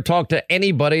I've never talked to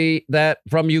anybody that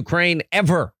from Ukraine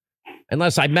ever,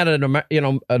 unless I met an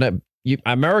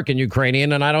American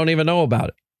Ukrainian, and I don't even know about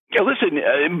it. Yeah, listen,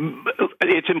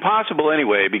 it's impossible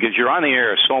anyway because you're on the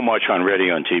air so much on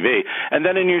radio and TV, and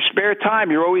then in your spare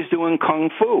time you're always doing kung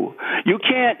fu. You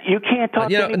can't talk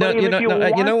to anybody if you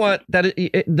want. You know what?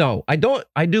 No, I don't.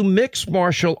 I do mixed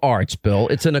martial arts, Bill.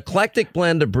 It's an eclectic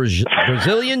blend of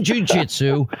Brazilian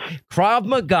jiu-jitsu, Krav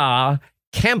Maga,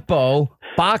 Kempo,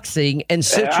 boxing and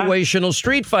situational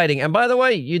street fighting. And by the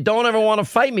way, you don't ever want to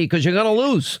fight me because you're going to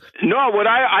lose. No,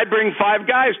 I bring 5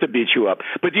 guys to beat you up.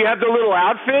 But do you have the little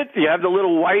outfit? Do you have the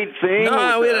little white thing? No,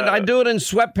 I do it in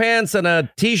sweatpants and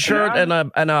a T-shirt and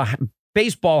a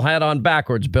baseball hat on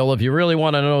backwards, Bill, if you really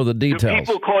want to know the details. Do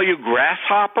people call you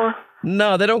Grasshopper?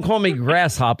 No, they don't call me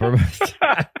Grasshopper.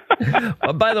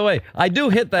 By the way, I do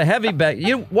hit the heavy bag.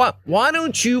 Why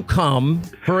don't you come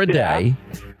for a day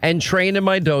and train in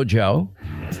my dojo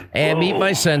and meet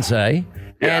my sensei?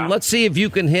 And let's see if you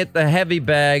can hit the heavy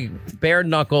bag bare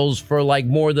knuckles for like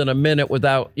more than a minute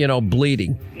without,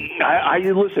 bleeding.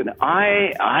 Listen,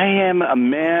 I am a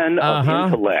man of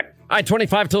intellect. All right,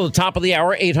 25 till the top of the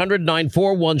hour,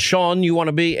 800-941-SEAN. You want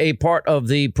to be a part of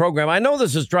the program. I know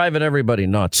this is driving everybody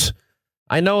nuts.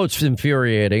 I know it's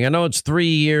infuriating. I know it's 3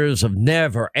 years of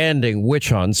never-ending witch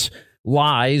hunts,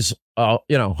 lies,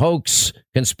 hoax,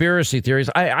 conspiracy theories.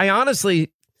 I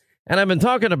honestly, and I've been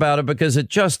talking about it because it's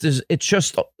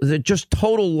just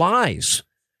total lies.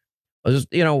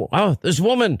 This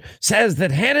woman says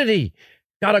that Hannity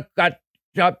got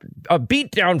a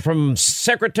beat down from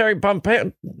Secretary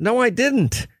Pompeo. No, I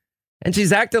didn't. And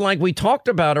she's acting like we talked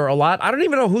about her a lot. I don't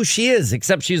even know who she is,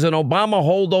 except she's an Obama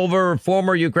holdover,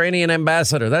 former Ukrainian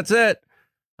ambassador. That's it.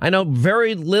 I know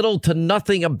very little to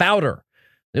nothing about her.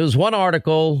 There was one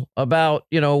article about,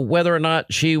 whether or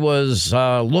not she was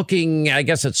looking, I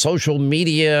guess, at social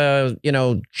media,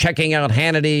 checking out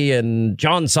Hannity and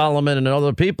John Solomon and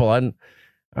other people. And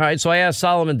all right, so I asked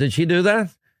Solomon, did she do that?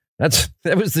 That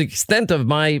was the extent of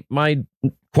my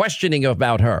questioning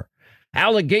about her.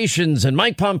 Allegations, and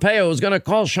Mike Pompeo is going to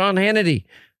call Sean Hannity.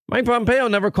 Mike Pompeo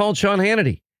never called Sean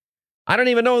Hannity. I don't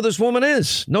even know who this woman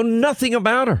is. Know nothing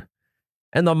about her.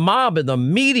 And the mob and the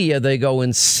media, they go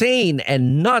insane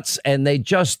and nuts, and they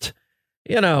just,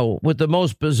 with the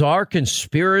most bizarre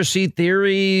conspiracy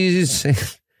theories.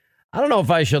 I don't know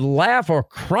if I should laugh or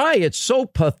cry. It's so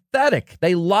pathetic.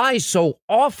 They lie so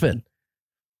often.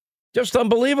 Just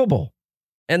unbelievable.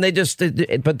 And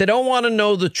but they don't want to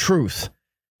know the truth.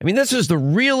 I mean, this is the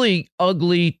really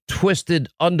ugly, twisted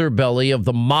underbelly of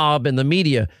the mob and the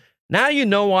media. Now you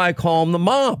know why I call them the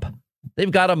mob. They've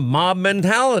got a mob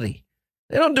mentality.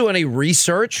 They don't do any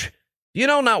research.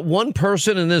 Not one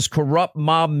person in this corrupt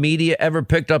mob media ever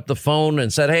picked up the phone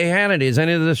and said, hey, Hannity, is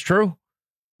any of this true?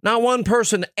 Not one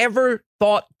person ever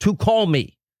thought to call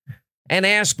me and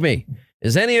ask me,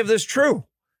 is any of this true?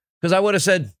 Because I would have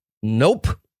said, nope,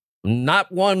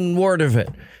 not one word of it.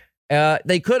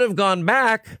 They could have gone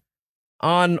back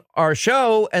on our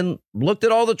show and looked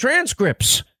at all the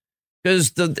transcripts,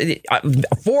 because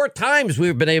 4 times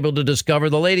we've been able to discover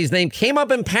the lady's name came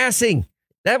up in passing.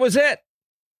 That was it.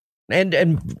 And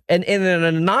in an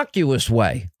innocuous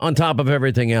way on top of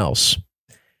everything else.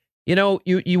 You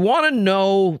want to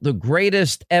know the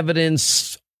greatest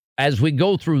evidence as we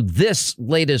go through this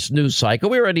latest news cycle.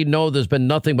 We already know there's been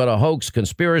nothing but a hoax,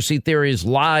 conspiracy theories,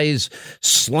 lies,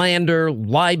 slander,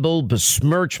 libel,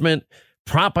 besmirchment,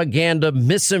 propaganda,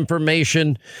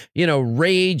 misinformation,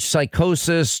 rage,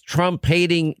 psychosis, Trump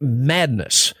hating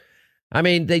madness. I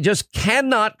mean, they just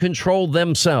cannot control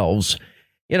themselves.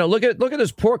 Look at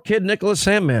this poor kid, Nicholas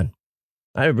Sandmann.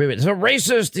 He's a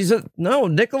racist. No,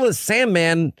 Nicholas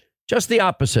Sandmann, just the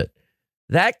opposite.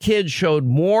 That kid showed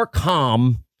more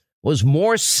calm, was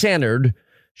more centered,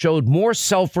 showed more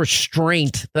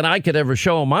self-restraint than I could ever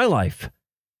show in my life.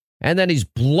 And then he's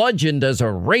bludgeoned as a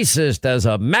racist, as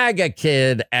a MAGA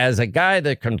kid, as a guy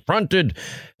that confronted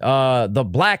the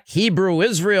black Hebrew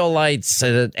Israelites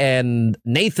and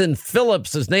Nathan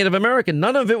Phillips as Native American.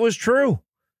 None of it was true.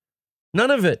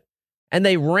 None of it. And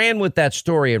they ran with that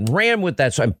story and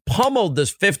pummeled this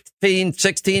 15,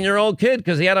 16-year-old kid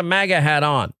because he had a MAGA hat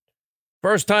on.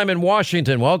 First time in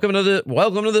Washington. Welcome to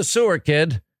the sewer,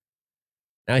 kid.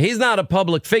 Now, he's not a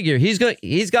public figure. He's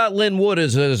got Lin Wood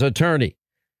as his attorney.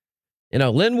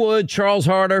 Lin Wood, Charles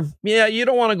Harder. Yeah, you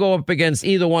don't want to go up against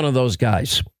either one of those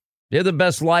guys. They're the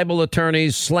best libel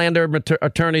attorneys, slander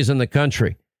attorneys in the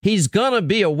country. He's going to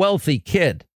be a wealthy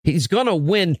kid. He's going to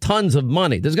win tons of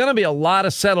money. There's going to be a lot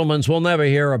of settlements we'll never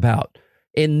hear about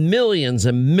in millions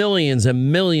and millions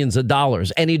and millions of dollars.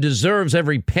 And he deserves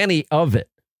every penny of it.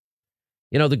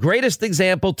 The greatest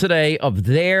example today of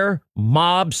their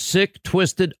mob, sick,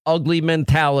 twisted, ugly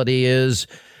mentality is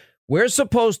we're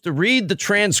supposed to read the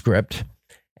transcript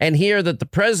and hear that the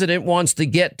president wants to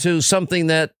get to something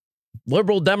that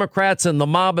liberal Democrats and the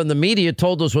mob and the media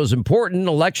told us was important,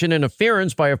 election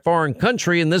interference by a foreign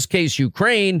country, in this case,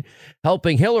 Ukraine,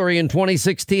 helping Hillary in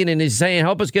 2016. And he's saying,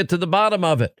 help us get to the bottom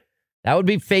of it. That would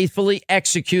be faithfully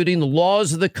executing the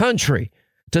laws of the country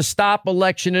to stop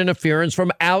election interference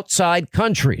from outside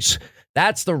countries.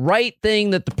 That's the right thing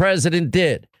that the president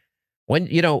did. When,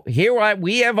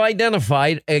 we have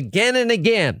identified again and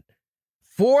again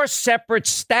 4 separate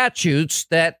statutes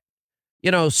that,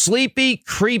 sleepy,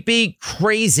 creepy,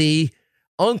 crazy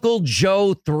Uncle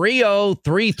Joe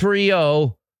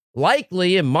 30330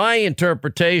 likely, in my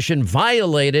interpretation,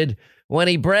 violated when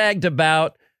he bragged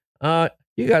about,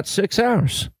 you got 6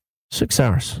 hours. 6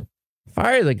 hours.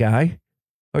 Fire the guy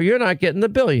or you're not getting the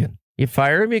billion. You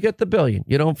fire him, you get the billion.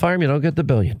 You don't fire him, you don't get the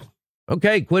billion.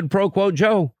 Okay, quid pro quo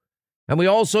Joe. And we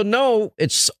also know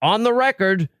it's on the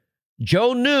record.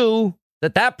 Joe knew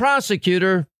that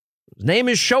prosecutor, his name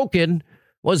is Shokin,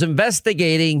 was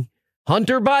investigating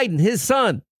Hunter Biden, his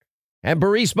son, and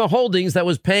Burisma Holdings that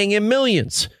was paying him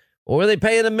millions. What were they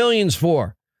paying him millions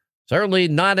for? Certainly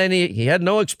not any. He had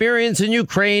no experience in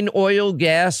Ukraine, oil,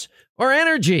 gas, or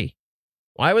energy.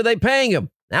 Why were they paying him?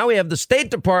 Now we have the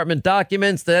State Department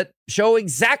documents that show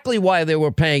exactly why they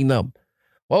were paying them.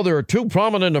 Well, there are 2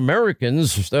 prominent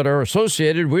Americans that are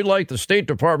associated. We'd like the State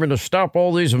Department to stop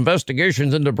all these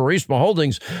investigations into Burisma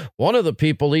Holdings. One of the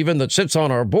people even that sits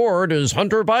on our board is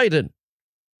Hunter Biden.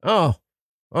 Oh,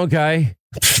 okay.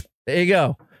 There you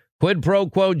go. Quid pro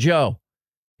quo Joe.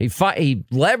 He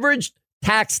leveraged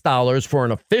tax dollars for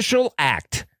an official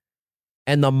act,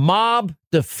 and the mob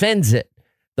defends it.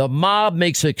 The mob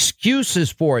makes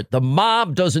excuses for it. The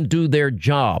mob doesn't do their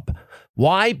job.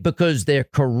 Why? Because they're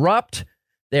corrupt.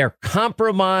 They're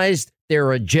compromised.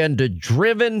 They're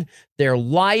agenda-driven. They're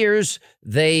liars.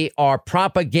 They are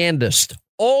propagandists.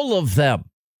 All of them.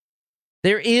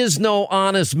 There is no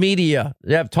honest media.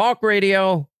 You have talk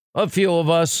radio, a few of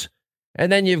us,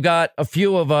 and then you've got a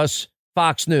few of us,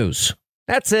 Fox News.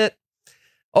 That's it.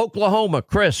 Oklahoma,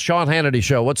 Chris, Sean Hannity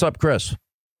Show. What's up, Chris?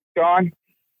 Sean.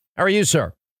 How are you,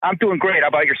 sir? I'm doing great. How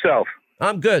about yourself?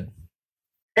 I'm good.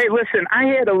 Hey, listen, I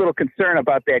had a little concern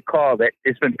about that call that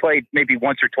has been played maybe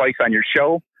once or twice on your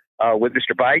show with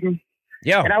Mr. Biden.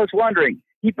 Yeah. And I was wondering,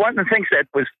 one of the things that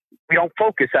we don't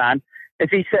focus on is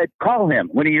he said, call him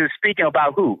when he was speaking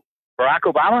about who? Barack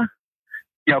Obama?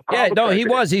 He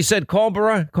was. He said, call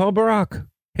Barack.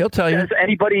 He'll tell you. Does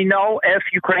anybody know if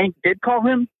Ukraine did call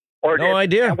him? Or no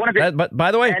idea. But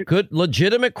by the way, good,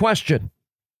 legitimate question.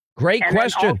 Great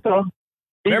question.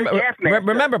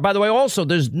 Remember, by the way, also,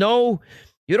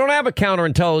 you don't have a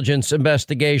counterintelligence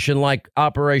investigation like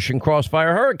Operation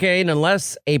Crossfire Hurricane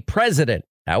unless a president,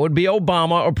 that would be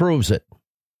Obama, approves it.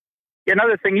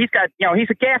 Another thing, he's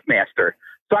a gas master.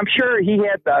 So I'm sure he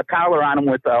had the collar on him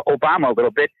with Obama a little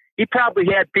bit. He probably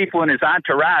had people in his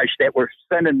entourage that were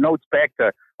sending notes back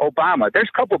to Obama.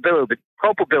 There's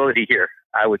culpability here,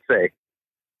 I would say.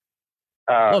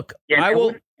 Look,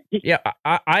 I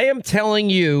am telling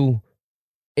you,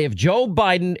 if Joe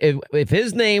Biden, if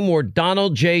his name were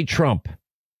Donald J. Trump,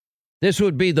 this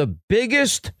would be the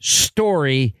biggest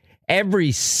story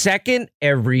every second,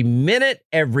 every minute,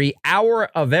 every hour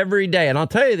of every day. And I'll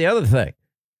tell you the other thing.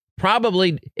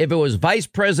 Probably if it was Vice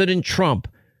President Trump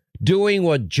doing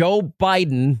what Joe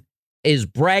Biden is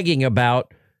bragging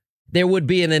about, there would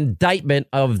be an indictment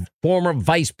of former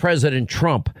Vice President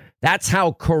Trump. That's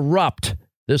how corrupt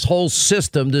this whole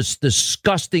system, this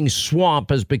disgusting swamp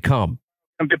has become.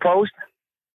 I'm deposed?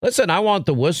 Listen, I want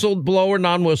the whistleblower,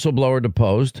 non-whistleblower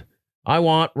deposed. I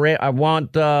want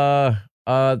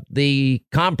the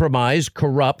compromised,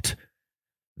 corrupt,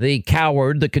 the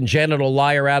coward, the congenital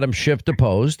liar Adam Schiff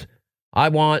deposed. I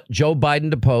want Joe Biden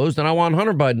deposed, and I want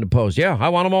Hunter Biden deposed. Yeah, I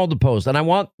want them all deposed. And I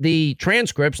want the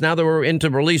transcripts. Now that we're into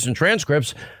releasing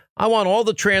transcripts, I want all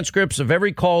the transcripts of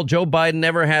every call Joe Biden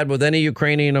ever had with any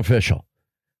Ukrainian official.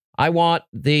 I want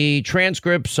the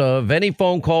transcripts of any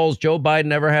phone calls Joe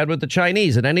Biden ever had with the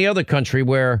Chinese and any other country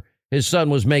where his son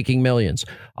was making millions.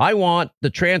 I want the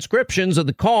transcriptions of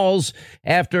the calls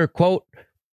after, quote,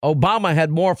 Obama had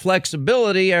more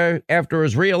flexibility after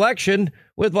his reelection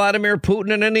with Vladimir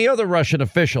Putin and any other Russian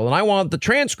official. And I want the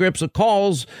transcripts of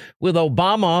calls with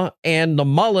Obama and the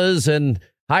mullahs and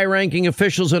high-ranking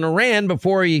officials in Iran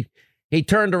before he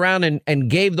turned around and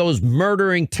gave those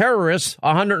murdering terrorists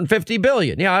 $150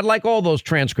 billion. Yeah, I'd like all those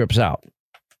transcripts out.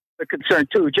 The concern,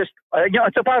 too, just,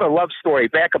 it's about a love story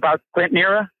back about Clinton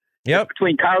era. Yep.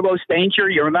 Between Carlos Danger,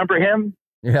 you remember him?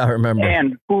 Yeah, I remember.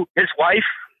 And his wife,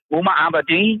 Uma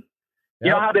Abedin. Yep. You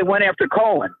know how they went after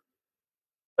Cohen.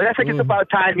 But I think it's about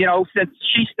time, since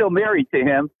she's still married to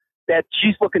him, that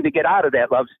she's looking to get out of that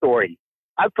love story.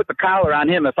 I'd put the collar on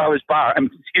him if I was her,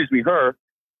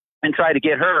 and try to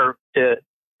get her to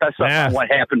fess up on what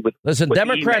happened with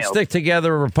Democrats emails. stick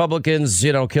together, Republicans,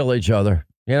 kill each other.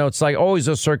 You know, it's like always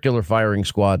a circular firing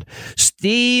squad.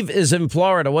 Steve is in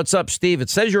Florida. What's up, Steve? It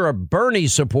says you're a Bernie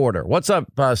supporter. What's up,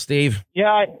 Steve?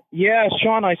 Yeah,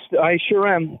 Sean, I sure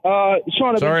am.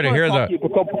 Sean, sorry to hear that.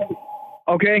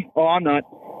 Okay. Oh, I'm not.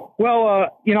 Well,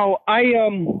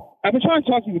 I've been trying to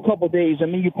talk to you a couple of days. I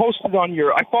mean, you posted on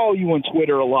I follow you on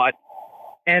Twitter a lot,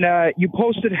 and you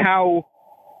posted how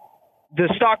the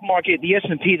stock market, the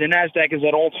S&P, the NASDAQ is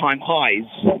at all-time highs,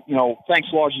 thanks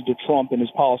largely to Trump and his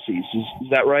policies. Is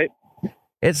that right?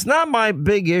 It's not my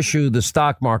big issue, the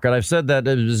stock market. I've said that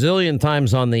a bazillion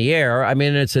times on the air. I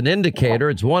mean, it's an indicator.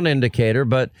 It's one indicator.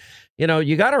 But,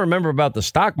 you got to remember about the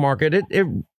stock market.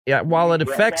 While it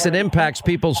affects and impacts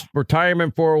people's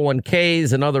retirement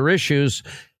 401ks and other issues,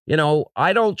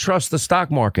 I don't trust the stock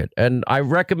market. And I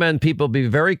recommend people be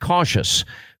very cautious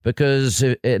because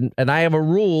and I have a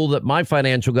rule that my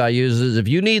financial guy uses. If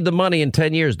you need the money in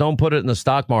 10 years, don't put it in the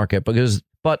stock market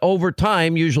but over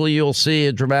time, usually you'll see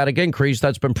a dramatic increase.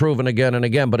 That's been proven again and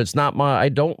again. But it's not I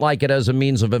don't like it as a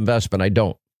means of investment. I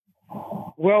don't.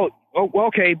 Well,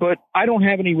 okay, but I don't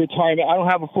have any retirement. I don't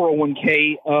have a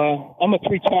 401k. I'm a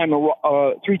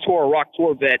three-tour Iraq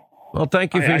tour vet. Well,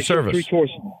 thank you for your service. 3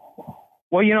 tours.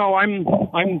 Well,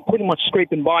 I'm pretty much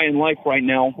scraping by in life right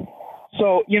now.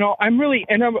 So, I'm really,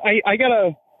 and I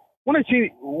want to see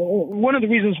one of the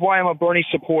reasons why I'm a Bernie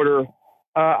supporter.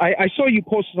 I saw you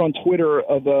posted on Twitter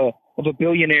of a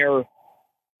billionaire.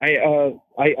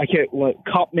 I can't,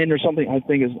 Kopman or something.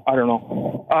 I don't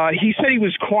know. He said he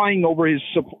was crying over his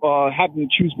having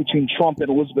to choose between Trump and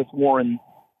Elizabeth Warren.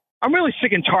 I'm really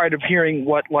sick and tired of hearing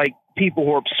what people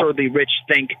who are absurdly rich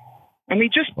think. I mean,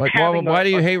 just why do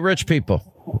you hate rich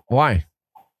people? Why?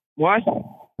 What?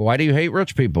 Why do you hate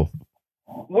rich people?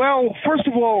 Well, first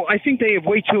of all, I think they have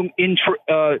way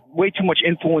too much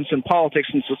influence in politics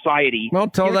and society. Well,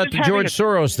 tell that to George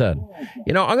Soros then.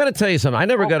 I'm going to tell you something. I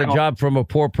never got a job from a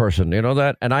poor person. You know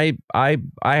that? And I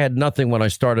had nothing when I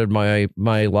started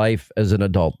my life as an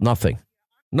adult. Nothing.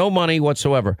 No money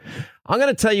whatsoever. I'm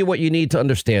going to tell you what you need to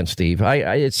understand, Steve.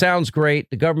 It sounds great.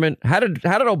 The government. How did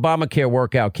Obamacare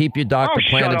work out? Keep your doctor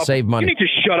plan and save money. You need to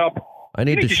shut up. I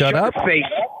need to shut up. Your face.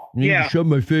 You need to shut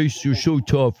my face. You're so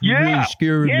tough. You really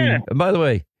scared me. And by the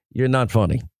way, you're not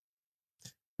funny.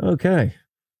 Okay.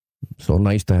 So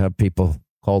nice to have people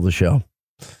call the show.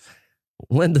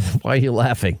 Linda, why are you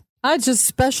laughing? Just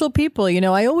special people.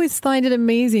 I always find it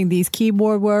amazing. These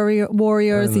keyboard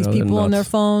warriors, these people on their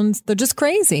phones, they're just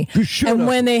crazy. And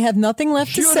when they have nothing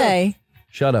left to say,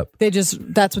 shut up.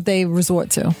 That's what they resort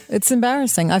to. It's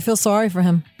embarrassing. I feel sorry for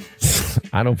him.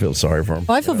 I don't feel sorry for him.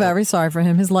 I feel very sorry for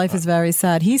him. His life is very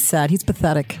sad. He's sad. He's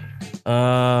pathetic.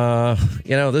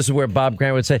 This is where Bob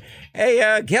Grant would say,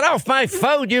 hey, get off my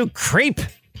phone, you creep. You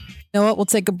know what? We'll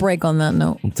take a break on that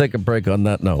note.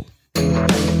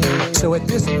 So at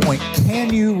this point,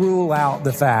 can you rule out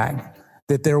the fact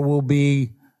that there will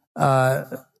be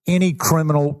any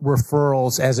criminal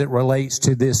referrals as it relates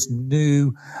to this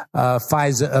new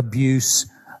FISA abuse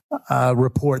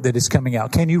report that is coming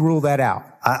out? Can you rule that out?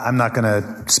 I'm not going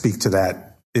to speak to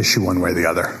that issue one way or the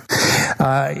other.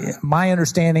 My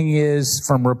understanding is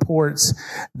from reports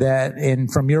that,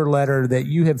 and from your letter, that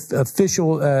you have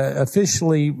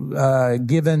officially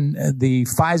given the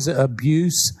FISA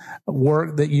abuse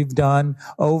work that you've done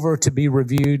over to be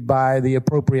reviewed by the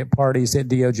appropriate parties at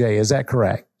DOJ. Is that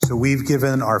correct? So we've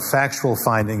given our factual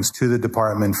findings to the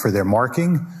department for their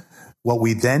marking. What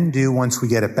we then do once we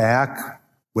get it back,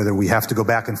 whether we have to go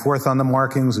back and forth on the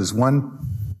markings is one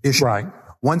issue. Right.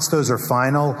 Once those are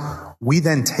final, we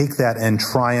then take that and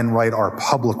try and write our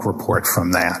public report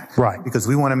from that. Right. Because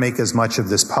we want to make as much of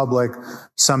this public.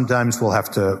 Sometimes we'll have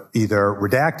to either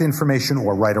redact information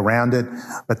or write around it,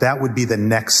 but that would be the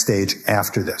next stage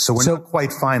after this. So we're not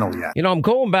quite final yet. I'm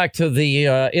going back to the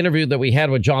interview that we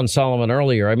had with John Solomon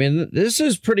earlier. I mean, this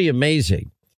is pretty amazing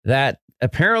that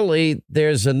apparently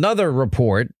there's another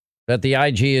report that the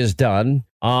IG has done,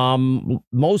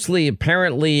 mostly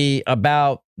apparently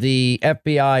about the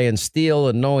FBI and Steele,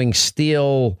 and knowing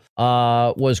Steele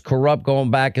was corrupt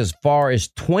going back as far as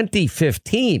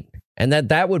 2015, and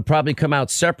that would probably come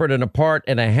out separate and apart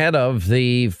and ahead of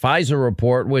the FISA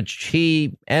report, which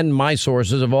he and my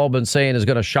sources have all been saying is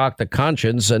going to shock the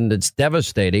conscience, and it's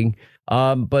devastating.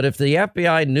 But if the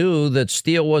FBI knew that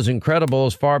Steele was incredible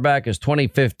as far back as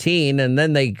 2015, and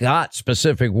then they got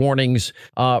specific warnings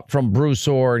from Bruce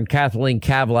Orr and Kathleen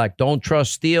Kavlak, don't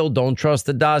trust Steele, don't trust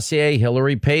the dossier,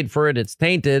 Hillary paid for it, it's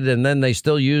tainted, and then they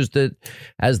still used it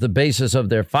as the basis of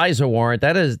their FISA warrant,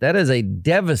 that is a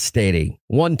devastating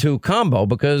 1-2 combo,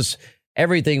 because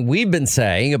everything we've been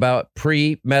saying about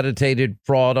premeditated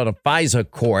fraud on a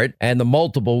FISA court and the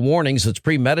multiple warnings, it's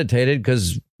premeditated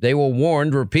because They were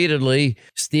warned repeatedly.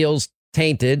 Steele's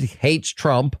tainted, hates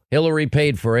Trump. Hillary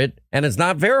paid for it, and it's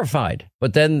not verified.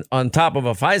 But then on top of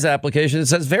a FISA application, it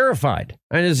says verified.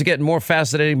 And it's getting more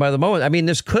fascinating by the moment. I mean,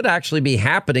 this could actually be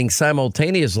happening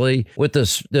simultaneously with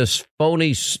this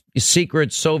phony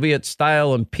secret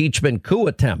Soviet-style impeachment coup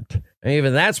attempt. And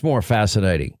even that's more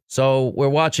fascinating. So we're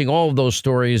watching all of those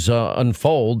stories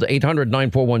unfold.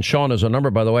 800-941-SEAN is our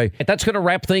number, by the way. That's going to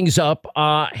wrap things up.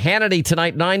 Hannity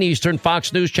tonight, 9 Eastern,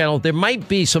 Fox News Channel. There might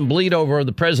be some bleed over of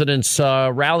the president's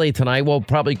rally tonight. We'll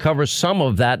probably cover some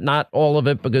of that, not all of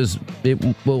it, because it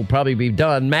will probably be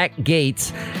done. Matt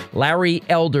Gaetz, Larry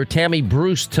Elder, Tammy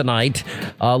Bruce tonight.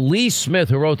 Lee Smith,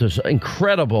 who wrote this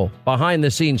incredible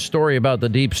behind-the-scenes story about the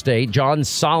deep state. John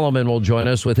Solomon will join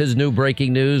us with his new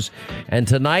breaking news. And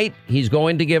tonight, he's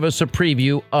going to give us a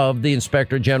preview of the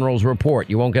Inspector General's report.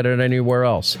 You won't get it anywhere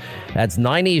else. That's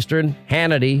 9 Eastern,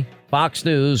 Hannity, Fox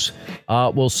News.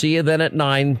 We'll see you then at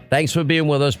 9. Thanks for being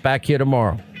with us. Back here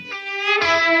tomorrow.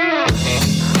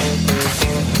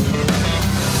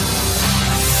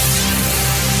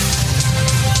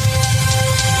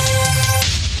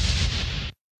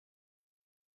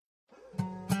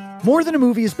 More Than a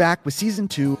Movie is back with Season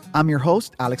 2. I'm your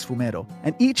host, Alex Fumero,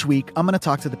 and each week I'm going to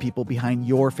talk to the people behind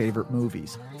your favorite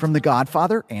movies. From The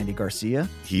Godfather, Andy Garcia.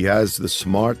 He has the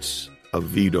smarts of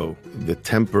Vito, the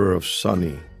temper of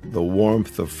Sonny, the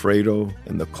warmth of Fredo,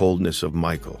 and the coldness of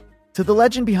Michael. To the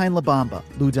legend behind La Bamba,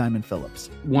 Lou Diamond Phillips.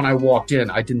 When I walked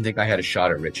in, I didn't think I had a shot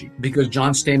at Richie because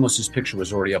John Stamos' picture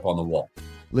was already up on the wall.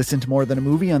 Listen to More Than a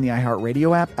Movie on the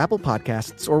iHeartRadio app, Apple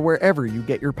Podcasts, or wherever you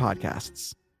get your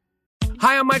podcasts.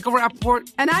 Hi, I'm Michael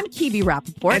Rappaport. And I'm Kibi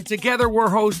Rappaport. And together we're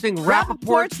hosting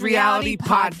Rappaport's Reality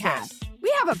Podcast.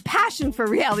 We have a passion for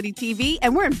reality TV,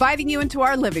 and we're inviting you into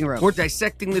our living room. We're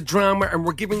dissecting the drama, and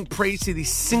we're giving praise to the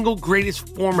single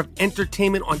greatest form of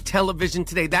entertainment on television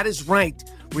today. That is right.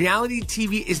 Reality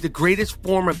TV is the greatest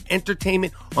form of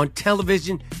entertainment on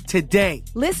television today.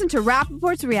 Listen to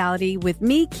Rappaport's Reality with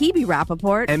me, Kibi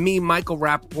Rappaport. And me, Michael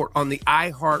Rappaport, on the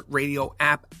iHeartRadio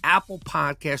app, Apple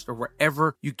Podcast, or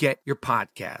wherever you get your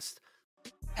podcast.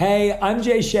 Hey, I'm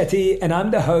Jay Shetty, and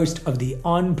I'm the host of the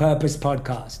On Purpose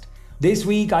podcast. This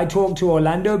week, I talked to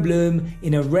Orlando Bloom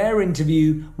in a rare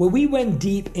interview where we went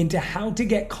deep into how to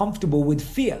get comfortable with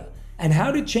fear and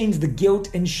how to change the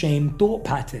guilt and shame thought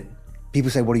pattern.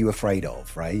 People say, what are you afraid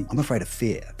of, right? I'm afraid of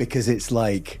fear because it's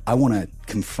like I want to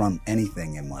confront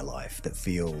anything in my life that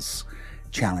feels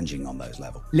challenging on those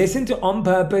levels. Listen to On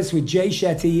Purpose with Jay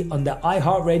Shetty on the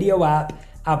iHeartRadio app,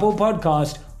 Apple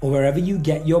Podcast, or wherever you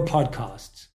get your podcasts.